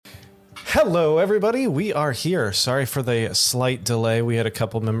Hello, everybody. We are here. Sorry for the slight delay. We had a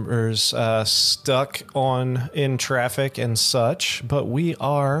couple members stuck in traffic and such, but we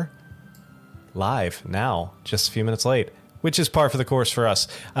are live now, just a few minutes late, which is par for the course for us.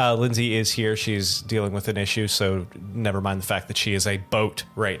 Lindsay is here. She's dealing with an issue, so never mind the fact that she is a boat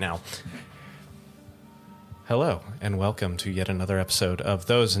right now. Hello, and welcome to yet another episode of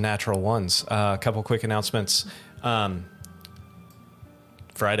Those Natural Ones. A couple quick announcements.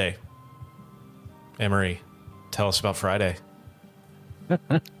 Friday. Emery, tell us about Friday.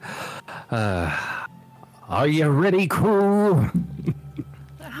 Are you ready, crew?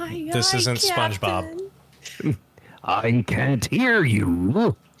 This isn't SpongeBob. I can't hear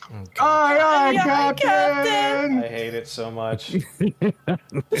you. Aye, Captain! I hate it so much.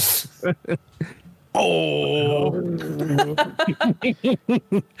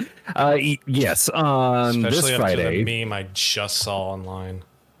 Yes, on Especially this after Friday. the meme I just saw online.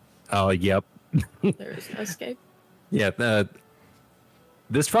 Oh, yep. There is no escape. Yeah,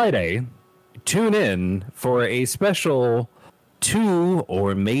 this Friday, tune in for a special 2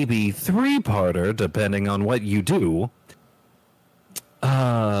 or maybe 3-parter, depending on what you do.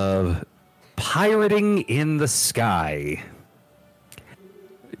 Pirating in the Sky.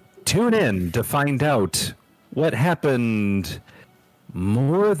 Tune in to find out what happened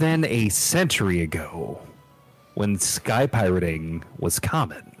more than a century ago when sky pirating was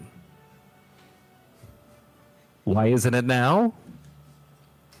common. Why isn't it now?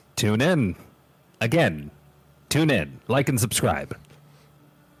 Tune in. Again, tune in. Like and subscribe.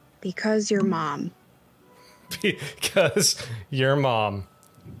 Because your mom. Because your mom.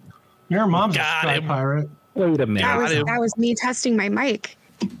 Your mom's a Got sky him. pirate. Wait a minute. That was me testing my mic.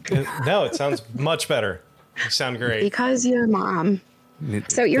 No, it sounds much better. You sound great. Because your mom.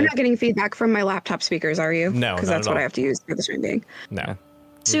 So you're not getting feedback from my laptop speakers, are you? No, because not that's at what all. I have to use for the time being. No.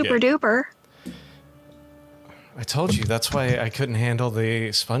 Super good. duper. I told you, that's why I couldn't handle the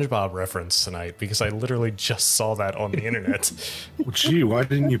SpongeBob reference tonight, because I literally just saw that on the internet. Well, gee, why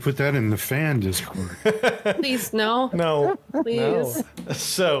didn't you put that in the fan Discord? Please, no. No. Please. No.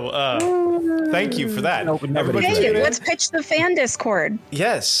 So, thank you for that. No, nobody Everybody did. tune Hey, in. let's pitch the fan Discord.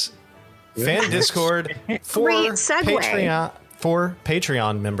 Yes. Fan Discord for Great segue.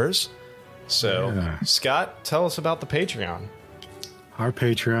 Patreon members. So, Yeah. Scott, tell us about the Patreon. Our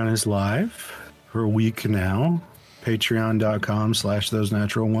Patreon is live for a week now. Patreon.com/those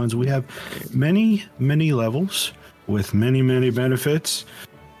natural ones. We have many levels with many benefits.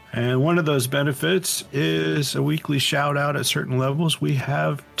 And one of those benefits is a weekly shout out at certain levels. We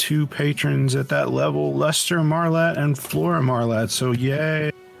have 2 patrons at that level, Lester Marlat and Flora Marlat. So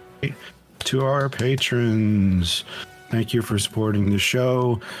yay to our patrons. Thank you for supporting the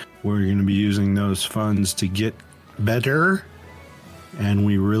show. We're going to be using those funds to get better, and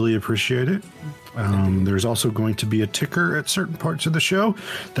we really appreciate it. There's also going to be a ticker at certain parts of the show.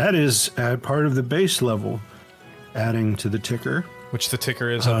 That is at part of the base level, adding to the ticker. Which the ticker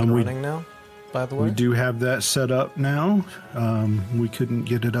is up and running now, by the way. We do have that set up now. We couldn't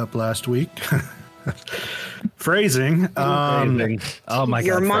get it up last week. Phrasing. Oh my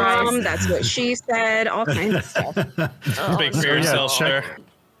Your god. mom, Francis. that's what she said, all kinds of stuff. Speak for yeah, yourself, check- sir.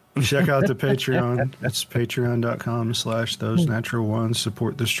 Check out the Patreon. It's patreon.com/those natural ones.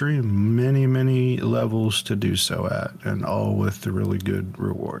 Support the stream. Many levels to do so at, and all with the really good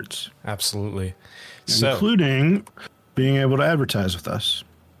rewards, Absolutely. So, including being able to advertise with us.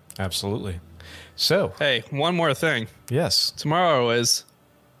 absolutely. So, Hey, one more thing. yes. Tomorrow is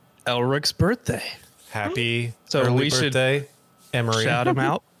Elric's birthday. Happy So early we should birthday, Emery. Shout him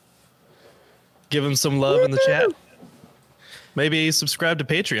out. Give him some love in the chat. Maybe subscribe to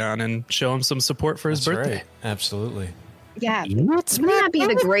Patreon and show him some support for his That's birthday. right. Absolutely. Yeah. Wouldn't that be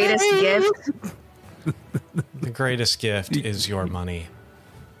the greatest gift? The greatest gift is your money.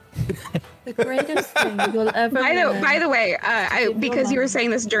 The greatest thing you'll ever By the way, because you were saying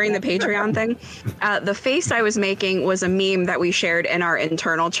this during the Patreon thing, the face I was making was a meme that we shared in our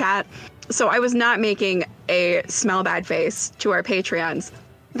internal chat. So I was not making a smell bad face to our Patreons.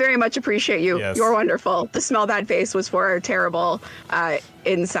 Very much appreciate you. Yes. You're wonderful. The smell bad face was for our terrible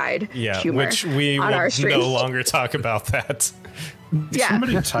inside humor which we on our will stream. no longer talk about that. Yeah.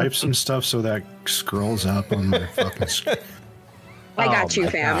 Somebody type some stuff so that scrolls up on my fucking screen. I got you, my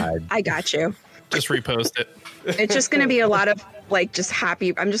fam. God. I got you. Just repost it. It's just going to be a lot of just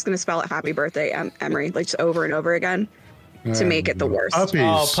happy. I'm just going to spell it happy birthday, Emery, just over and over again to make it the worst. Puppies.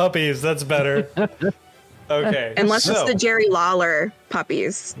 Oh, puppies. That's better. Okay. Unless it's so, the Jerry Lawler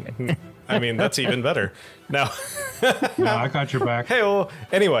puppies. I mean, that's even better. Now, No, I got your back. hey, well,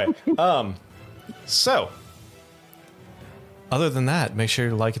 anyway, so other than that, make sure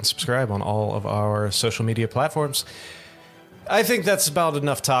to like and subscribe on all of our social media platforms. I think that's about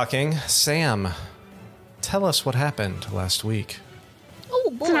enough talking. Sam, tell us what happened last week.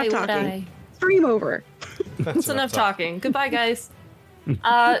 Oh boy, It's enough would talking. I. Stream over. It's enough talking. Goodbye, guys.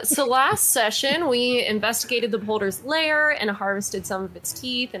 So last session, we investigated the beholder's lair and harvested some of its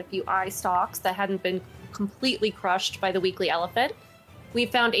teeth and a few eye stalks that hadn't been completely crushed by the weekly elephant. We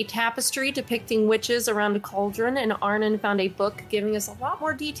found a tapestry depicting witches around a cauldron, and Arnon found a book giving us a lot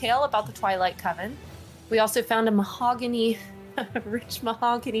more detail about the Twilight Coven. We also found a rich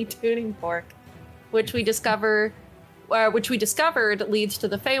mahogany tuning fork, which we discovered leads to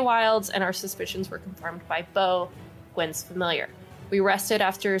the Feywilds, and our suspicions were confirmed by Bo, Gwen's familiar. We rested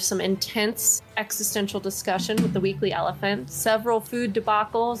after some intense existential discussion with the weekly elephant, several food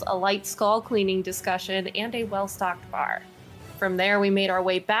debacles, a light skull cleaning discussion, and a well-stocked bar. From there, we made our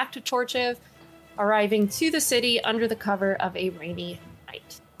way back to Torchiv, arriving to the city under the cover of a rainy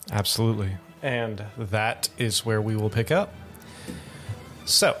night. Absolutely. And that is where we will pick up.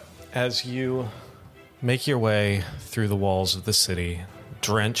 So, as you make your way through the walls of the city,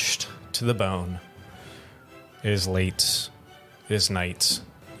 drenched to the bone, it is late, it is night.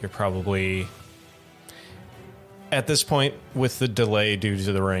 You're probably, at this point, with the delay due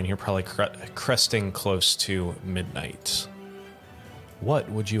to the rain, you're probably cresting close to midnight. What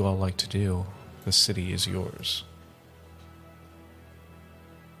would you all like to do? The city is yours.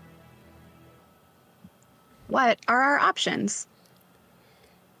 What are our options?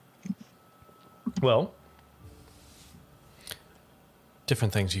 Well,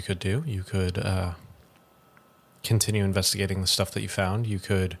 different things you could do. You could continue investigating the stuff that you found. You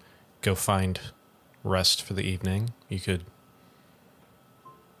could go find rest for the evening. You could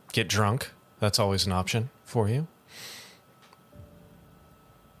get drunk. That's always an option for you.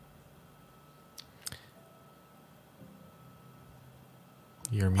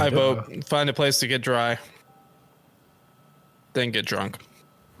 You're I muted. vote find a place to get dry, then get drunk.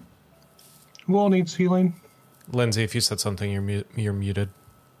 Who all needs healing? Lindsay, if you said something, you're muted.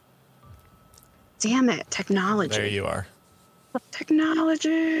 Damn it, technology. There you are.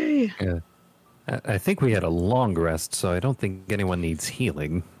 Technology. Yeah. I think we had a long rest, so I don't think anyone needs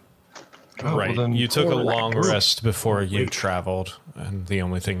healing. Oh, Right. well then You took a poor long group. rest before you traveled, and the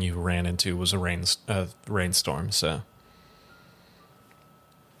only thing you ran into was a rainstorm, so...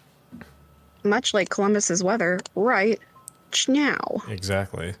 Much like Columbus's weather, right now.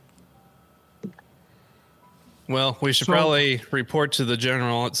 Exactly. Well, we should So- probably report to the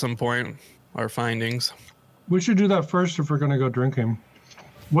general at some point our findings. We should do that first if we're going to go drinking.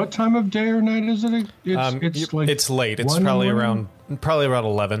 What time of day or night is it? It's like it's late. It's 1 probably a.m.? around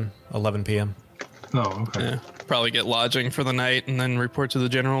 11 p.m. Oh, okay. Yeah, probably get lodging for the night and then report to the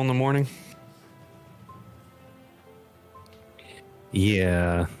general in the morning.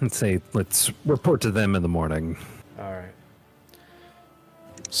 Yeah, let's report to them in the morning. All right.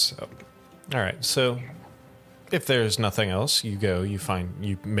 So, if there's nothing else, you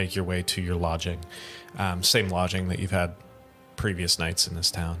make your way to your lodging. Same lodging that you've had previous nights in this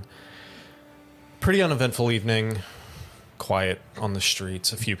town. Pretty uneventful evening. Quiet on the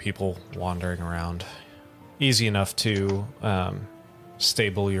streets. A few people wandering around. Easy enough to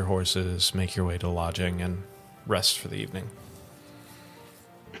stable your horses, make your way to lodging, and rest for the evening.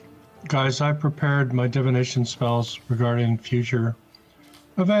 Guys, I prepared my divination spells regarding future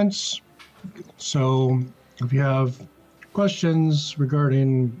events. So if you have questions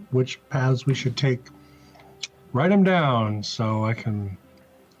regarding which paths we should take, write them down so I can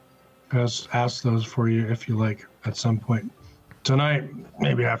ask those for you if you like at some point tonight,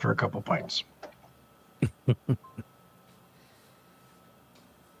 maybe after a couple pints.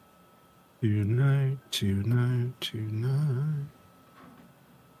 Tonight.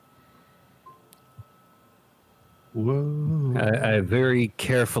 Whoa. I very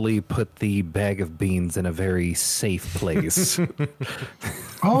carefully put the bag of beans in a very safe place.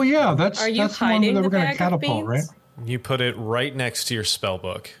 Oh yeah, that's Are you that's the one hiding that the we're going bag to of catapult, right? beans? You put it right next to your spell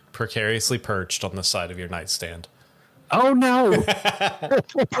book, precariously perched on the side of your nightstand. Oh no!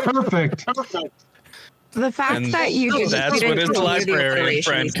 Perfect. The fact And that you that's when his librarian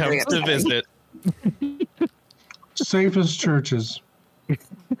friend comes to visit. Safest churches.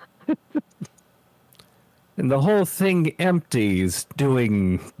 And the whole thing empties,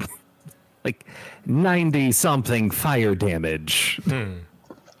 doing like 90 something fire damage.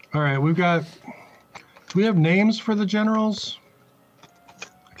 All right, do we have names for the generals?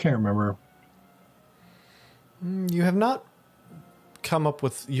 I can't remember. You have not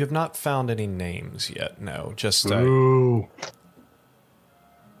found any names yet. No, just Ooh.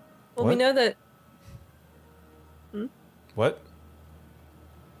 Well, What? we know that. What?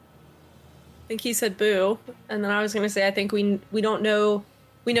 I think he said boo, and then I was going to say I think we don't know.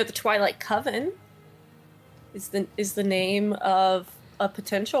 We know the Twilight Coven is the name of a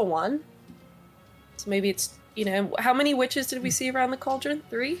potential one. So maybe it's, how many witches did we see around the cauldron?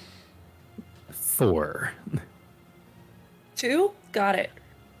 3? 4. 2? Got it.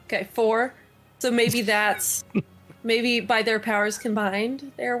 Okay, 4. So maybe maybe by their powers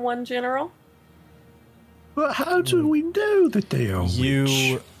combined, they're one general. But how do we know that they are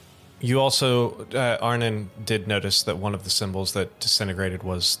witch? You also, Arnon did notice that one of the symbols that disintegrated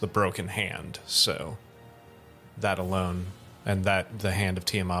was the broken hand. So that alone, and that the hand of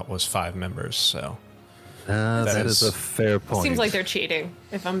Tiamat was 5 members. So that is a fair point. Seems like they're cheating,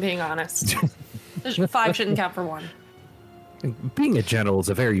 if I'm being honest. 5 shouldn't count for 1. Being a general is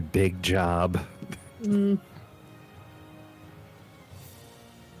a very big job.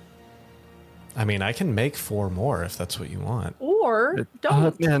 I mean, I can make 4 more if that's what you want. Or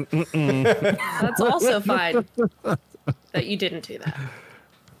don't. Man, That's also fine that you didn't do that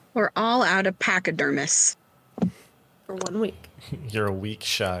We're all out of pachydermis. for 1 week. You're a week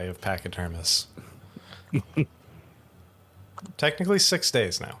shy of pachydermis. Technically 6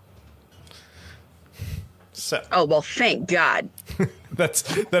 days now. So Oh, well, thank God. that's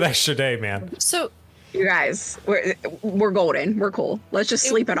that extra day, man. So You guys, we're golden. We're cool. Let's just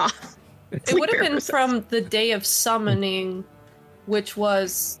sleep it off. it would have been from the day of summoning, which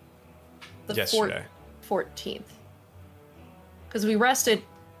was the Yesterday. 14th. Because we rested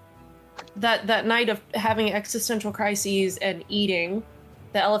that night of having existential crises and eating.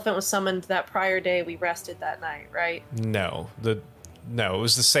 The elephant was summoned that prior day. We rested that night, right? No, it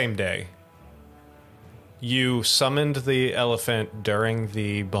was the same day. You summoned the elephant during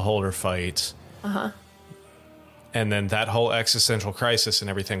the beholder fight. Uh-huh. And then that whole existential crisis and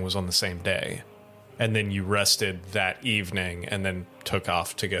everything was on the same day. And then you rested that evening and then took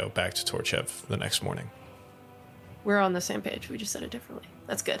off to go back to Torchev the next morning. We're on the same page. We just said it differently.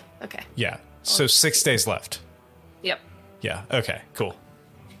 That's good. Okay. Yeah. So 6 days left. Yep. Yeah. Okay, cool.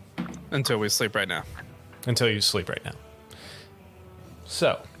 Until we sleep right now. Until you sleep right now.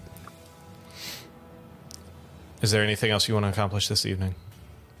 So, is there anything else you want to accomplish this evening?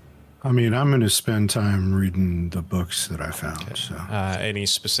 I mean, I'm going to spend time reading the books that I found. Okay. So, Any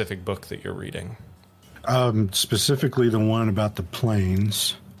specific book that you're reading? specifically the one about the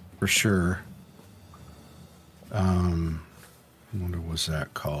planes, for sure. What was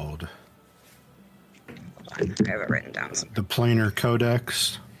that called? I have it written down. The Planar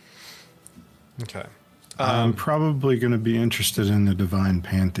Codex. Okay. I'm probably going to be interested in the Divine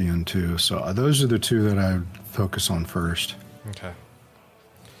Pantheon too. So those are the 2 that I focus on first. Okay.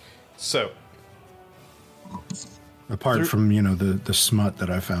 So, Apart from, the smut that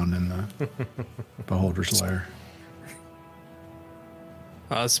I found in the Beholder's Lair.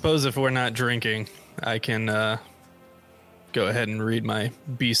 I suppose if we're not drinking, I can go ahead and read my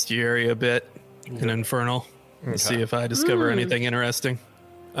bestiary a bit in Infernal and see if I discover anything interesting.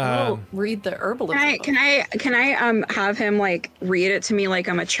 Read the herbalism. Can I have him read it to me like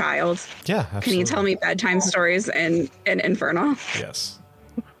I'm a child? yeah, absolutely. Can you tell me bedtime stories in Infernal? Yes.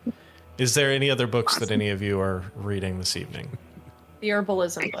 Is there any other books that any of you are reading this evening? The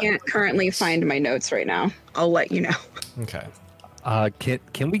herbalism. I book. can't currently find my notes right now. I'll let you know. Okay.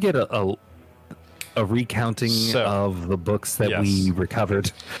 Can we get a recounting of the books that we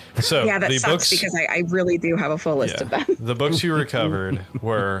recovered? So Yeah, that the sucks books, because I really do have a full list of them. the books you recovered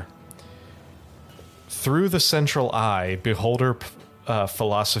were Through the Central Eye, Beholder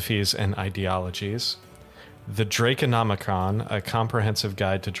Philosophies and Ideologies, The Draconomicon, A Comprehensive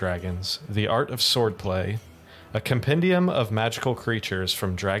Guide to Dragons, The Art of Swordplay, A Compendium of Magical Creatures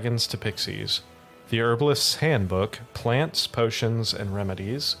from Dragons to Pixies, The Herbalist's Handbook, Plants, Potions, and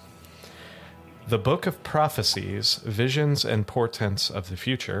Remedies, The Book of Prophecies, Visions and Portents of the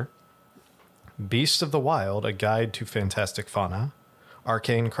Future, Beast of the Wild, A Guide to Fantastic Fauna,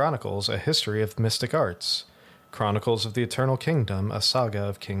 Arcane Chronicles, A History of Mystic Arts, Chronicles of the Eternal Kingdom, A Saga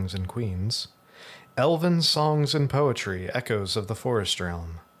of Kings and Queens, Elven Songs and Poetry, Echoes of the Forest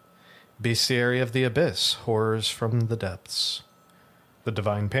Realm, Bestiary of the Abyss, Horrors from the Depths, The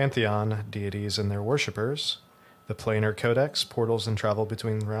Divine Pantheon, Deities and Their Worshippers, The Planar Codex, Portals and Travel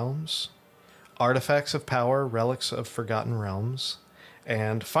Between Realms, Artifacts of Power, Relics of Forgotten Realms,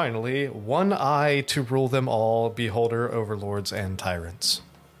 and finally, One Eye to Rule Them All, Beholder, Overlords, and Tyrants.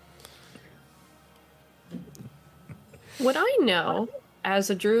 Would I know, as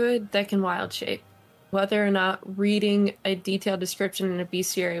a druid that can wild shape, whether or not reading a detailed description in a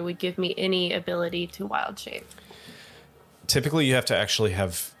bestiary would give me any ability to wild shape? Typically, you have to actually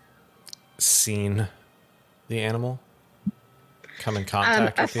have seen the animal. come in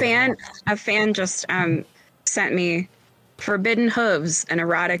contact with you? A fan just sent me Forbidden Hooves, an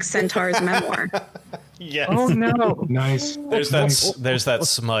erotic centaur's memoir. Yes. Oh no! Nice. There's that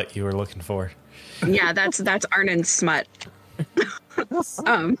smut you were looking for. Yeah, that's Arnon's smut.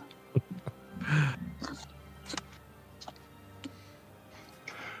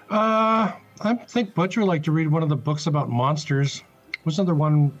 I think Butcher would like to read one of the books about monsters. Wasn't there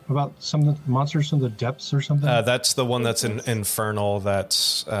one about some of the monsters from the depths or something? That's the one that's in Infernal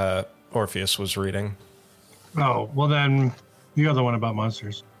that Orpheus was reading. Oh, well then, the other one about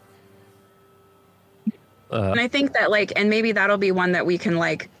monsters. And I think that and maybe that'll be one that we can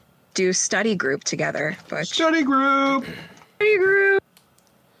do study group together. But Study group!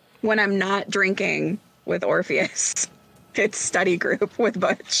 when I'm not drinking with Orpheus, it's study group with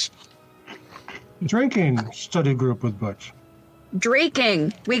Butch. Drinking study group with Butch.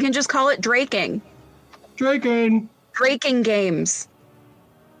 Draking. We can just call it draking. Draking! Draking games.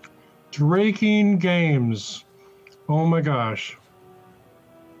 Draking games. Oh my gosh.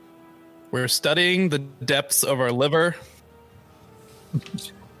 We're studying the depths of our liver.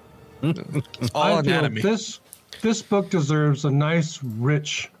 All I feel anatomy. this book deserves a nice,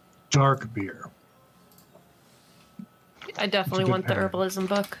 rich, dark beer. I definitely want the herbalism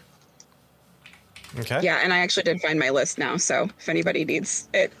book. Okay. Yeah, and I actually did find my list now, so if anybody needs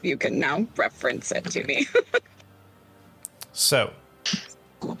it, you can now reference it to me. So,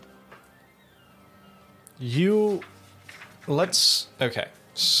 okay.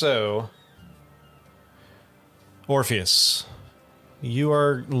 So, Orpheus, you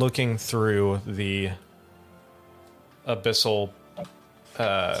are looking through the abyssal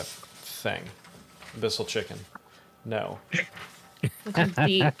thing. Abyssal chicken. No.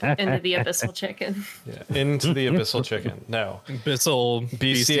 Deep into the abyssal chicken. Yeah, into the abyssal chicken. No. Abyssal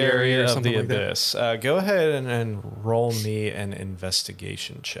Bestiary or of something the like that. abyss. Go ahead and roll me an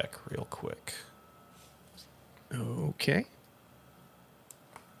investigation check real quick. Okay.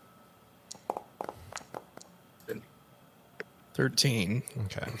 $13.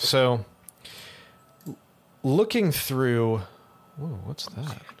 Okay. So, looking through... Whoa, what's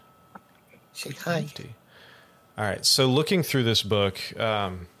that? Say hi. Empty. All right. So, looking through this book,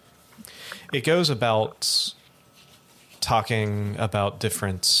 it goes about talking about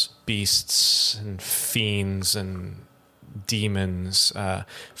different beasts and fiends and demons,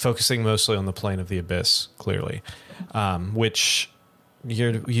 focusing mostly on the plane of the abyss, clearly, which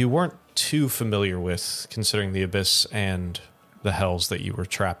you weren't too familiar with, considering the abyss and the hells that you were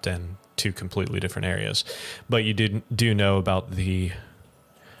trapped in, two completely different areas. But you do know about the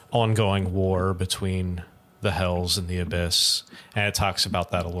ongoing war between the hells and the abyss, and it talks about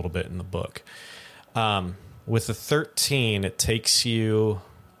that a little bit in the book. With the 13, it takes you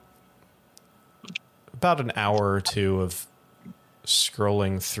about an hour or two of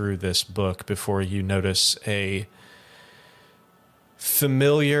scrolling through this book before you notice a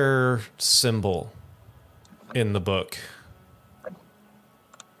familiar symbol in the book.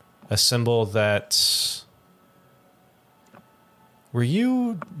 A symbol that... Were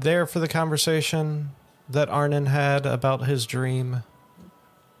you there for the conversation that Arnon had about his dream?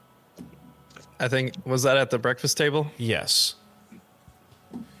 I think, was that at the breakfast table? Yes.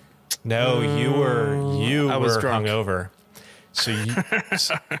 No, you were I was drunk. hungover.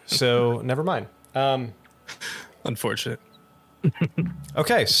 So never mind. Unfortunate.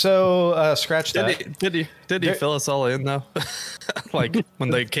 Okay, so scratch that. Did he fill us all in though? Like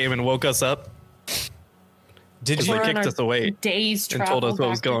when they came and woke us up? Did Because you, they kicked us away Days and travel told us what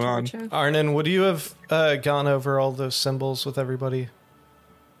was back to going on. Georgia. Arnon, would you have gone over all those symbols with everybody?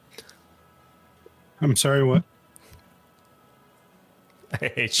 I'm sorry, what? I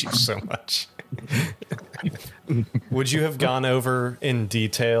hate you so much. Would you have gone over in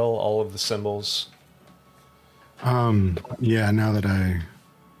detail all of the symbols? Yeah, now that I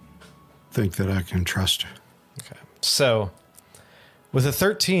think that I can trust. Okay. So, with a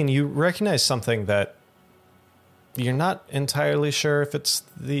 13, you recognize something that you're not entirely sure if it's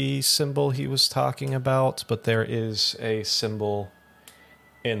the symbol he was talking about, but there is a symbol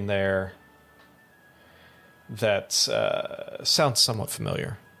in there that sounds somewhat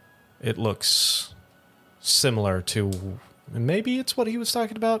familiar. It looks similar to... Maybe it's what he was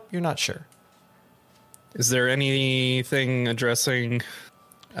talking about? You're not sure. Is there anything addressing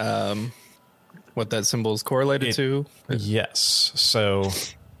what that symbol is correlated to? Yes. So,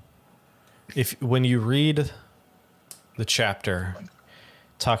 when you read the chapter, it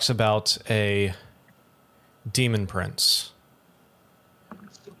talks about a demon prince,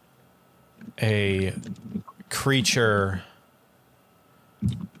 a creature.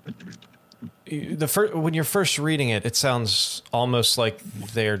 when you're first reading it, it sounds almost like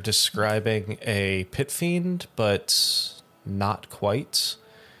they're describing a pit fiend, but not quite.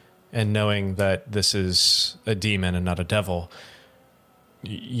 And knowing that this is a demon and not a devil,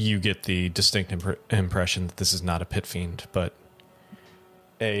 you get the distinct impression that this is not a pit fiend, but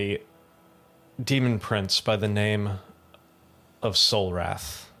a demon prince by the name of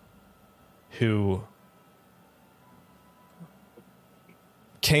Soulwrath, who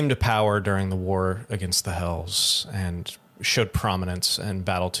came to power during the war against the Hells and showed prominence and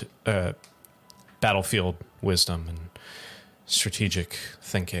battlefield wisdom and strategic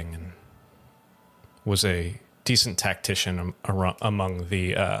thinking, and was a decent tactician among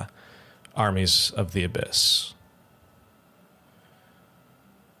the armies of the Abyss.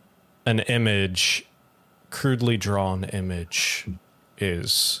 An image, crudely drawn image,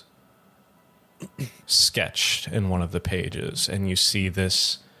 is sketched in one of the pages, and you see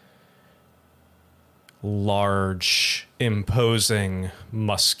this large, imposing,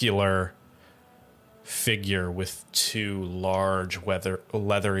 muscular figure with two large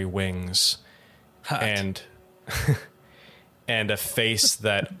leathery wings. Hot. And a face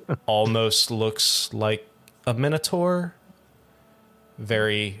that almost looks like a minotaur.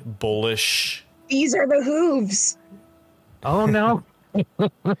 Very bullish. These are the hooves. Oh no.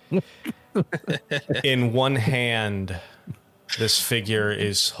 In one hand, this figure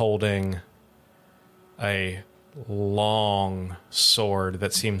is holding a long sword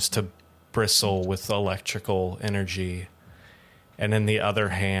that seems to bristle with electrical energy. And in the other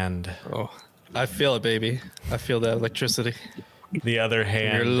hand... Oh, I feel it, baby. I feel that electricity. The other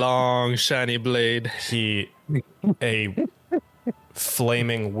hand... Your long, shiny blade. A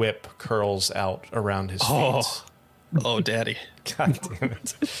flaming whip curls out around his feet. Oh, daddy. God damn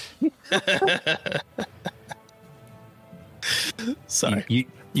it. Sorry.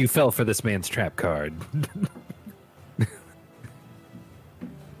 You fell for this man's trap card.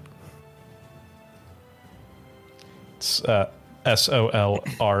 It's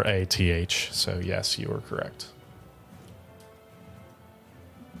Solrath, so yes, you were correct.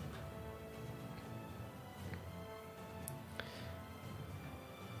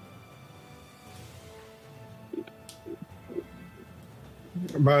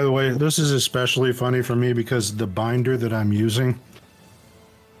 By the way, this is especially funny for me because the binder that I'm using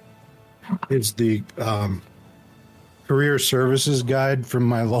is the career services guide from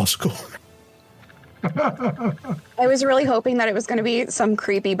my law school. I was really hoping that it was going to be some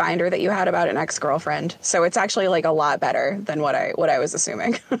creepy binder that you had about an ex-girlfriend. So it's actually like a lot better than what I was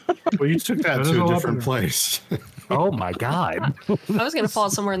assuming. Well, you took that to a different place. Oh my god. I was gonna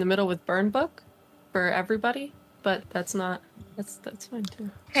fall somewhere in the middle with Burn Book for everybody, but that's not. That's fine too.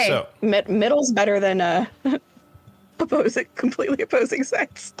 Hey, So- middle's better than completely opposing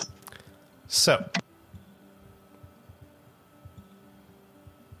sex. So,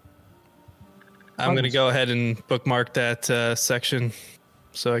 I'm going to go ahead and bookmark that section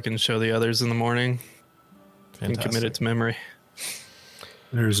so I can show the others in the morning and commit it to memory.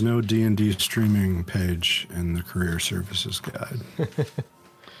 There's no D&D streaming page in the career services guide.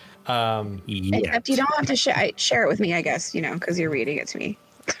 Yeah. Except you don't have to share it with me, I guess, because you're reading it to me.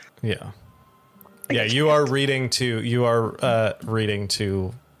 yeah. Yeah, you are reading to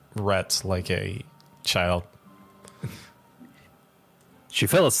Rhett like a child. She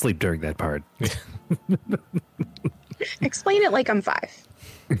fell asleep during that part. Explain it like I'm 5.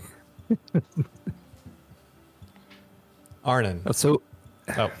 Arnon. So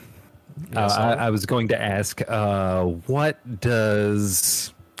Oh. Yes, I was going to ask, what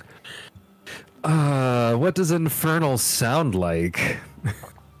does infernal sound like?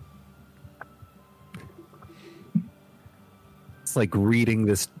 It's like reading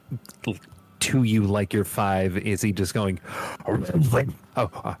this to you like you're 5. Is he just going? Did you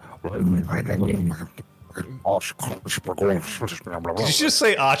just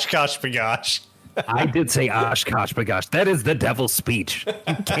say Oshkosh Bagosh? I did say Oshkosh Bagosh. That is the devil's speech.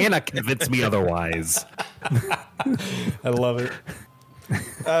 You cannot convince me otherwise. I love it.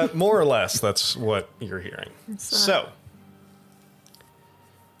 More or less, that's what you're hearing. So,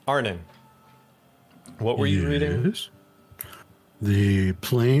 Arnon, what were you reading? Yes. The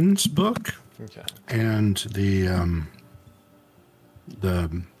Plains book Okay. and the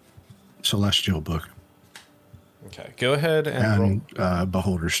Celestial book Okay. Go ahead and roll. and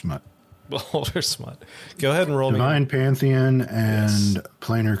Beholder Smut. Beholder Smut. Go ahead and roll me. Divine Pantheon and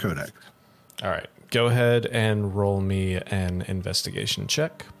Planar Codex. All right. Go ahead and roll me an investigation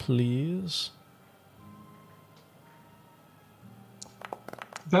check, please.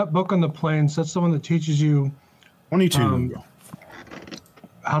 That book on the plains, that's the one that teaches you 22.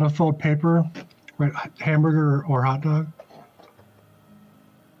 how to fold paper, right? Hamburger or hot dog.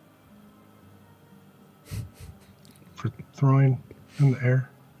 For throwing in the air.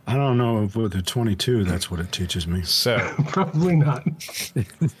 I don't know if with a 22, that's what it teaches me. So Probably not.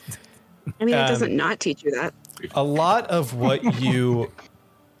 I mean, it doesn't not teach you that. a lot of what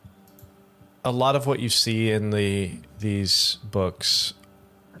you see in these books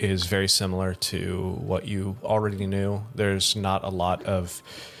is very similar to what you already knew. There's not a lot of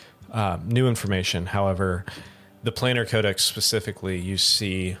new information. However, the Planar Codex specifically, you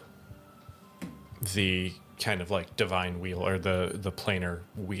see the kind of like divine wheel or the planar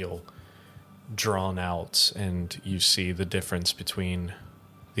wheel drawn out, and you see the difference between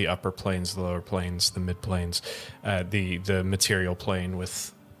the upper planes, the lower planes, the mid planes, the material plane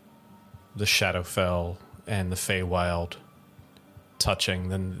with the Shadowfell and the Feywild touching,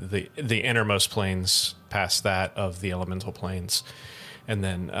 then the innermost planes past that of the elemental planes, and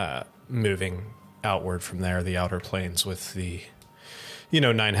then moving outward from there, the outer planes with the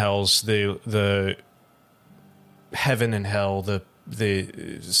nine hells, the heaven and hell, the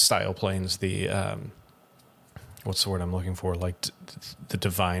style planes, the what's the word I'm looking for, like the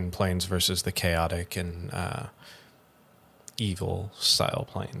divine planes versus the chaotic and evil style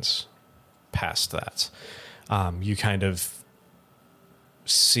planes. Past that, you kind of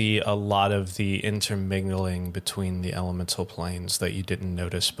see a lot of the intermingling between the elemental planes that you didn't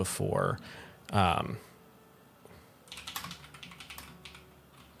notice before.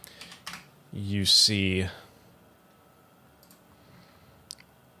 You see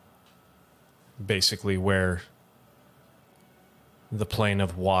basically where the plane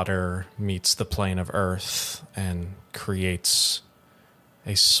of water meets the plane of earth and creates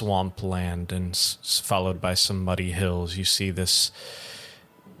a swampland, and followed by some muddy hills. You see this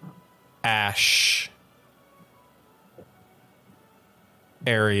ash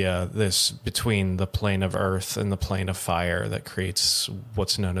area, this between the plane of earth and the plane of fire, that creates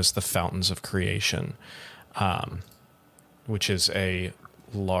what's known as the fountains of creation, which is a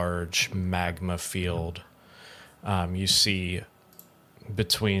large magma field. You see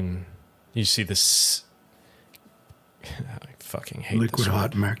this. I fucking hate liquid this word.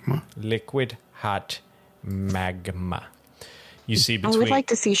 hot magma. Liquid hot magma. You see between. I would like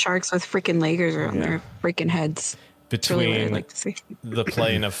to see sharks with freaking lasers on their freaking heads. Between really what I'd like to see. the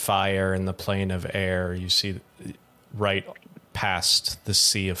plane of fire and the plane of air, you see right past the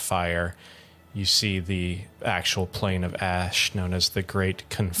sea of fire, you see the actual plane of ash known as the Great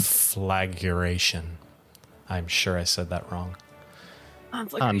Conflagration. I'm sure I said that wrong.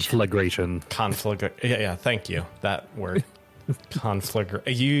 Conflagration. Yeah, thank you. That word. You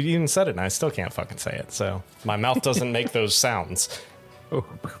even said it and I still can't fucking say it, so my mouth doesn't make those sounds. Oh,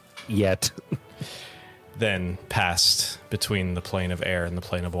 yet. Then past between the plane of air and the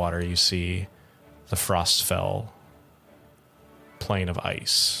plane of water, you see the Frostfell plane of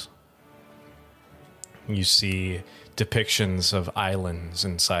ice. You see depictions of islands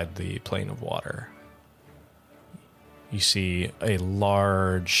inside the plane of water. You see a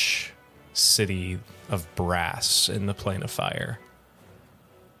large city of brass in the plane of fire.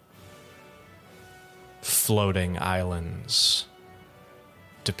 Floating islands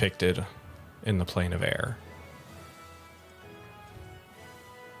depicted in the plane of air.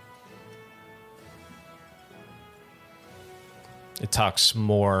 It talks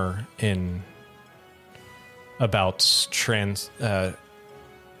more about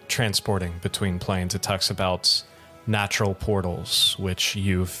transporting between planes. It talks about natural portals, which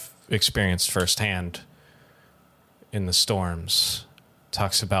you've experienced firsthand in the storms. It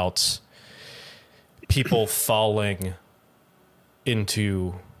talks about people falling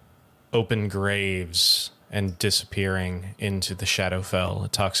into open graves and disappearing into the Shadowfell.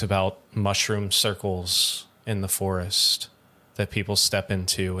 It talks about mushroom circles in the forest that people step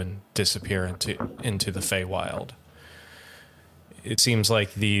into and disappear into the Feywild. It seems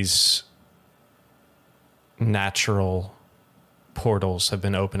like these natural portals have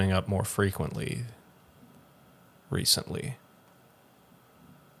been opening up more frequently recently.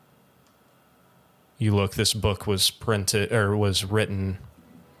 You look, this book was written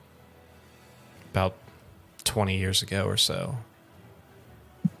about 20 years ago or so.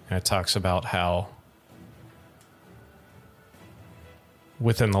 And it talks about how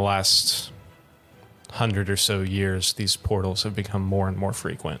within the last 100 or so years, these portals have become more and more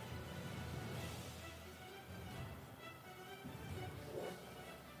frequent.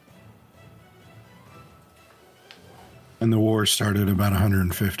 And the war started about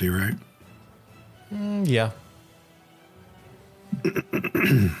 150, right? Yeah.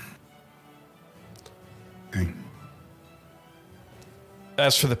 Okay.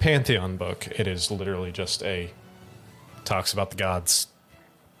 as for the Pantheon book, it is literally just talks about the gods,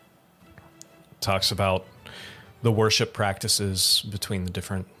 talks about the worship practices between the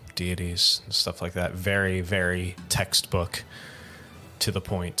different deities and stuff like that. Very, very textbook, to the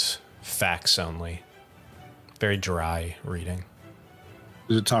point, facts only. Very dry reading.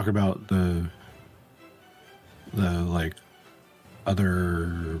 Does it talk about the like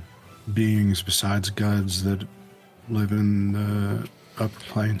other beings besides gods that live in the upper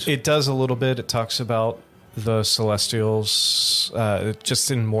planes? It does a little bit. It talks about the Celestials, just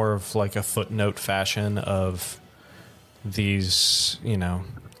in more of like a footnote fashion of these,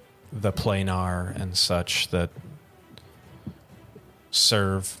 the planar and such that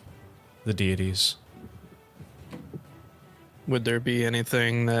serve the deities. Would there be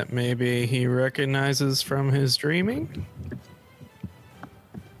anything that maybe he recognizes from his dreaming?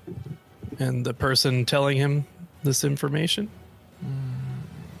 And the person telling him this information?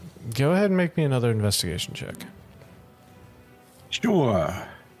 Go ahead and make me another investigation check. Sure.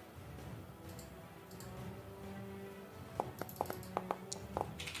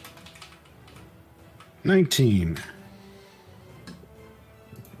 $19.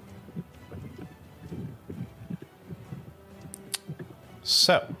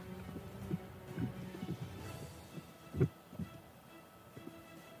 So,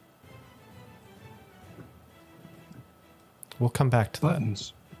 we'll come back to that.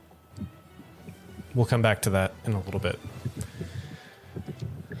 Buttons. We'll come back to that in a little bit.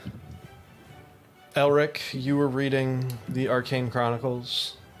 Elric, you were reading the Arcane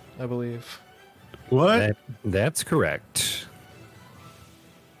Chronicles, I believe. What? That's correct.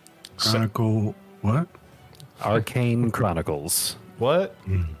 Chronicle what? Arcane Chronicles. What?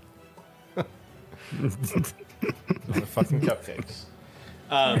 Fucking cupcakes.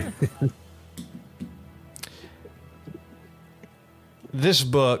 This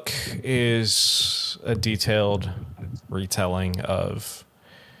book is a detailed retelling of,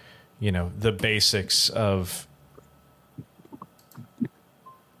 the basics of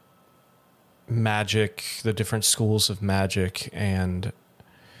magic, the different schools of magic, and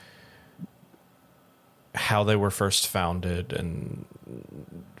how they were first founded, and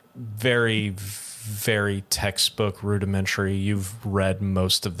very, very textbook rudimentary. You've read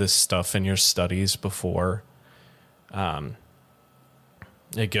most of this stuff in your studies before.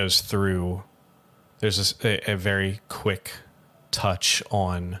 It goes through, there's a very quick touch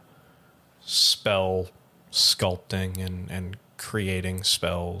on spell sculpting and creating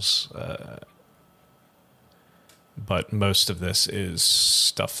spells. But most of this is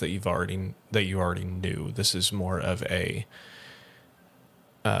stuff that you already knew. This is more of a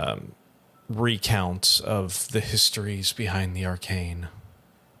recount of the histories behind the arcane.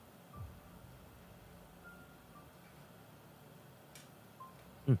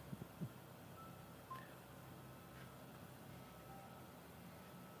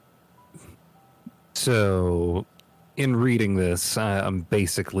 So, in reading this, I'm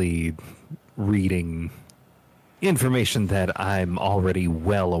basically reading information that I'm already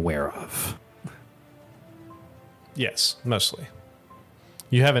well aware of. Yes, mostly.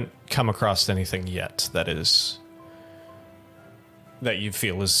 You haven't come across anything yet that you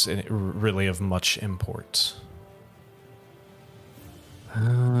feel is really of much import.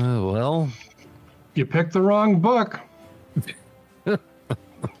 Well, You picked the wrong book.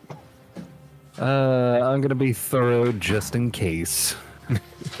 I'm going to be thorough just in case.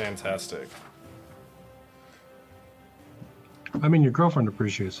 Fantastic. I mean, your girlfriend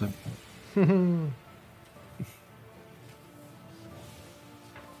appreciates it.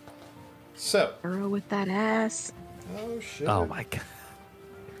 So. Girl with that ass. Oh, shit. Oh my god.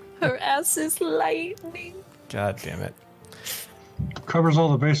 Her ass is lightning. God damn it. Covers all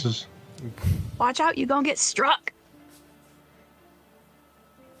the bases. Watch out, you gonna get struck.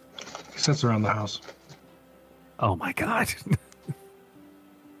 He sits around the house. Oh my god.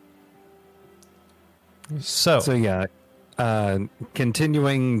 So yeah,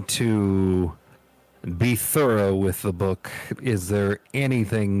 continuing to be thorough with the book, is there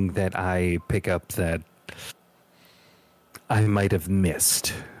anything that I pick up that I might have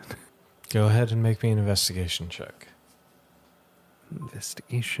missed? go ahead and make me an investigation check.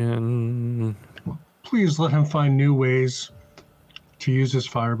 Investigation. Please let him find new ways to use his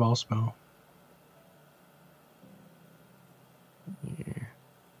fireball spell.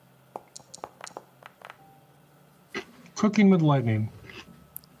 Cooking with lightning.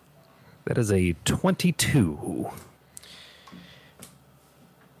 That is a 22.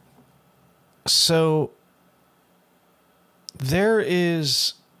 So there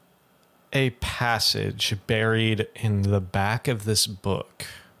is a passage buried in the back of this book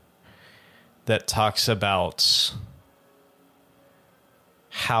that talks about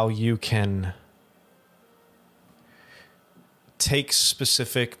how you can take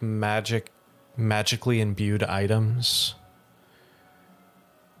specific magically imbued items,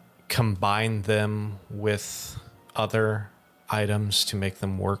 combine them with other items to make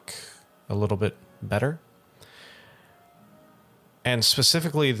them work a little bit better. And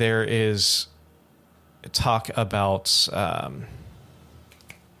specifically, there is talk about...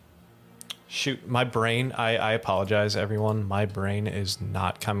 shoot, my brain... I apologize, everyone. My brain is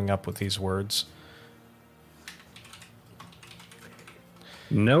not coming up with these words.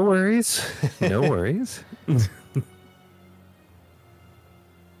 No worries. No worries.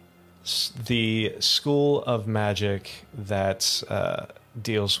 The School of Magic that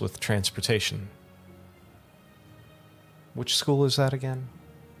deals with transportation. Which school is that again?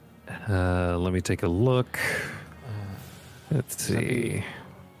 Let me take a look. Let's see.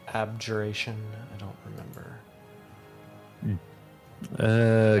 Abjuration? I don't remember.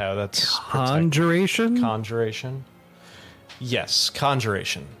 No, that's Conjuration? Conjuration? Yes,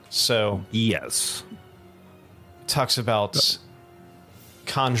 Conjuration. So... Yes. Talks about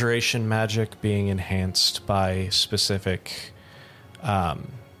conjuration magic being enhanced by specific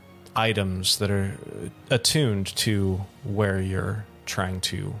items that are attuned to where you're trying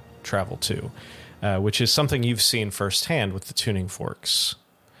to travel to, which is something you've seen firsthand with the tuning forks.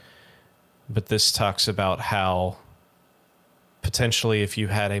 But this talks about how potentially if you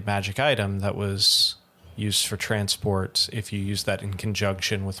had a magic item that was used for transport, if you use that in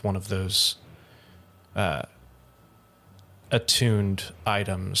conjunction with one of those attuned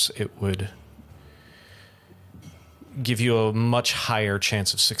items, it would give you a much higher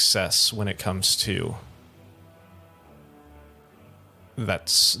chance of success when it comes to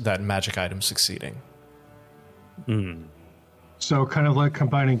that magic item succeeding. So kind of like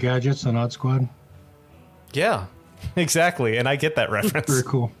combining gadgets on Odd Squad. Yeah, exactly. And I get that reference. Very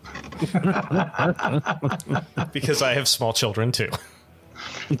cool. Because I have small children too.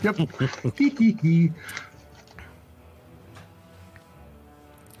 Yep.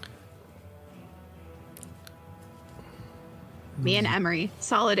 Me and Emery,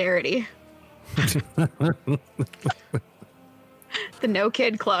 solidarity. The No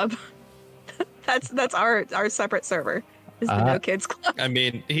Kid Club. That's our separate server. Is the No Kids Club. I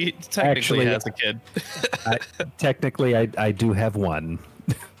mean, he technically has a kid. Technically, I do have one.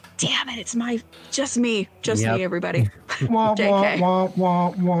 Damn it! It's just me, Yep. me, everybody. Wah, JK. wah, wah, wah,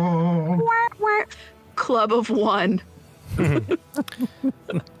 wah. Wah, wah. Club of one.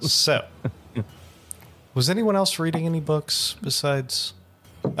 So, was anyone else reading any books besides...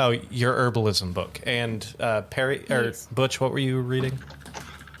 Oh, your herbalism book. And Perry or Yes. Butch, what were you reading?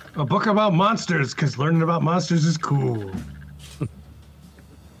 A book about monsters, because learning about monsters is cool.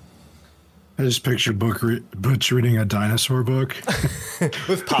 I just pictured Butch reading a dinosaur book.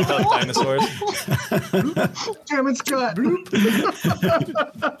 With pop-up dinosaurs. Damn it, Scott.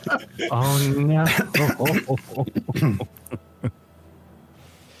 Oh, no.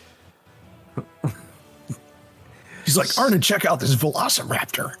 He's like, Arna, check out this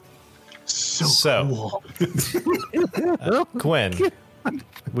velociraptor. So cool. Gwen,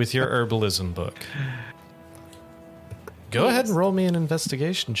 with your herbalism book. Go ahead and roll me an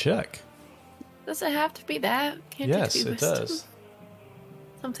investigation check. Does it have to be that? Can't Yes, it be it wisdom? does.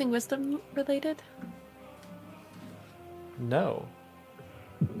 Something wisdom related? No.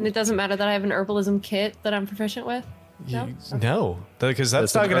 And it doesn't matter that I have an herbalism kit that I'm proficient with? No? No, because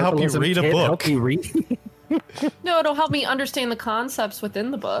that's Does not an going to help you herbalism read a kit book. help you read? No, it'll help me understand the concepts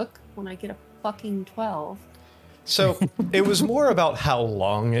within the book when I get a fucking 12. So it was more about how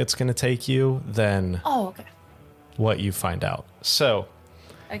long it's going to take you than Oh, okay. what you find out. So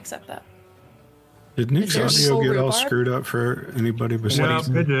I accept that. Did Nick's there audio soul get all rhubarb? screwed up for anybody Yeah, besides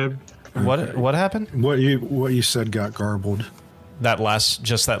it did. what happened? what you said got garbled? That last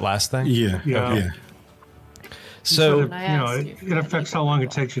thing? Yeah. Yeah. So I asked you It affects how long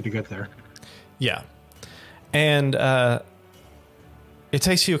it takes you to get there. yeah. And it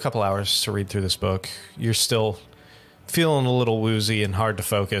takes you a couple hours to read through this book. You're still feeling a little woozy and hard to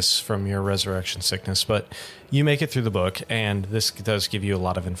focus from your resurrection sickness, but you make it through the book, and this does give you a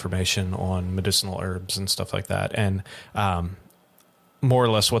lot of information on medicinal herbs and stuff like that. And more or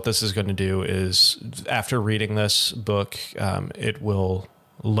less what this is going to do is, after reading this book, it will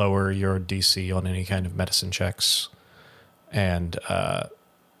lower your DC on any kind of medicine checks and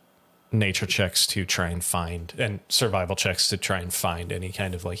nature checks to try and find, and survival checks to try and find any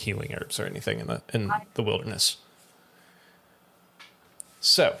kind of like healing herbs or anything in the wilderness.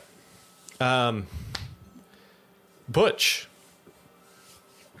 So, Butch,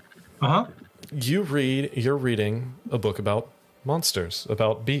 you're reading a book about monsters,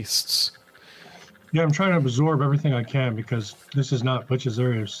 about beasts. Yeah, I'm trying to absorb everything I can because this is not Butch's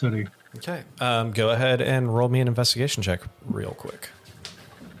area of study. Okay. Go ahead and roll me an investigation check real quick.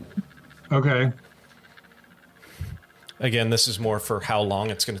 Okay. Again, this is more for how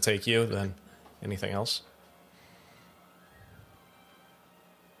long it's going to take you than anything else.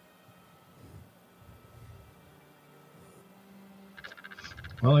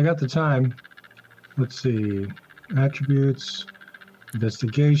 Well, I got the time. Let's see. Attributes,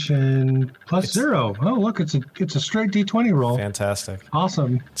 investigation, plus 0. Oh, look, it's a straight D20 roll. Fantastic.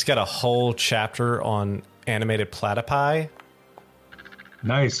 Awesome. It's got a whole chapter on animated platypi.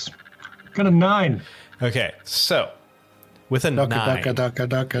 Nice. Got a 9. Okay, so with a 9. Daka.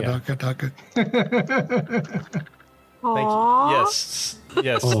 Thank you.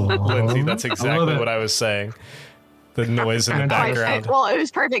 Yes, Lindsay, that's exactly what I was saying. The noise in the background. Well, it was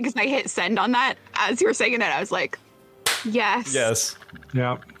perfect because I hit send on that as you were saying it. I was like, yes. Yes.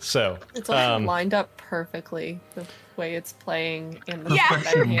 Yeah. So It's also lined up perfectly the way it's playing in the sound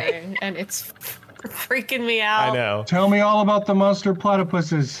I'm hearing, and it's freaking me out. I know. Tell me all about the monster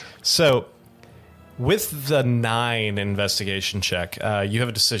platypuses. So with the 9 investigation check, you have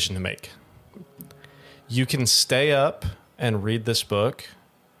a decision to make. You can stay up and read this book.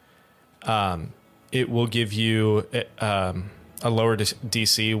 It will give you a lower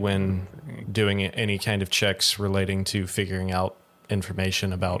DC when doing any kind of checks relating to figuring out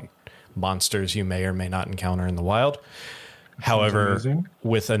information about monsters you may or may not encounter in the wild. However,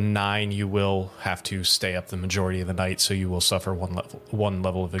 with a 9, you will have to stay up the majority of the night, so you will suffer one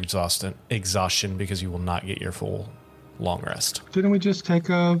level of exhaustion because you will not get your full long rest. Didn't we just take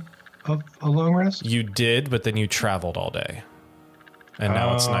a long rest? You did, but then you traveled all day, and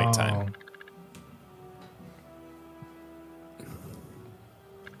now it's nighttime.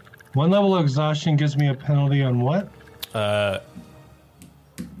 1 level of exhaustion gives me a penalty on what?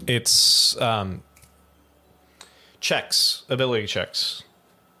 It's checks, ability checks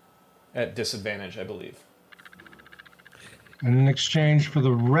at disadvantage, I believe. And in exchange for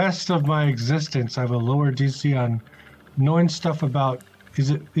the rest of my existence, I have a lower DC on knowing stuff about. Is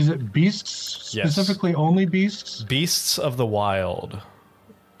it beasts? Yes. Specifically, only beasts? Beasts of the Wild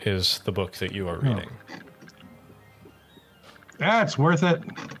is the book that you are reading. That's worth it.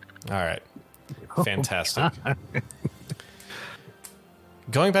 All right. Fantastic.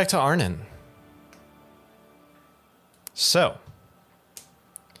 Going back to Arnon. So,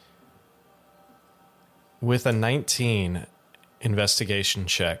 with a 19 investigation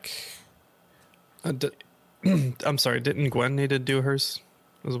check. I'm sorry, didn't Gwen need to do hers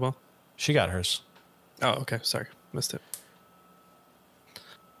as well? She got hers. Oh, okay. Sorry. Missed it.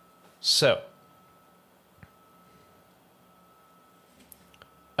 So.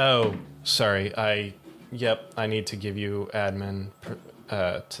 Oh, sorry. I need to give you admin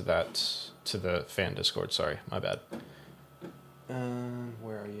to the fan Discord. Sorry, my bad.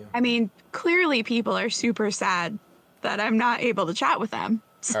 Where are you? I mean, clearly people are super sad that I'm not able to chat with them.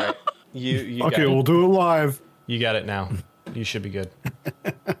 So. All right. You Okay, we'll do it live. You got it now. You should be good.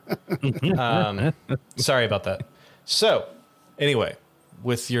 Sorry about that. So, anyway,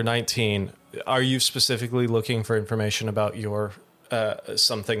 with your 19, are you specifically looking for information about your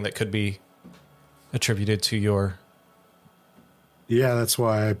something that could be attributed to your... Yeah, that's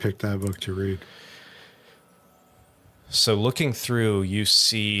why I picked that book to read. So looking through, you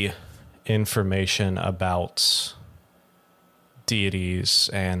see information about deities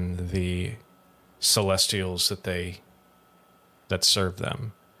and the celestials that serve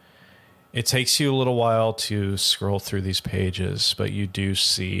them. It takes you a little while to scroll through these pages, but you do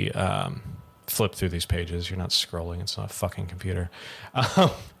see... flip through these pages. You're not scrolling. It's not a fucking computer.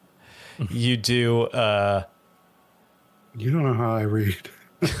 You do... You don't know how I read.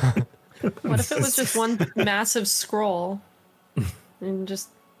 What if it was just one massive scroll and just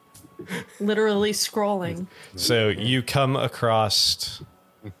literally scrolling? So you come across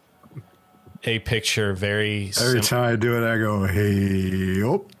a picture very... Every time I do it, I go, hey,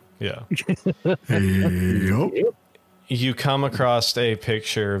 oh. Yeah. Hey, oh. You come across a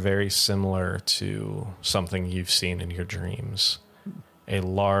picture very similar to something you've seen in your dreams. A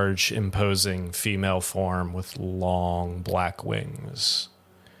large, imposing female form with long black wings,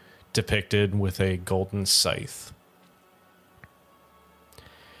 depicted with a golden scythe.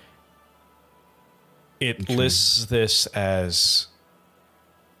 It lists this as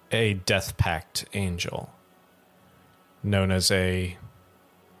a Death Pact angel, known as a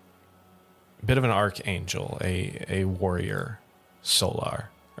bit of an archangel, a warrior solar,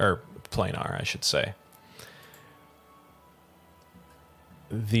 or planar, I should say.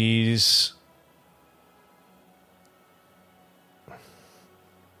 These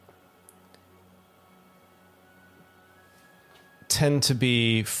tend to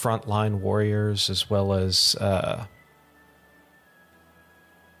be frontline warriors as well as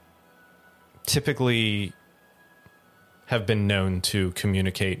typically have been known to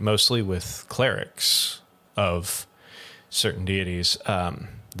communicate mostly with clerics of certain deities.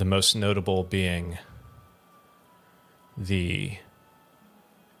 The most notable being the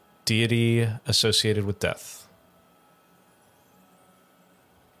deity associated with death.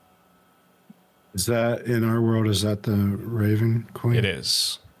 Is that in our world? Is that the Raven Queen? It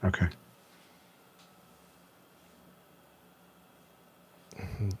is. Okay.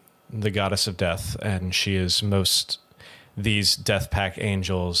 The goddess of death, and she is most... These death pack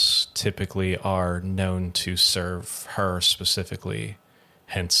angels typically are known to serve her specifically,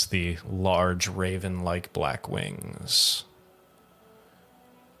 hence the large raven-like black wings.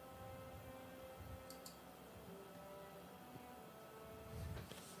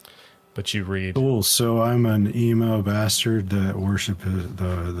 But you read... Cool. So I'm an emo bastard that worships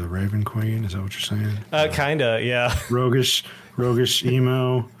the Raven Queen. Is that what you're saying? Kinda, yeah. Roguish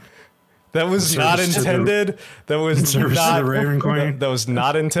emo. That was not intended. That was not the Raven Queen. That was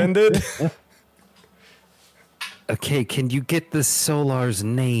not intended. Okay, can you get the Solar's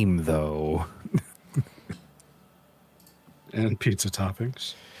name though? And pizza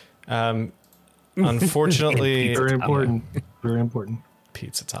toppings. Unfortunately, Very important. Very important.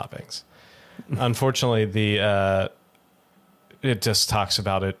 pizza toppings. Unfortunately, it just talks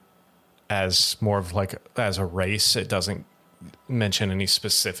about it as more of like as a race. It doesn't mention any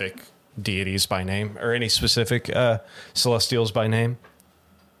specific deities by name or any specific celestials by name.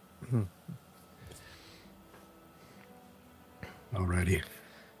 Alrighty.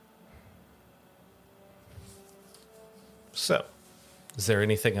 So, is there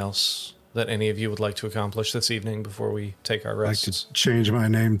anything else that any of you would like to accomplish this evening before we take our I'd like rests? to change my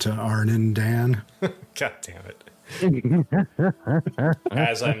name to Arnon Dan. God damn it.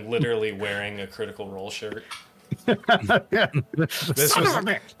 As I'm literally wearing a Critical Role shirt.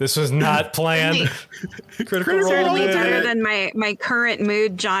 This was not planned. Critical Role Certainly did better it. than my current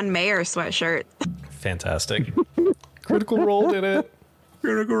mood John Mayer sweatshirt. Fantastic. Critical Role did it.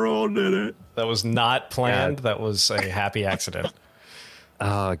 Critical Role did it. That was not planned. That was a happy accident.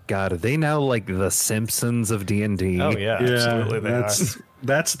 Oh God, are they now like the Simpsons of D&D? Oh yeah, absolutely they are.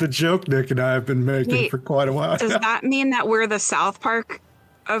 That's the joke Nick and I have been making Wait, for quite a while. Does that mean that we're the South Park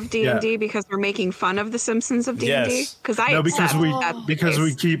of D&D because we're making fun of the Simpsons of D&D? Yes. Because I No, because accept we that because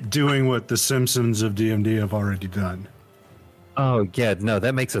we case. keep doing what the Simpsons of D&D have already done. Oh yeah, no,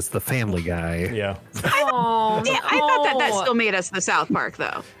 that makes us the Family Guy. Yeah. Oh, Yeah, I thought that still made us the South Park,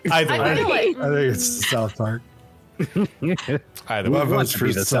 though. Either I way. feel like I think it's South Park. Either Love way. votes To for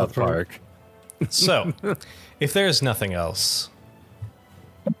be the South Park. So, if there's nothing else,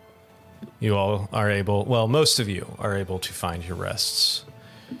 you all are able, well, most of you are able to find your rests.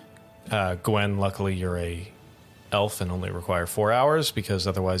 Gwen, luckily you're a elf and only require 4 hours because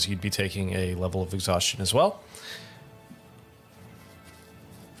otherwise you'd be taking a level of exhaustion as well.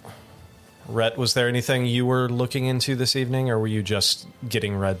 Rhett, was there anything you were looking into this evening, or were you just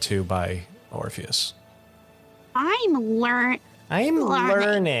getting read to by Orpheus? I'm learning. I am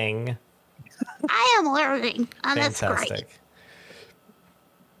learning. I am learning. And that's great. Fantastic.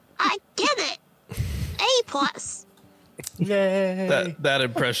 I get it. A plus. Yay. That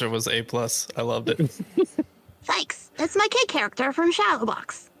impression was A+. I loved it. Thanks. It's my kid character from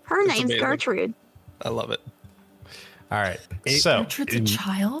Shadowbox. Her name's amazing. Gertrude. I love it. All right. So, Gertrude's a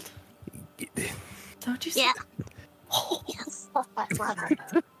child? Don't you say? Yeah. Yes. I love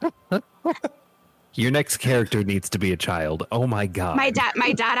her. Your next character needs to be a child. Oh my God. My dad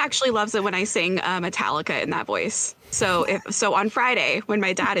actually loves it when I sing Metallica in that voice. So on Friday when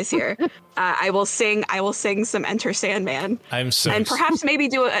my dad is here, I will sing some Enter Sandman. I'm so And perhaps maybe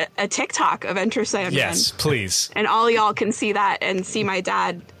do a TikTok of Enter Sandman. Yes, please. And all y'all can see that and see my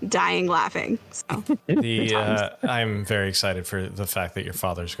dad dying laughing. So I'm very excited for the fact that your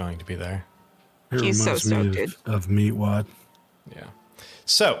father's going to be there. It He's so reminds me stoked, of Meatwad. Yeah.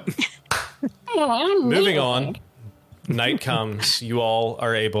 So, moving on. Night comes. You all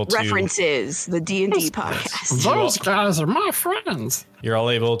are able to references the D&D podcast. Those guys are my friends. You're all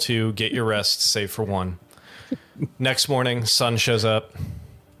able to get your rest, save for one. Next morning, sun shows up.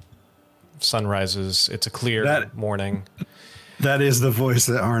 Sun rises. It's a clear morning. That is the voice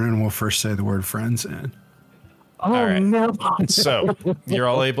that Arnon will first say the word friends in. Oh All right. no. So you're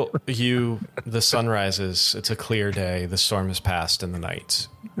all able. The sun rises. It's a clear day. The storm has passed in the night.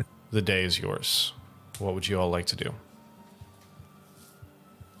 the day is yours. What would you all like to do?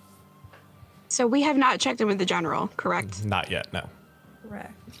 So we have not checked in with the general, correct? Not yet, no.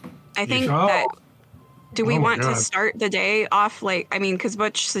 Correct. I think Oh. that. Do we Oh my want to God. start the day off because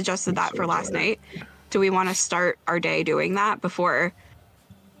Butch suggested that for last night. Do we want to start our day doing that before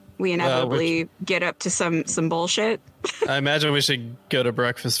we inevitably get up to some bullshit? I imagine we should go to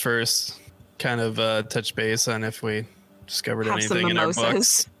breakfast first. Kind of touch base on if we discovered Have some anything in our mimosas,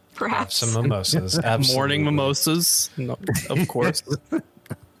 books. perhaps. Some mimosas. Absolutely. Morning mimosas, no, of course.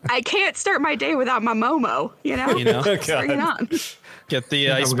 I can't start my day without my Momo, you know? You know, Bring it on. get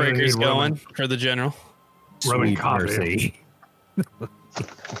the I think I'm gonna icebreakers need going ramen. for the general. Rubbing Sweet coffee. mercy.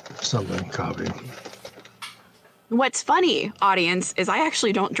 Something coffee. What's funny, audience, is I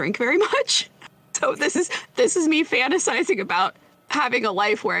actually don't drink very much. So this is me fantasizing about having a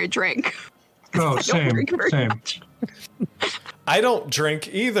life where I drink. Oh, I don't same, drink very same. much. I don't drink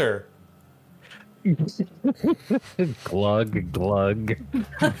either. Glug, glug.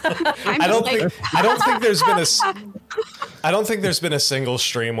 I'm I don't just like, think I don't think there's been I don't think there's been a single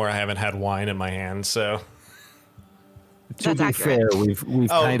stream where I haven't had wine in my hand, so To That's be accurate. fair, we've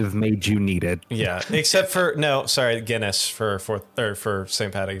Oh. kind of made you need it. yeah. Except for Guinness for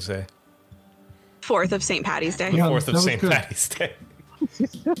St. Patty's Day. 4th of St. Patty's Day. Yeah, 4th that of was St. good. Patty's Day.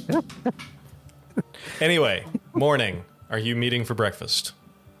 Anyway, morning. Are you meeting for breakfast?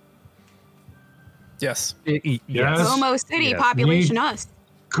 Yes. Yes. Momo City, Yes. population Need- us.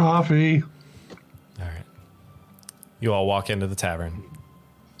 Coffee. All right. You all walk into the tavern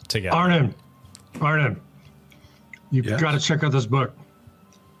together. Arnon, you've Yes? got to check out this book.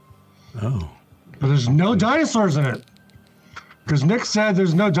 Oh. But there's no dinosaurs in it. Because Nick said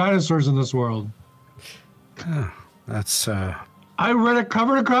there's no dinosaurs in this world. That's I read it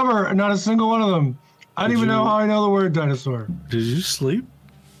cover to cover, and not a single one of them. I don't Did even know you- how I know the word dinosaur. did you sleep?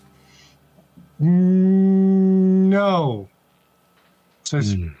 No.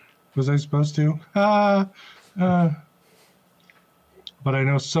 Was I supposed to? But I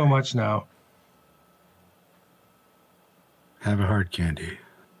know so much now. Have a hard candy.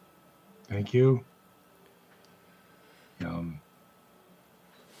 Thank you.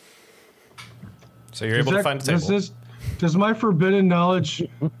 So you're able to find a table. Does my forbidden knowledge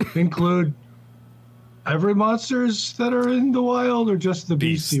include every monsters that are in the wild, or just the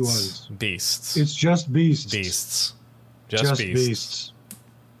beastie ones? Beasts. It's just beasts. Beasts. Just beasts. beasts.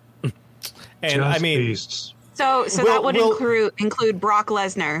 And Just I mean, beasts. So that would we'll- include Brock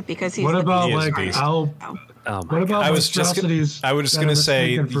Lesnar because he's What the about He is a like beast. Al? Oh my What about I was just monstrosities I was that going are to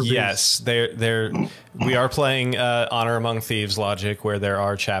say mistaken for yes. We are playing Honor Among Thieves logic, where there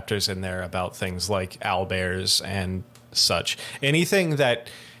are chapters in there about things like owlbears and such. Anything that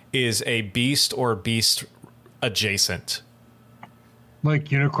is a beast or beast adjacent.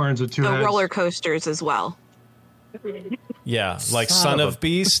 like unicorns with two the heads? roller coasters as well. Yeah, like Son of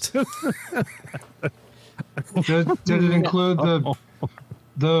Beast. Did it include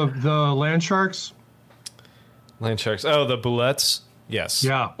the land sharks? Land sharks. Oh, the boulettes. Yes.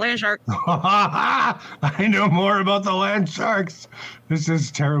 Yeah. Land shark. I know more about the land sharks. This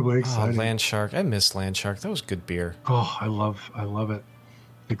is terribly Oh, exciting. land shark. I miss land shark. That was good beer. Oh, I love it.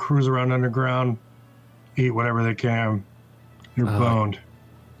 They cruise around underground, eat whatever they can. You're boned.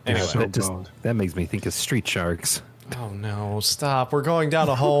 You're Anyway, so that boned. that makes me think of street sharks. Oh no! Stop. We're going down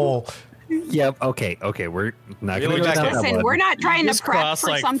a hole. Yep. Okay. We're not Really going to go back down in. that Listen, one. we're not trying to Just prep crossed, for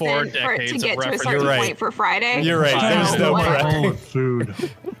like, something 4 to decades of get to a reference. certain You're right. point for Friday. You're right. There's no What? prep. Full of food.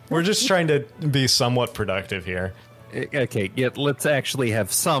 We're just trying to be somewhat productive here. Okay. Yeah. Let's actually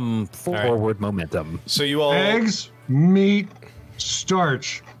have some forward momentum. So you all. Eggs, meat,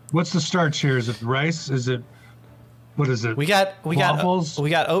 starch. What's the starch here? Is it rice? Is it what is it? We got Waffles?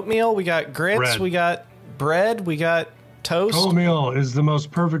 oatmeal. We got grits. Bread. We got bread. We got toast. Oatmeal is the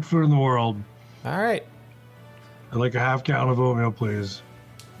most perfect food in the world. All right. I'd like a half gallon of oatmeal, please.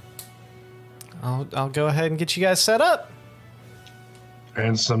 I'll go ahead and get you guys set up.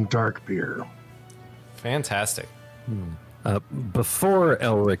 And some dark beer. Fantastic. Before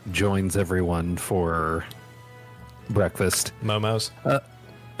Elric joins everyone for breakfast, Momos.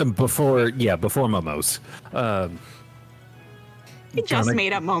 before Momos, I just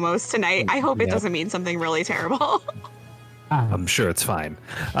made up momos tonight. I hope it Yeah. doesn't mean something really terrible. I'm sure it's fine.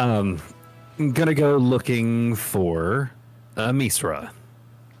 I'm gonna go looking for Misra.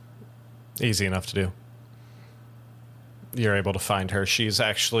 Easy enough to do. You're able to find her. She's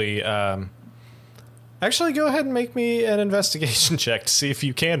actually. Actually, go ahead and make me an investigation check to see if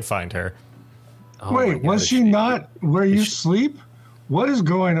you can find her. Oh my Wait, was gosh. she not where you sleep? What is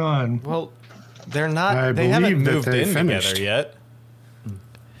going on? Well, they're not. I They haven't believe that moved they in finished. together yet.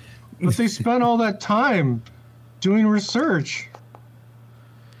 But they spent all that time doing research.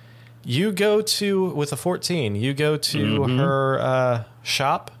 You go to, with a 14, you go to her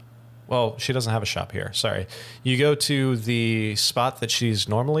shop. Well, she doesn't have a shop here. Sorry. You go to the spot that she's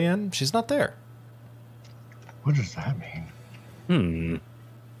normally in. She's not there. What does that mean?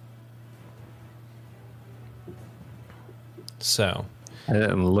 So.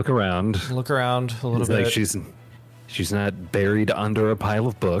 Look around. Look around a little bit. Like she's not buried under a pile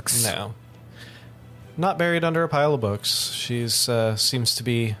of books. No. Not buried under a pile of books. She's seems to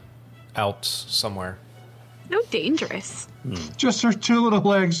be out somewhere. So dangerous. Just her two little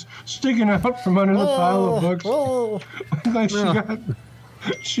legs sticking out from under the pile of books. Like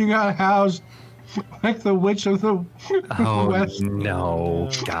she got housed like the witch of the West. No,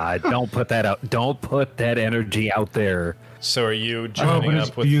 God, don't put that out. Don't put that energy out there. So are you joining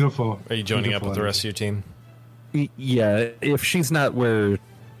up with beautiful? Are you joining up with the rest of your team? Yeah, if she's not where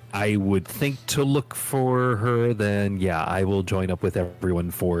I would think to look for her, then yeah, I will join up with everyone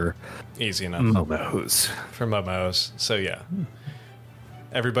for easy enough. Momos. For Momos. So yeah.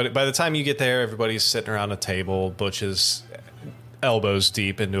 Everybody, by the time you get there, everybody's sitting around a table. Butch is elbows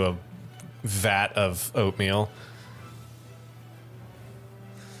deep into a vat of oatmeal.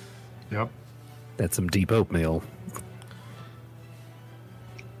 Yep. That's some deep oatmeal.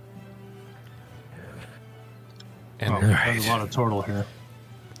 And there's a lot of turtle here.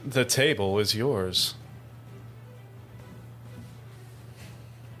 The table is yours.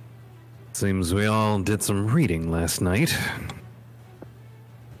 Seems we all did some reading last night.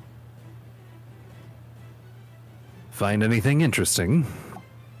 Find anything interesting?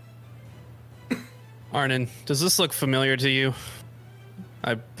 Arnon, does this look familiar to you?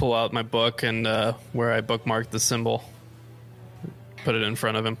 I pull out my book and where I bookmarked the symbol. Put it in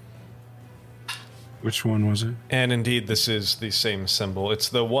front of him. Which one was it? And indeed, this is the same symbol. It's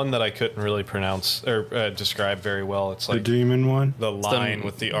the one that I couldn't really pronounce or describe very well. It's like the demon one? The line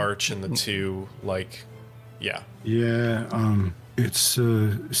with the arch and the two, like, yeah. Yeah, it's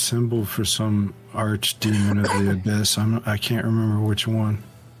a symbol for some archdemon of the abyss. I can't remember which one.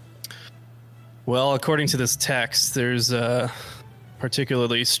 Well, according to this text, there's a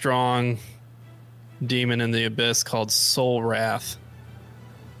particularly strong demon in the abyss called Soul Wrath.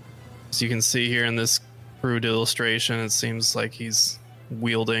 As you can see here in this crude illustration, it seems like he's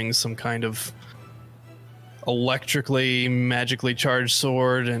wielding some kind of electrically, magically charged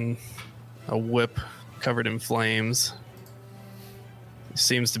sword and a whip covered in flames. He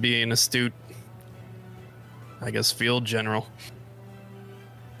seems to be an astute, I guess, field general.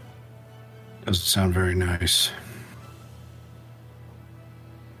 Doesn't sound very nice.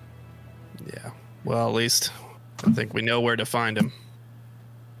 Yeah. Well, at least I think we know where to find him.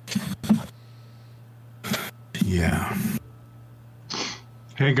 Yeah.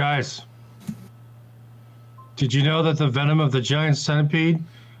 Hey guys, did you know that the venom of the giant centipede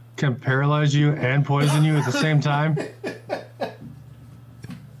can paralyze you and poison you at the same time?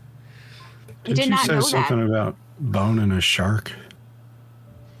 Did you say something about boning a shark?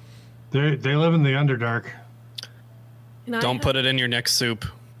 They live in the Underdark. Don't put it in your next soup.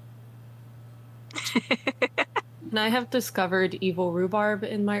 And I have discovered evil rhubarb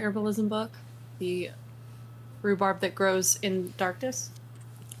in my herbalism book. The rhubarb that grows in darkness.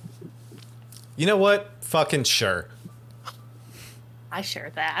 You know what? Fucking sure. I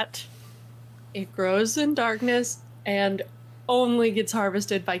share that. It grows in darkness and only gets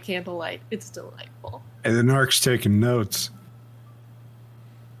harvested by candlelight. It's delightful. And the narc's taking notes.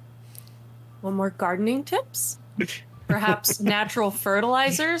 Want more gardening tips? Perhaps natural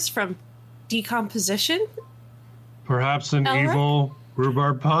fertilizers from decomposition? Perhaps an Elric? evil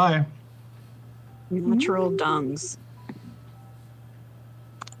rhubarb pie. Natural dungs.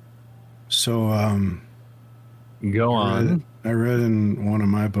 So, Go on. I read in one of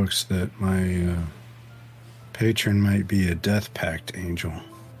my books that my patron might be a death pact angel.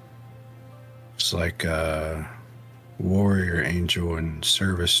 It's like a warrior angel in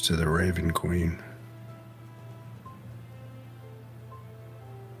service to the Raven Queen.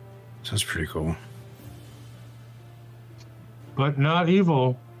 Sounds pretty cool. But not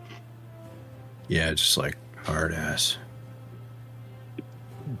evil. Yeah, just like hard ass.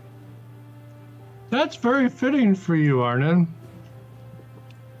 That's very fitting for you, Arnon.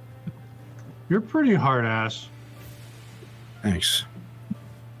 You're pretty hard ass. Thanks.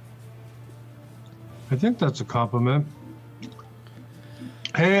 I think that's a compliment.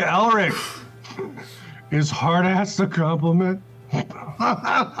 Hey, Elric. Is hard ass a compliment?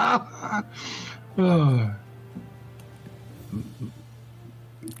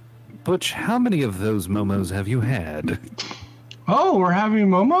 Butch, how many of those momos have you had? Oh, we're having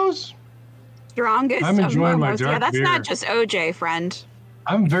momos? Strongest I'm enjoying of my momos. dark Yeah, that's beer. not just OJ, friend.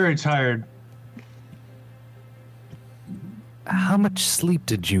 I'm very tired. How much sleep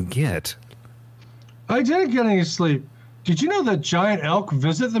did you get? I didn't get any sleep. Did you know that giant elk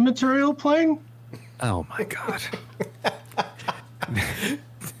visit the material plane? Oh my god.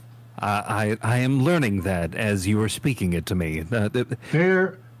 I am learning that as you were speaking it to me.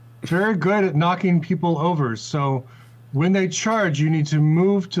 They're very good at knocking people over. So when they charge, you need to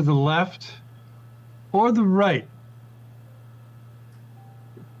move to the left or the right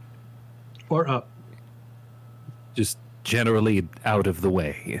or up. Just generally out of the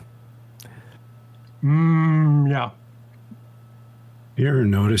way. Yeah. You ever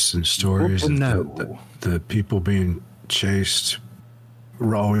notice in stories that No. the people being chased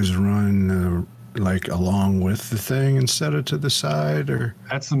always run like along with the thing instead of to the side? Or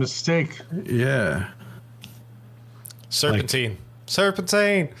That's the mistake. yeah, Serpentine.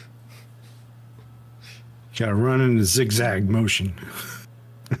 Serpentine. gotta run in a zigzag motion.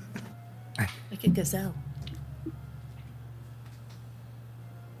 Like a gazelle.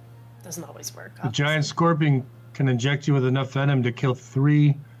 Doesn't always work. The giant scorpion can inject you with enough venom to kill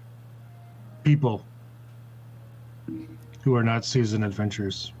 3 people who are not seasoned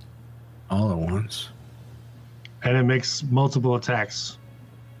adventurers. All at once. And it makes multiple attacks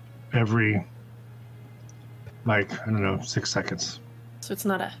every, I don't know, 6 seconds. So it's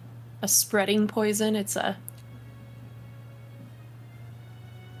not a spreading poison, it's a...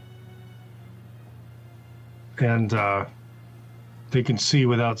 And they can see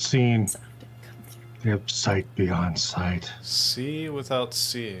without seeing. They have sight beyond sight. See without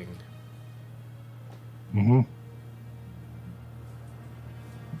seeing. Mm-hmm.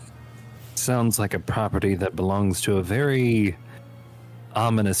 Sounds like a property that belongs to a very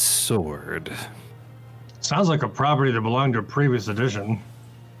ominous sword. Sounds like a property that belonged to a previous edition.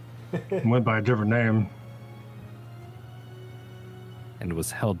 Went by a different name. And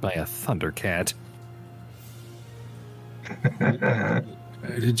was held by a thundercat.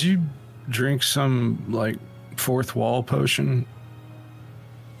 Did you drink some like fourth wall potion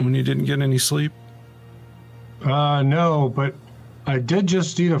when you didn't get any sleep? No, but I did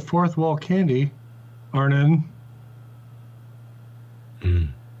just eat a fourth wall candy, Arnon. Did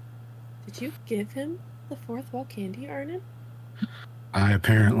you give him the fourth wall candy, Arnon? I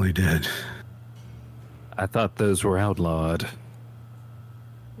apparently did. I thought those were outlawed.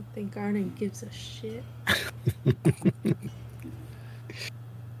 I think Arnon gives a shit.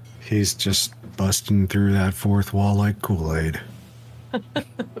 He's just busting through that fourth wall like Kool-Aid.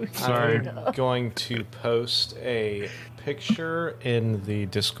 Sorry. I'm going to post a picture in the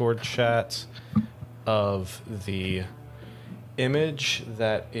Discord chat of the image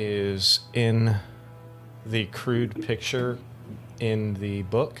that is in the crude picture in the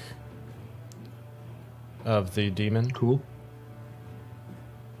book of the demon. Cool.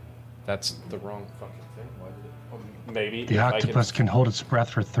 That's the wrong fucking thing. Why did it? Maybe The octopus can hold its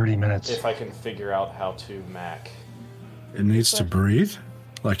breath for 30 minutes. if I can figure out how to Mac. It needs to breathe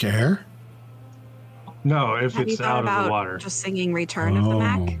like air. No, if Have you it's thought out of about the water. just singing Return of the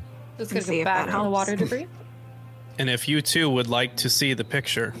Mac? Just And gonna see go if back that in the helps. water debris. And if you too would like to see the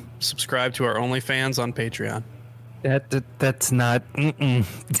picture, subscribe to our OnlyFans on Patreon. That's not. Mm-mm.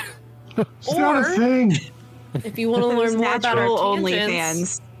 It's not a thing. If you want to learn more about our Natural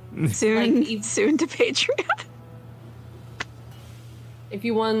tangents, OnlyFans. Soon, Like, soon to Patreon. if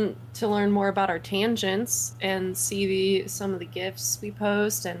you want to learn more about our tangents and see some of the gifts we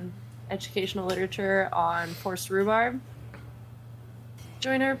post and educational literature on Forced Rhubarb,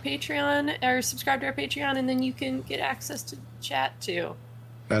 join our Patreon or subscribe to our Patreon, and then you can get access to chat too.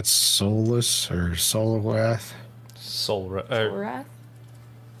 That's soulless or soul wrath. Soul Wrath?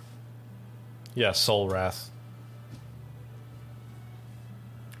 yeah, Soul Wrath.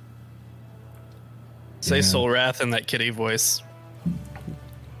 Say Yeah. Soul Wrath in that kitty voice.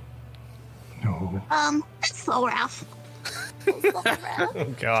 No. It's so rough. Oh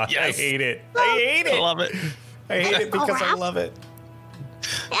God, Yes. I hate it. I hate it. I love it. I hate it because I love it.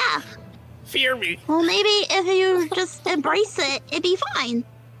 Yeah. Fear me. Well, maybe if you just embrace it, it'd be fine.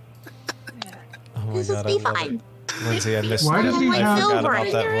 Oh my This God, will I be love fine. it. Lindsay, I missed Why it. does he I have- forgot about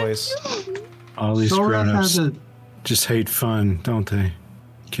Silver. that voice. All these Soul Wrath grown-ups has a just hate fun, don't they,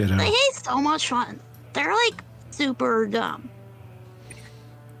 kiddo? They hate so much fun. They're like super dumb.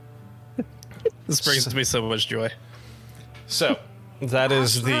 This brings me so much joy. So, that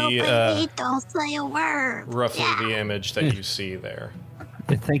is Well, the they don't say a word. roughly Yeah. the image that you see there.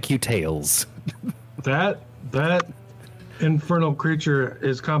 Thank you, Tails. that infernal creature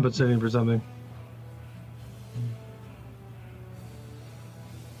is compensating for something.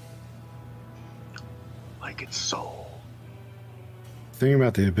 Soul. The thing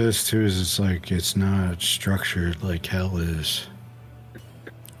about the Abyss, too, is it's not structured like hell is.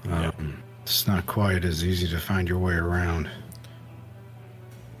 It's not quite as easy to find your way around.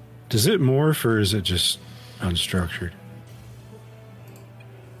 Does it morph, or is it just unstructured?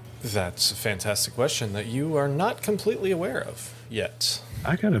 That's a fantastic question that you are not completely aware of yet.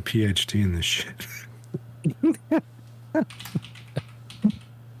 I got a PhD in this shit.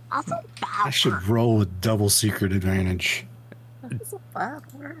 Also, I should roll with double secret advantage.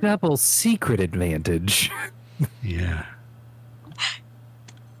 Double secret advantage. Yeah.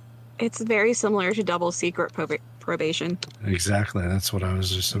 It's very similar to double secret probation. Exactly. That's what I was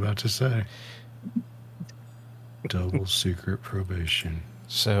just about to say. Double secret probation.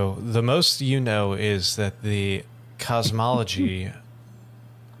 So the most you know is that the cosmology,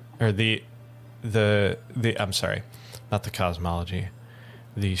 or the I'm sorry, not the cosmology,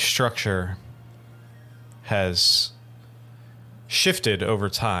 the structure has shifted over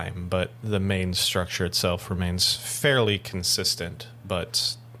time, but the main structure itself remains fairly consistent.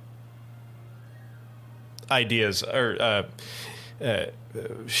 But ideas are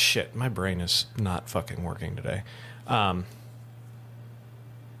shit. My brain is not fucking working today.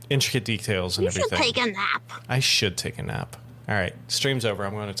 Intricate details and everything. You should take a nap. I should take a nap. All right, stream's over.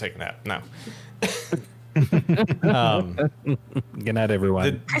 I'm going to take a nap. No. Good night,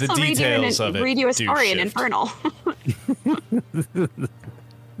 everyone. The details of it. Read you a do story in shift. Infernal.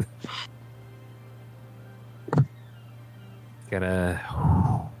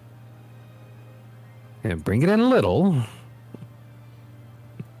 Gotta bring it in a little.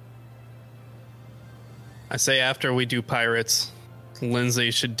 I say after we do pirates,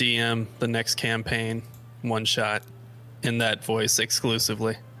 Lindsay should DM the next campaign one shot in that voice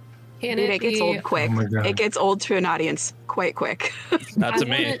exclusively. Can Dude, it it gets be- old quick. Oh my God. It gets old to an audience quite quick. Not to I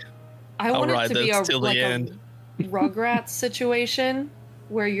me. want it- I I'll want it ride to be this a, till the like end. a Rugrats situation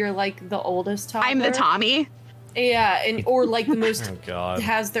where you're like the oldest toddler. I'm the Tommy. Yeah, and or like the most Oh God.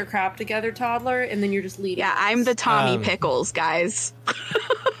 has their crap together toddler, and then you're just leading. Yeah, I'm the Tommy Pickles, guys.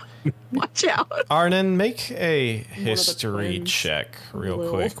 Watch out. Arnon, make a history twins. check real Will.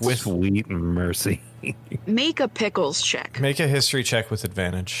 quick. With Sweet mercy. Make a Pickles check. make a history check with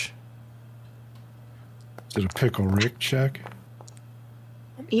advantage. Is it a pickle Rick check?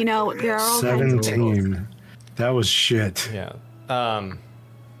 You know, there are all kinds of pickles. 17. That was shit. Yeah.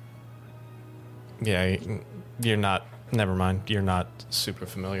 Yeah, you're not. Never mind. You're not super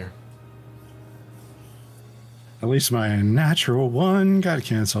familiar. At least my natural one got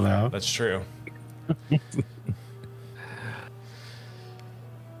canceled out. That's true.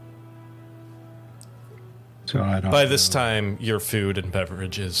 So I don't By this know. time, your food and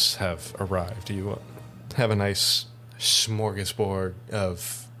beverages have arrived. You have a nice smorgasbord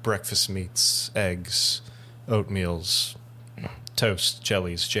of breakfast meats, eggs, oatmeals, toast,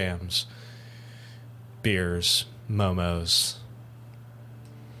 jellies, jams, beers, momos,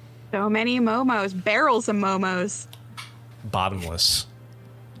 So many momos. Barrels of momos. bottomless.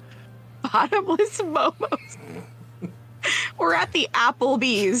 Bottomless momos. We're at the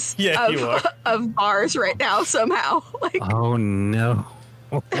Applebee's Yeah, of, you are. of bars right now somehow. Like, Oh no.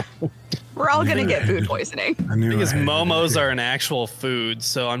 we're all going to get food poisoning. I knew Because I had momos it. are an actual food,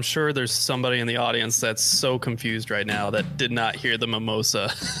 so I'm sure there's somebody in the audience that's so confused right now that did not hear the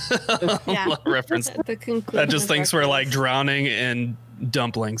mimosa Yeah. reference. At the conclusion That just of thinks we're like breakfast. drowning in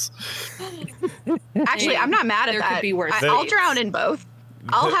dumplings. Actually, I'm not mad at There that. could be worse I'll dates. drown in both.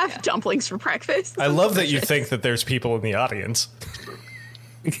 I'll have dumplings for breakfast. I love that you think that there's people in the audience.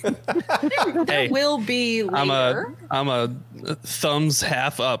 Hey, Will be later. I'm a thumbs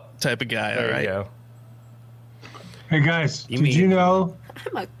half up type of guy. All There right. you go. Hey guys, You did mean- you know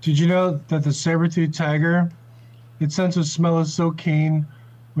I'm a- Did you know that the saber-tooth tiger, its sense of smell is so keen,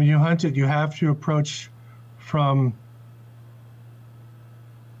 when you hunt it, you have to approach from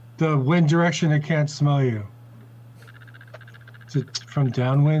the wind direction it can't smell you. Is it from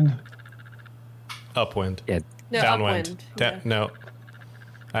downwind? Upwind. Yeah. no, Downwind. upwind. Da- No.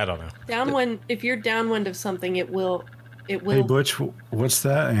 I don't know. Downwind. If you're downwind of something, it will. It will. Hey, Butch, what's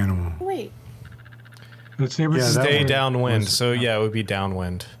that animal? Wait. The saber Yeah, that Stay one downwind. was- So yeah, it would be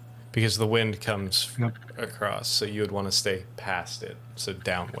downwind because the wind comes Yep. across. So you would want to stay past it. So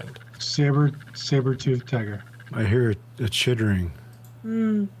downwind. saber-tooth tiger. I hear a chittering.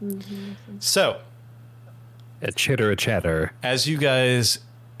 So A chitter, a chatter. as you guys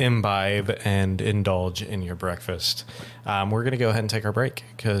imbibe and indulge in your breakfast, we're going to go ahead and take our break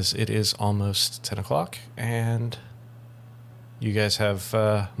because it is almost 10 o'clock and you guys have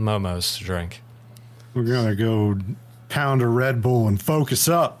momos to drink. We're gonna go pound of Red Bull and focus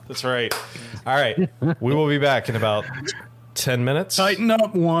up. That's right. All right. We will be back in about 10 minutes. Tighten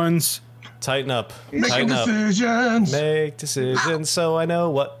up, ones. Tighten up. Make Tighten up. decisions. Make decisions so I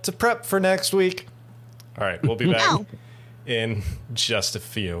know what to prep for next week. All right. We'll be back in just a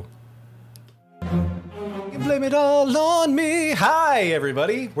few. You blame it all on me. Hi,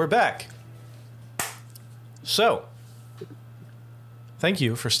 everybody. We're back. So, thank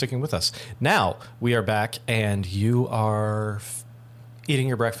you for sticking with us. Now, we are back, and you are eating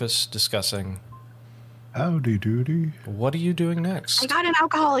your breakfast, discussing. Howdy doody. What are you doing next? I got an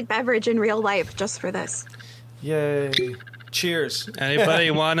alcoholic beverage in real life just for this. Yay. Cheers.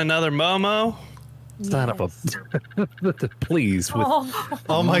 Anybody want another Momo? Son of a... Please, with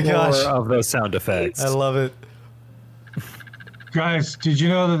Oh my gosh. more of those sound effects. I love it. Guys, did you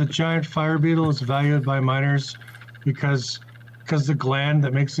know that the giant fire beetle is valued by miners because the gland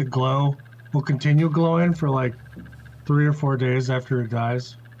that makes it glow will continue glowing for like 3 or 4 days after it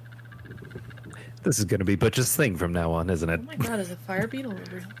dies? This is going to be Butch's thing from now on, isn't it? Oh my god, is a fire beetle a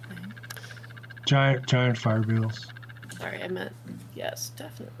real thing? Giant fire beetles. Sorry, I meant yes,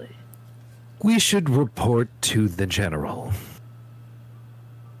 definitely. We should report to the general.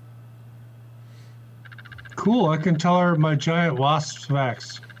 Cool, I can tell her my giant wasp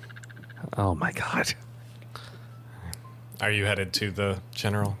facts. Oh my god. Are you headed to the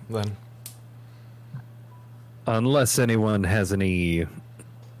general then? Unless anyone has any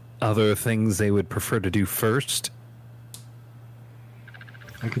other things they would prefer to do first.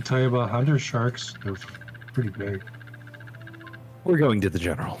 I can tell you about hunter sharks. They're pretty big. We're going to the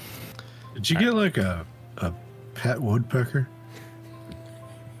general. Did you get like a pet woodpecker?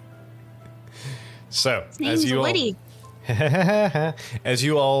 So, His name's Woody. as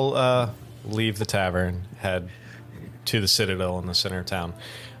you all leave the tavern, head to the Citadel in the center of town,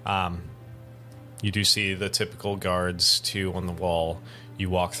 you do see the typical guards, 2 on the wall. You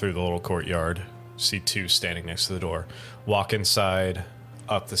walk through the little courtyard, see 2 standing next to the door. Walk inside,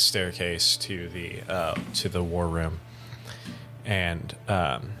 up the staircase to the war room, and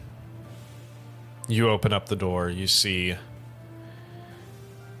you open up the door. You see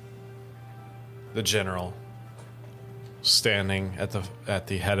the general standing at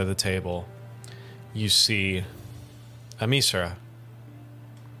the head of the table. You see Amisra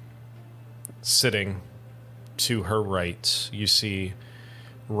sitting to her right. You see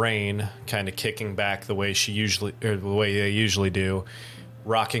Rain kind of kicking back the way they usually do,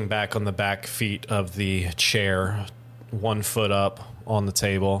 rocking back on the back feet of the chair, 1 foot up on the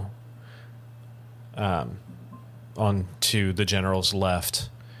table, on to the general's left.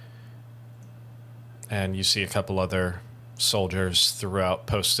 And you see a couple other soldiers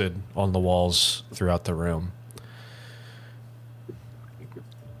posted on the walls throughout the room.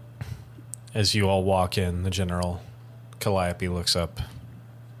 As you all walk in, the General Calliope looks up.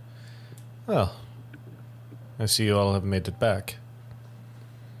 Oh, I see you all have made it back.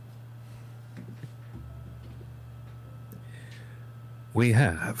 We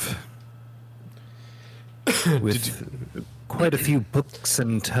have. With quite a few books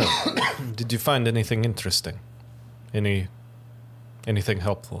and tomes. Did you find anything interesting? Anything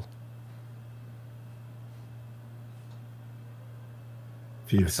helpful?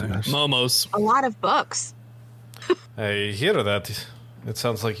 Few things. Momos. A lot of books. I hear that. It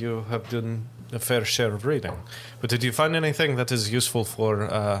sounds like you have done a fair share of reading. But did you find anything that is useful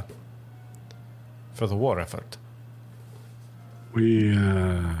for the war effort? We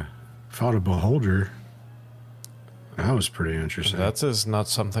fought a beholder. That was pretty interesting. That is not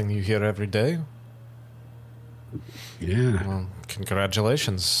something you hear every day. Yeah. Well,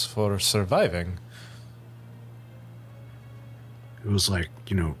 congratulations for surviving. It was like,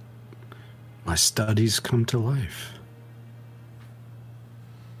 my studies come to life.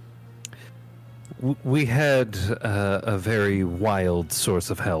 We had a very wild source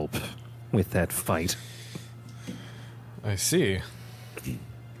of help with that fight. I see.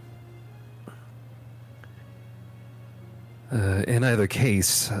 In either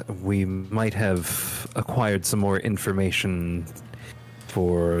case, we might have acquired some more information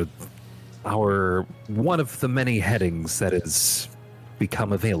for one of the many headings that has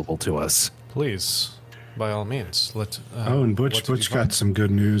become available to us. Please, by all means, let. And Butch got some good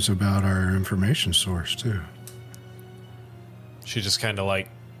news about our information source too. She just kind of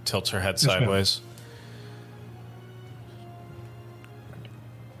tilts her head sideways.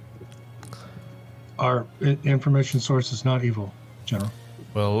 Our information source is not evil, General.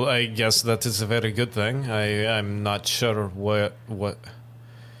 Well, I guess that is a very good thing. I'm not sure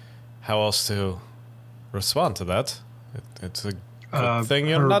how else to respond to that. It's a good thing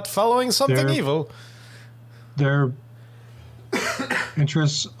you're not following something evil. They're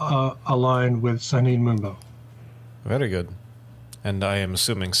interests align with Sanin Mumbo. Very good. And I am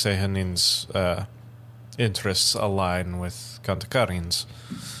assuming Sehanin's interests align with Kantakarin's.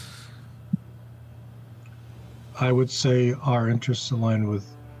 I would say our interests align with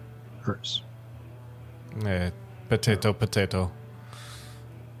hers. Potato, potato.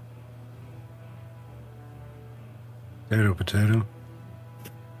 Potato, potato.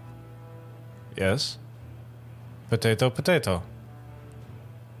 Yes? Potato, potato.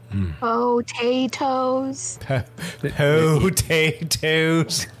 Potatoes.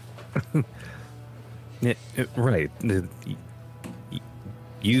 Potatoes. Right.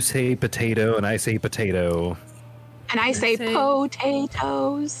 You say potato, and I say potato. And I say say-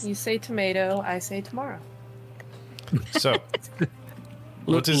 potatoes. You say tomato, I say tomorrow. So,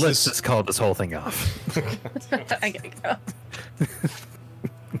 what is Let's this? just call this whole thing off. I gotta go.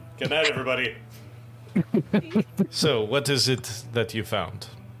 Good night, everybody. So, what is it that you found?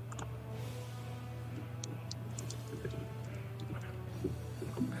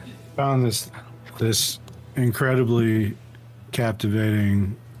 Found this incredibly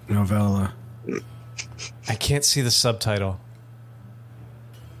captivating novella. I can't see the subtitle.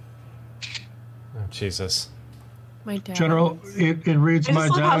 Oh, Jesus. My dad. General, it reads I my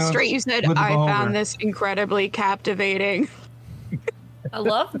just love how dad straight you said, with the I beholder." found this incredibly captivating. I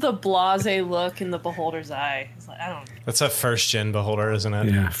love the blase look in the beholder's eye. It's like, I don't. That's a first gen beholder, isn't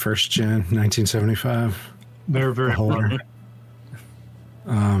it? Yeah, first gen, 1975. They're very Beholder.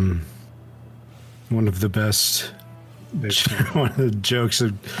 fun. One of the best. One of the jokes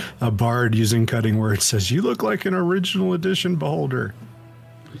of a bard using cutting words says, "You look like an original edition beholder."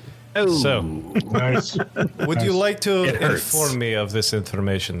 So, Nice. would you like to It hurts. inform me of this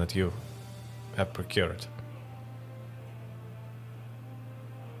information that you have procured?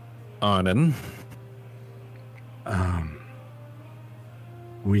 Arnon.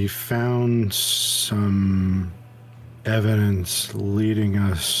 We found some evidence leading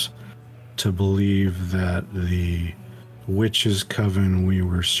us to believe that the witch's coven we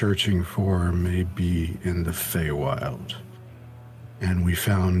were searching for may be in the Feywild. And we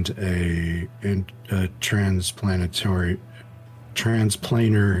found a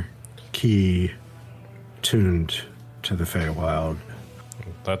transplanar key tuned to the Feywild.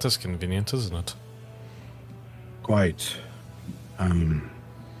 That is convenient, isn't it? Quite. I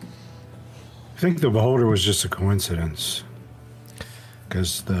think the beholder was just a coincidence,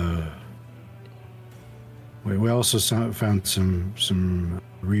 because we also found some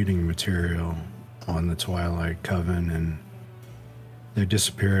reading material on the Twilight Coven, and they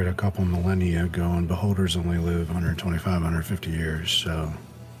disappeared a couple millennia ago, and beholders only live 125, 150 years, so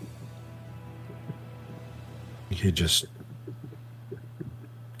he just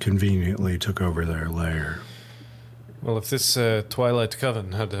conveniently took over their lair. Well, if this Twilight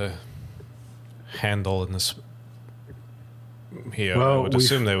Coven had a handle in this here, I Well, would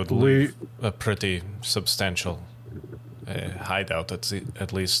assume they would leave a pretty substantial hideout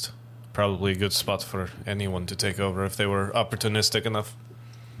at least. Probably a good spot for anyone to take over if they were opportunistic enough.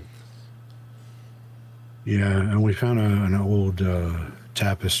 Yeah, and we found an old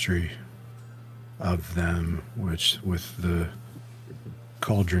tapestry of them, which with the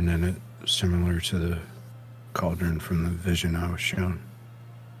cauldron in it, similar to the cauldron from the vision I was shown.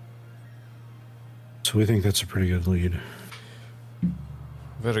 So we think that's a pretty good lead.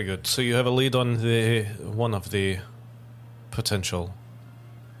 Very good. So you have a lead on the one of the potential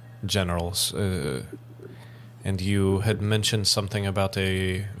generals, and you had mentioned something about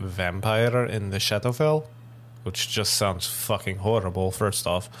a vampire in the Shadowfell, which just sounds fucking horrible. First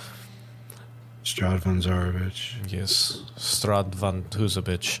off, Strad van Zarovich. yes, Strad van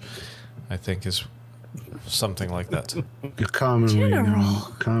Huzabich, I think is something like that.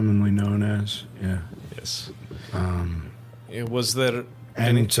 Commonly known as, yeah. Yes. Was there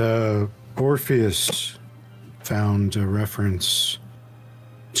And Orpheus found a reference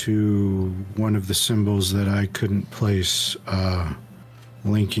to one of the symbols that I couldn't place,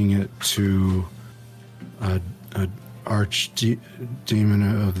 linking it to a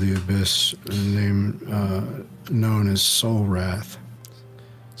archdemon of the abyss known as Soul Wrath.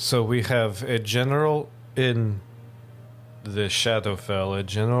 So we have a general in the Shadowfell, a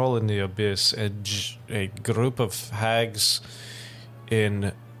general in the Abyss, a group of hags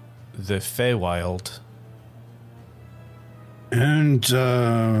in the Feywild. And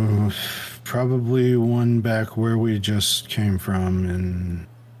probably one back where we just came from in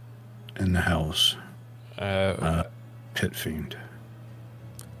the house. Pit Fiend.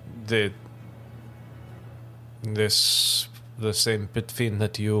 The same pit fiend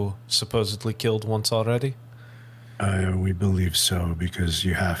that you supposedly killed once already? We believe so, because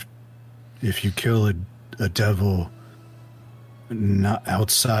if you kill a devil not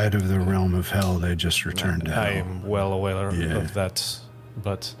outside of the realm of hell, they just return to hell. I am well aware of that,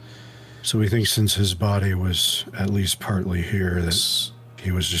 but... So we think since his body was at least partly here, that he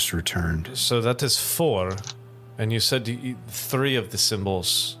was just returned. So that is 4, and you said 3 of the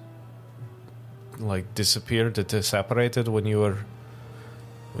symbols disappeared, it separated when she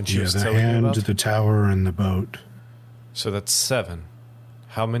was the telling hand, you about? the tower, and the boat. So that's 7.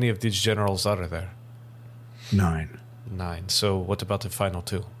 How many of these generals are there? 9. 9. So what about the final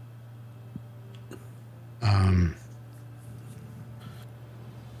 2?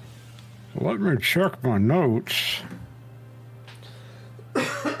 Let me check my notes.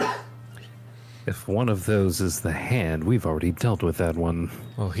 If one of those is the hand, we've already dealt with that one.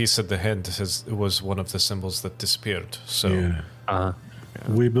 Well, he said the hand was one of the symbols that disappeared. So Yeah.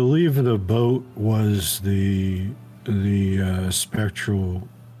 We believe the boat was the spectral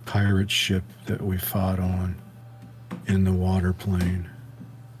pirate ship that we fought on in the water plane.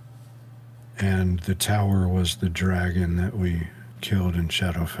 And the tower was the dragon that we killed in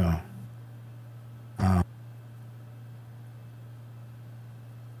Shadowfell.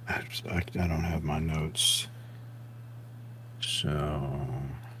 I don't have my notes. So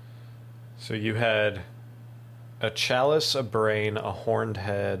you had a chalice, a brain, a horned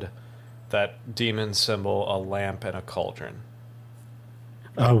head, that demon symbol, a lamp, and a cauldron.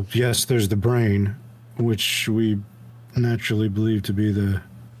 Oh, yes, there's the brain, which we naturally believe to be the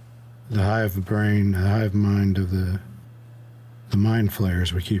hive brain, the hive mind of the mind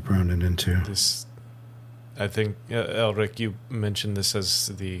flayers we keep running into. I think, Elric, you mentioned this as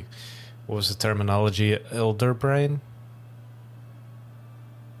what was the terminology? Elder brain?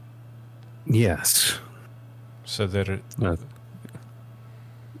 Yes. So that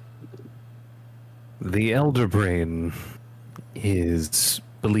the Elder Brain is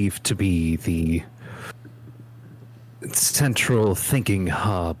believed to be the central thinking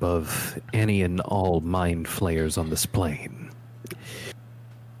hub of any and all mind flayers on this plane.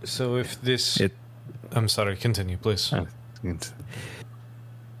 So if this... I'm sorry, continue, please.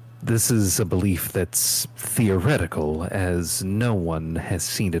 This is a belief that's theoretical, as no one has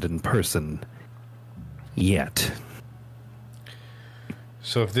seen it in person yet.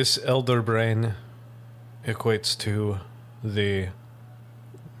 So if this elder brain equates to the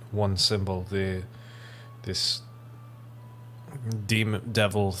one symbol, this demon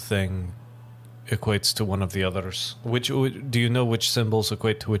devil thing equates to one of the others. Do you know which symbols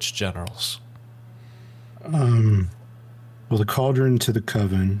equate to which generals? Well, the cauldron to the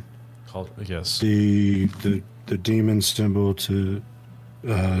coven. Yes. The demon symbol to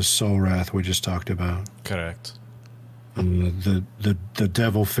Soul Wrath we just talked about. Correct. The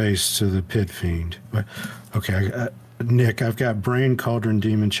devil face to the pit fiend. Okay, Nick, I've got brain, cauldron,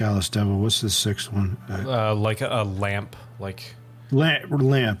 demon, chalice, devil. What's the 6th one? Like a lamp,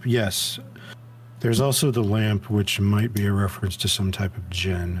 lamp. Yes. There's also the lamp, which might be a reference to some type of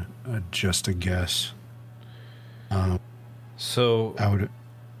djinn. Just a guess.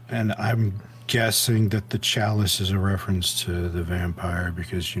 And I'm guessing that the chalice is a reference to the vampire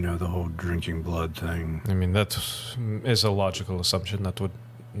because, the whole drinking blood thing. I mean, that is a logical assumption. That would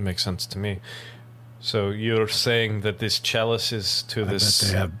make sense to me. So you're saying that this chalice is to this... I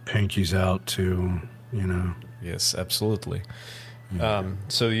bet they have pinkies out too, Yes, absolutely.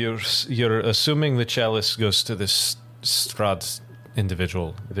 So you're assuming the chalice goes to this Strahd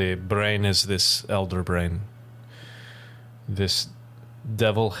individual. The brain is this elder brain. This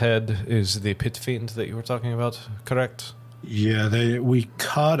devil head is the pit fiend that you were talking about, correct? Yeah, we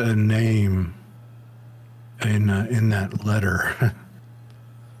caught a name in that letter.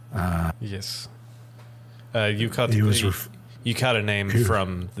 Yes. You caught you caught a name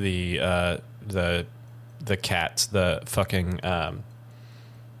from the cat, the fucking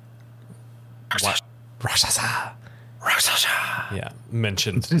Rakshasa. Yeah,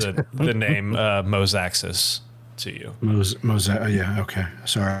 mentioned the name Mosaxis to you. Yeah, okay.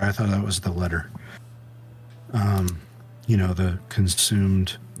 Sorry, I thought that was the letter. The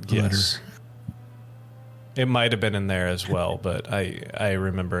consumed letter. It might have been in there as well, but I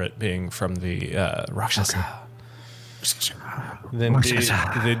remember it being from the Rakshasa. Then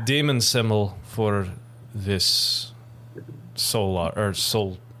the demon symbol for this soul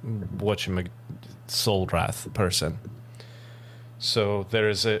wrath person. So there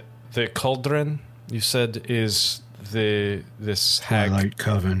is the cauldron. You said is this hag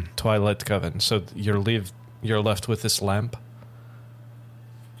Twilight Coven. So you're left with this lamp.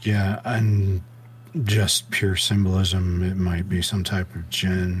 Yeah, and just pure symbolism. It might be some type of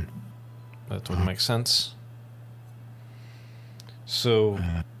djinn. That would make sense. So,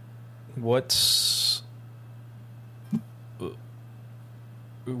 what's...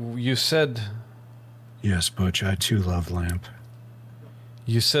 You said... Yes, Butch, I too love lamp.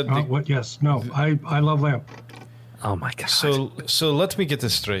 You said... What? Yes. No, I love lamp. Oh my god. So let me get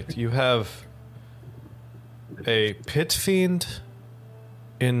this straight. You have a pit fiend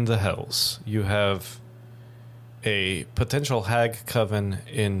in the hells. You have a potential hag coven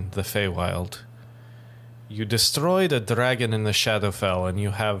in the Feywild. You destroyed a dragon in the Shadowfell, and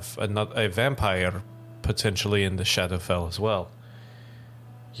you have a vampire potentially in the Shadowfell as well.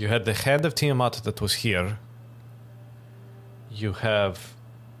 You had the Hand of Tiamat that was here. You have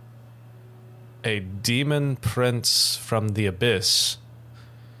a demon prince from the Abyss.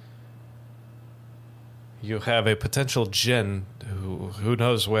 You have a potential djinn, who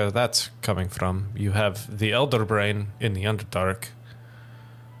knows where that's coming from. You have the Elder Brain in the Underdark.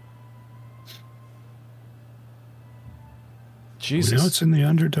 Jesus. We know it's in the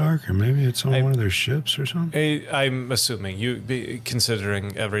Underdark, or maybe it's on one of their ships or something? I'm assuming,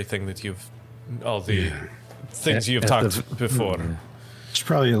 considering everything that all the things you've talked before. There's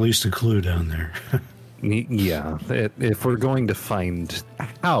probably at least a clue down there. Yeah, if we're going to find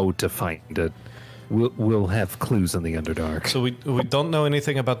how to find it, we'll have clues in the Underdark. So we don't know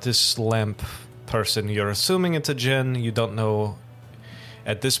anything about this lamp person. You're assuming it's a djinn. You don't know.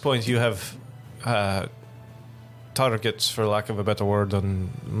 At this point, you have targets, for lack of a better word, on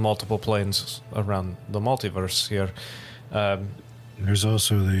multiple planes around the multiverse here. There's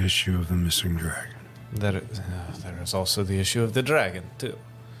also the issue of the missing dragon. There is also the issue of the dragon, too.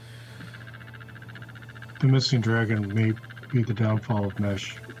 The missing dragon may be the downfall of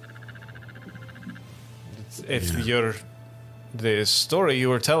Mesh. If the story you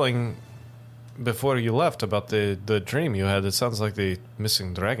were telling before you left about the dream you had, it sounds like the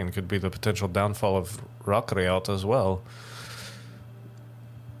missing dragon could be the potential downfall of Rockriot as well.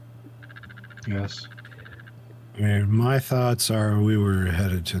 Yes. I mean, my thoughts are we were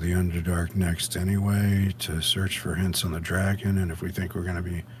headed to the Underdark next anyway to search for hints on the dragon, and if we think we're going to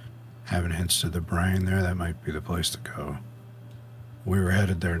be having hints to the brain there, that might be the place to go. We were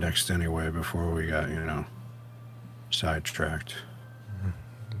headed there next anyway before we got, sidetracked.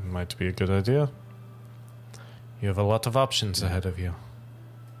 Might be a good idea. You have a lot of options ahead of you.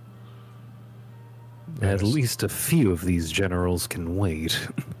 At least a few of these generals can wait.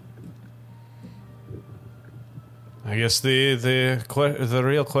 I guess the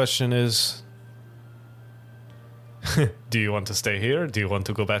real question is, do you want to stay here? Do you want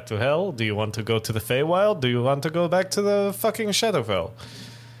to go back to hell? Do you want to go to the Feywild? Do you want to go back to the fucking Shadowfell?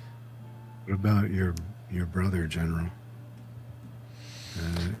 What about your brother, General?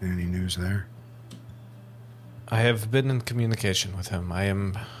 Any news there? I have been in communication with him. I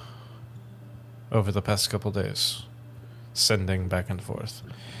am, over the past couple days, sending back and forth.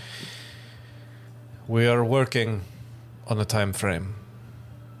 We are working on a time frame.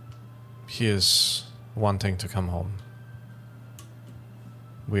 He is wanting to come home.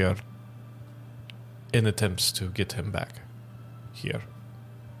 We are in attempts to get him back here.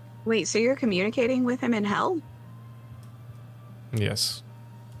 Wait, so you're communicating with him in hell? Yes.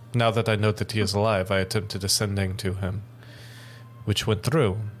 Now that I know that he is alive, I attempted ascending to him, which went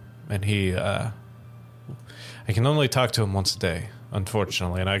through, and I can only talk to him once a day,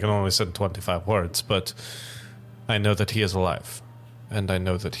 unfortunately, and I can only send 25 words, but I know that he is alive, and I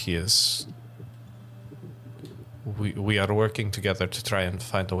know that he is... We are working together to try and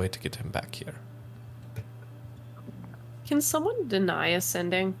find a way to get him back here. Can someone deny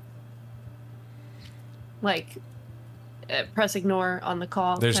ascending? Like, press ignore on the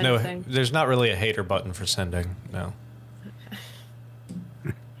call. There's thing? There's not really a hater button for sending. No.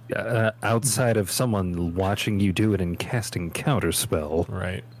 Outside of someone watching you do it and casting counterspell.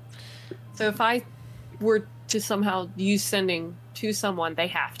 Right. So if I were to somehow use sending to someone, they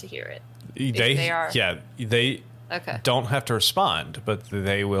have to hear it. They are. Yeah, they Okay. don't have to respond, but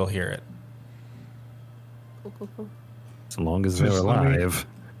they will hear it. Cool. As long as they're alive.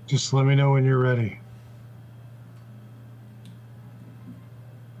 Just let me know when you're ready.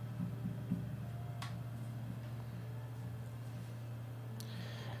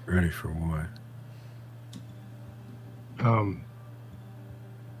 Ready for what?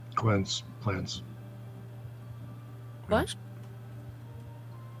 Gwen's plans. What?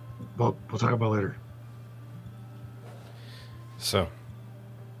 Well, we'll talk about it later. So,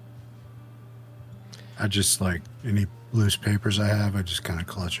 I just, any loose papers I have, I just kind of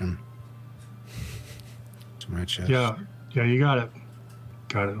clutch them to my chest. Yeah, you got it.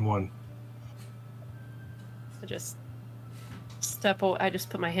 Got it in one. I just step away. I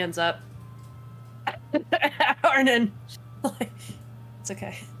just put my hands up. Arnon, It's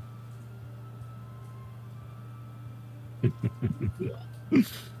okay.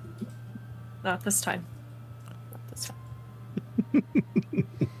 Not this time. Not this time.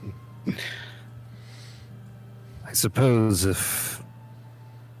 I suppose if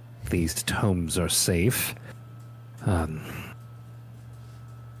these tomes are safe,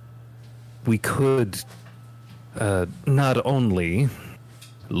 we could not only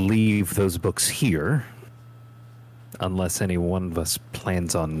leave those books here, unless any one of us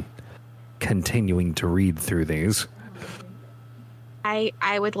plans on continuing to read through these.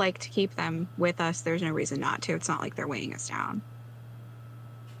 I would like to keep them with us. There's no reason not to. It's not like they're weighing us down.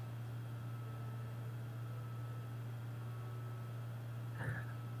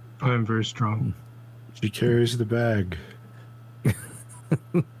 I'm very strong. She carries the bag.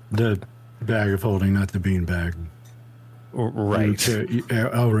 The bag of holding, not the bean bag. Right.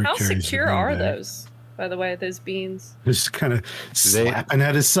 Elric How carries the secure bean are bag. those, by the way, those beans? Just kind of slapping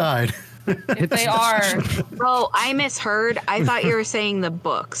at his side. If they are. Oh, I misheard. I thought you were saying the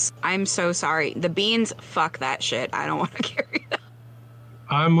books. I'm so sorry. The beans, fuck that shit. I don't want to carry them.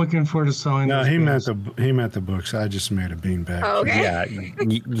 I'm looking forward to selling. No, those he beans. meant the books. I just made a bean bag. Oh, okay.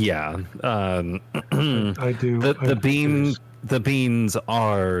 Yeah. I do. The beans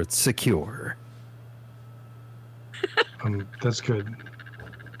are secure. That's good.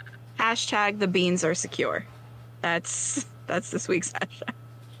 Hashtag the beans are secure. That's this week's hashtag.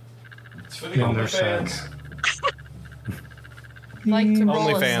 It's for the In their OnlyFans. Like to roll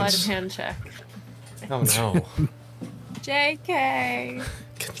a OnlyFans. sleight of hand check. Oh no. JK.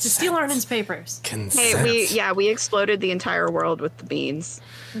 To steal Armin's papers. Consent. We exploded the entire world with the beans.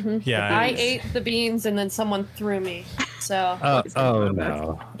 Yeah. I ate the beans and then someone threw me. So Oh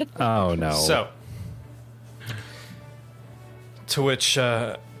no. Oh no. So, to which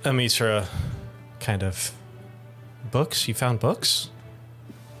Amisra kind of books? You found books?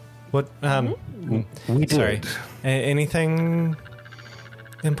 What? we did. Sorry. Anything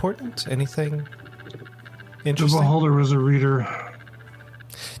important? Anything The interesting? beholder was a reader.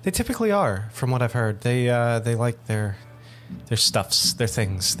 They typically are, from what I've heard. They like their stuffs, their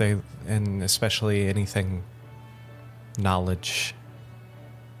things. And especially anything knowledge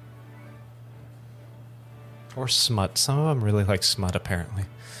or smut. Some of them really like smut, apparently.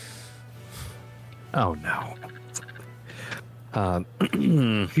 Oh no.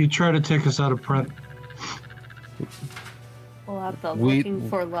 If you try to take us out of print, we'll have the We- looking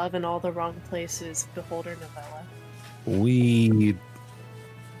for love in all the wrong places beholder novella.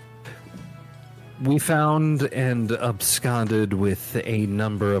 We found and absconded with a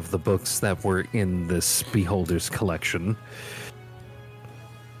number of the books that were in this Beholder's collection.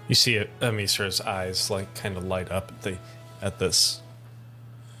 You see Amisra's eyes like kind of light up at this.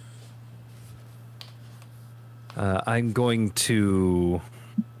 I'm going to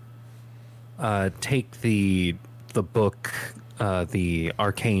take the book, the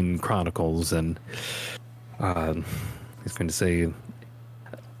Arcane Chronicles, and he's going to say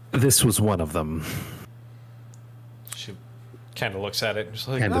this was one of them. She kind of looks at it and just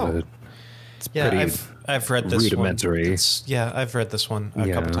like, Kind oh. of a, it's Yeah, pretty I've read this rudimentary. one. I've read this one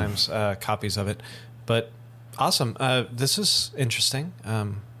a couple times, copies of it. But awesome. This is interesting.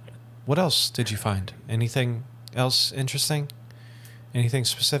 What else did you find? Anything else interesting? Anything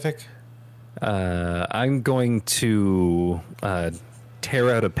specific? I'm going to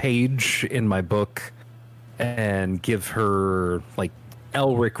tear out a page in my book and give her, like,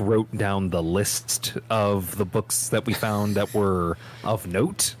 Elric wrote down the list of the books that we found that were of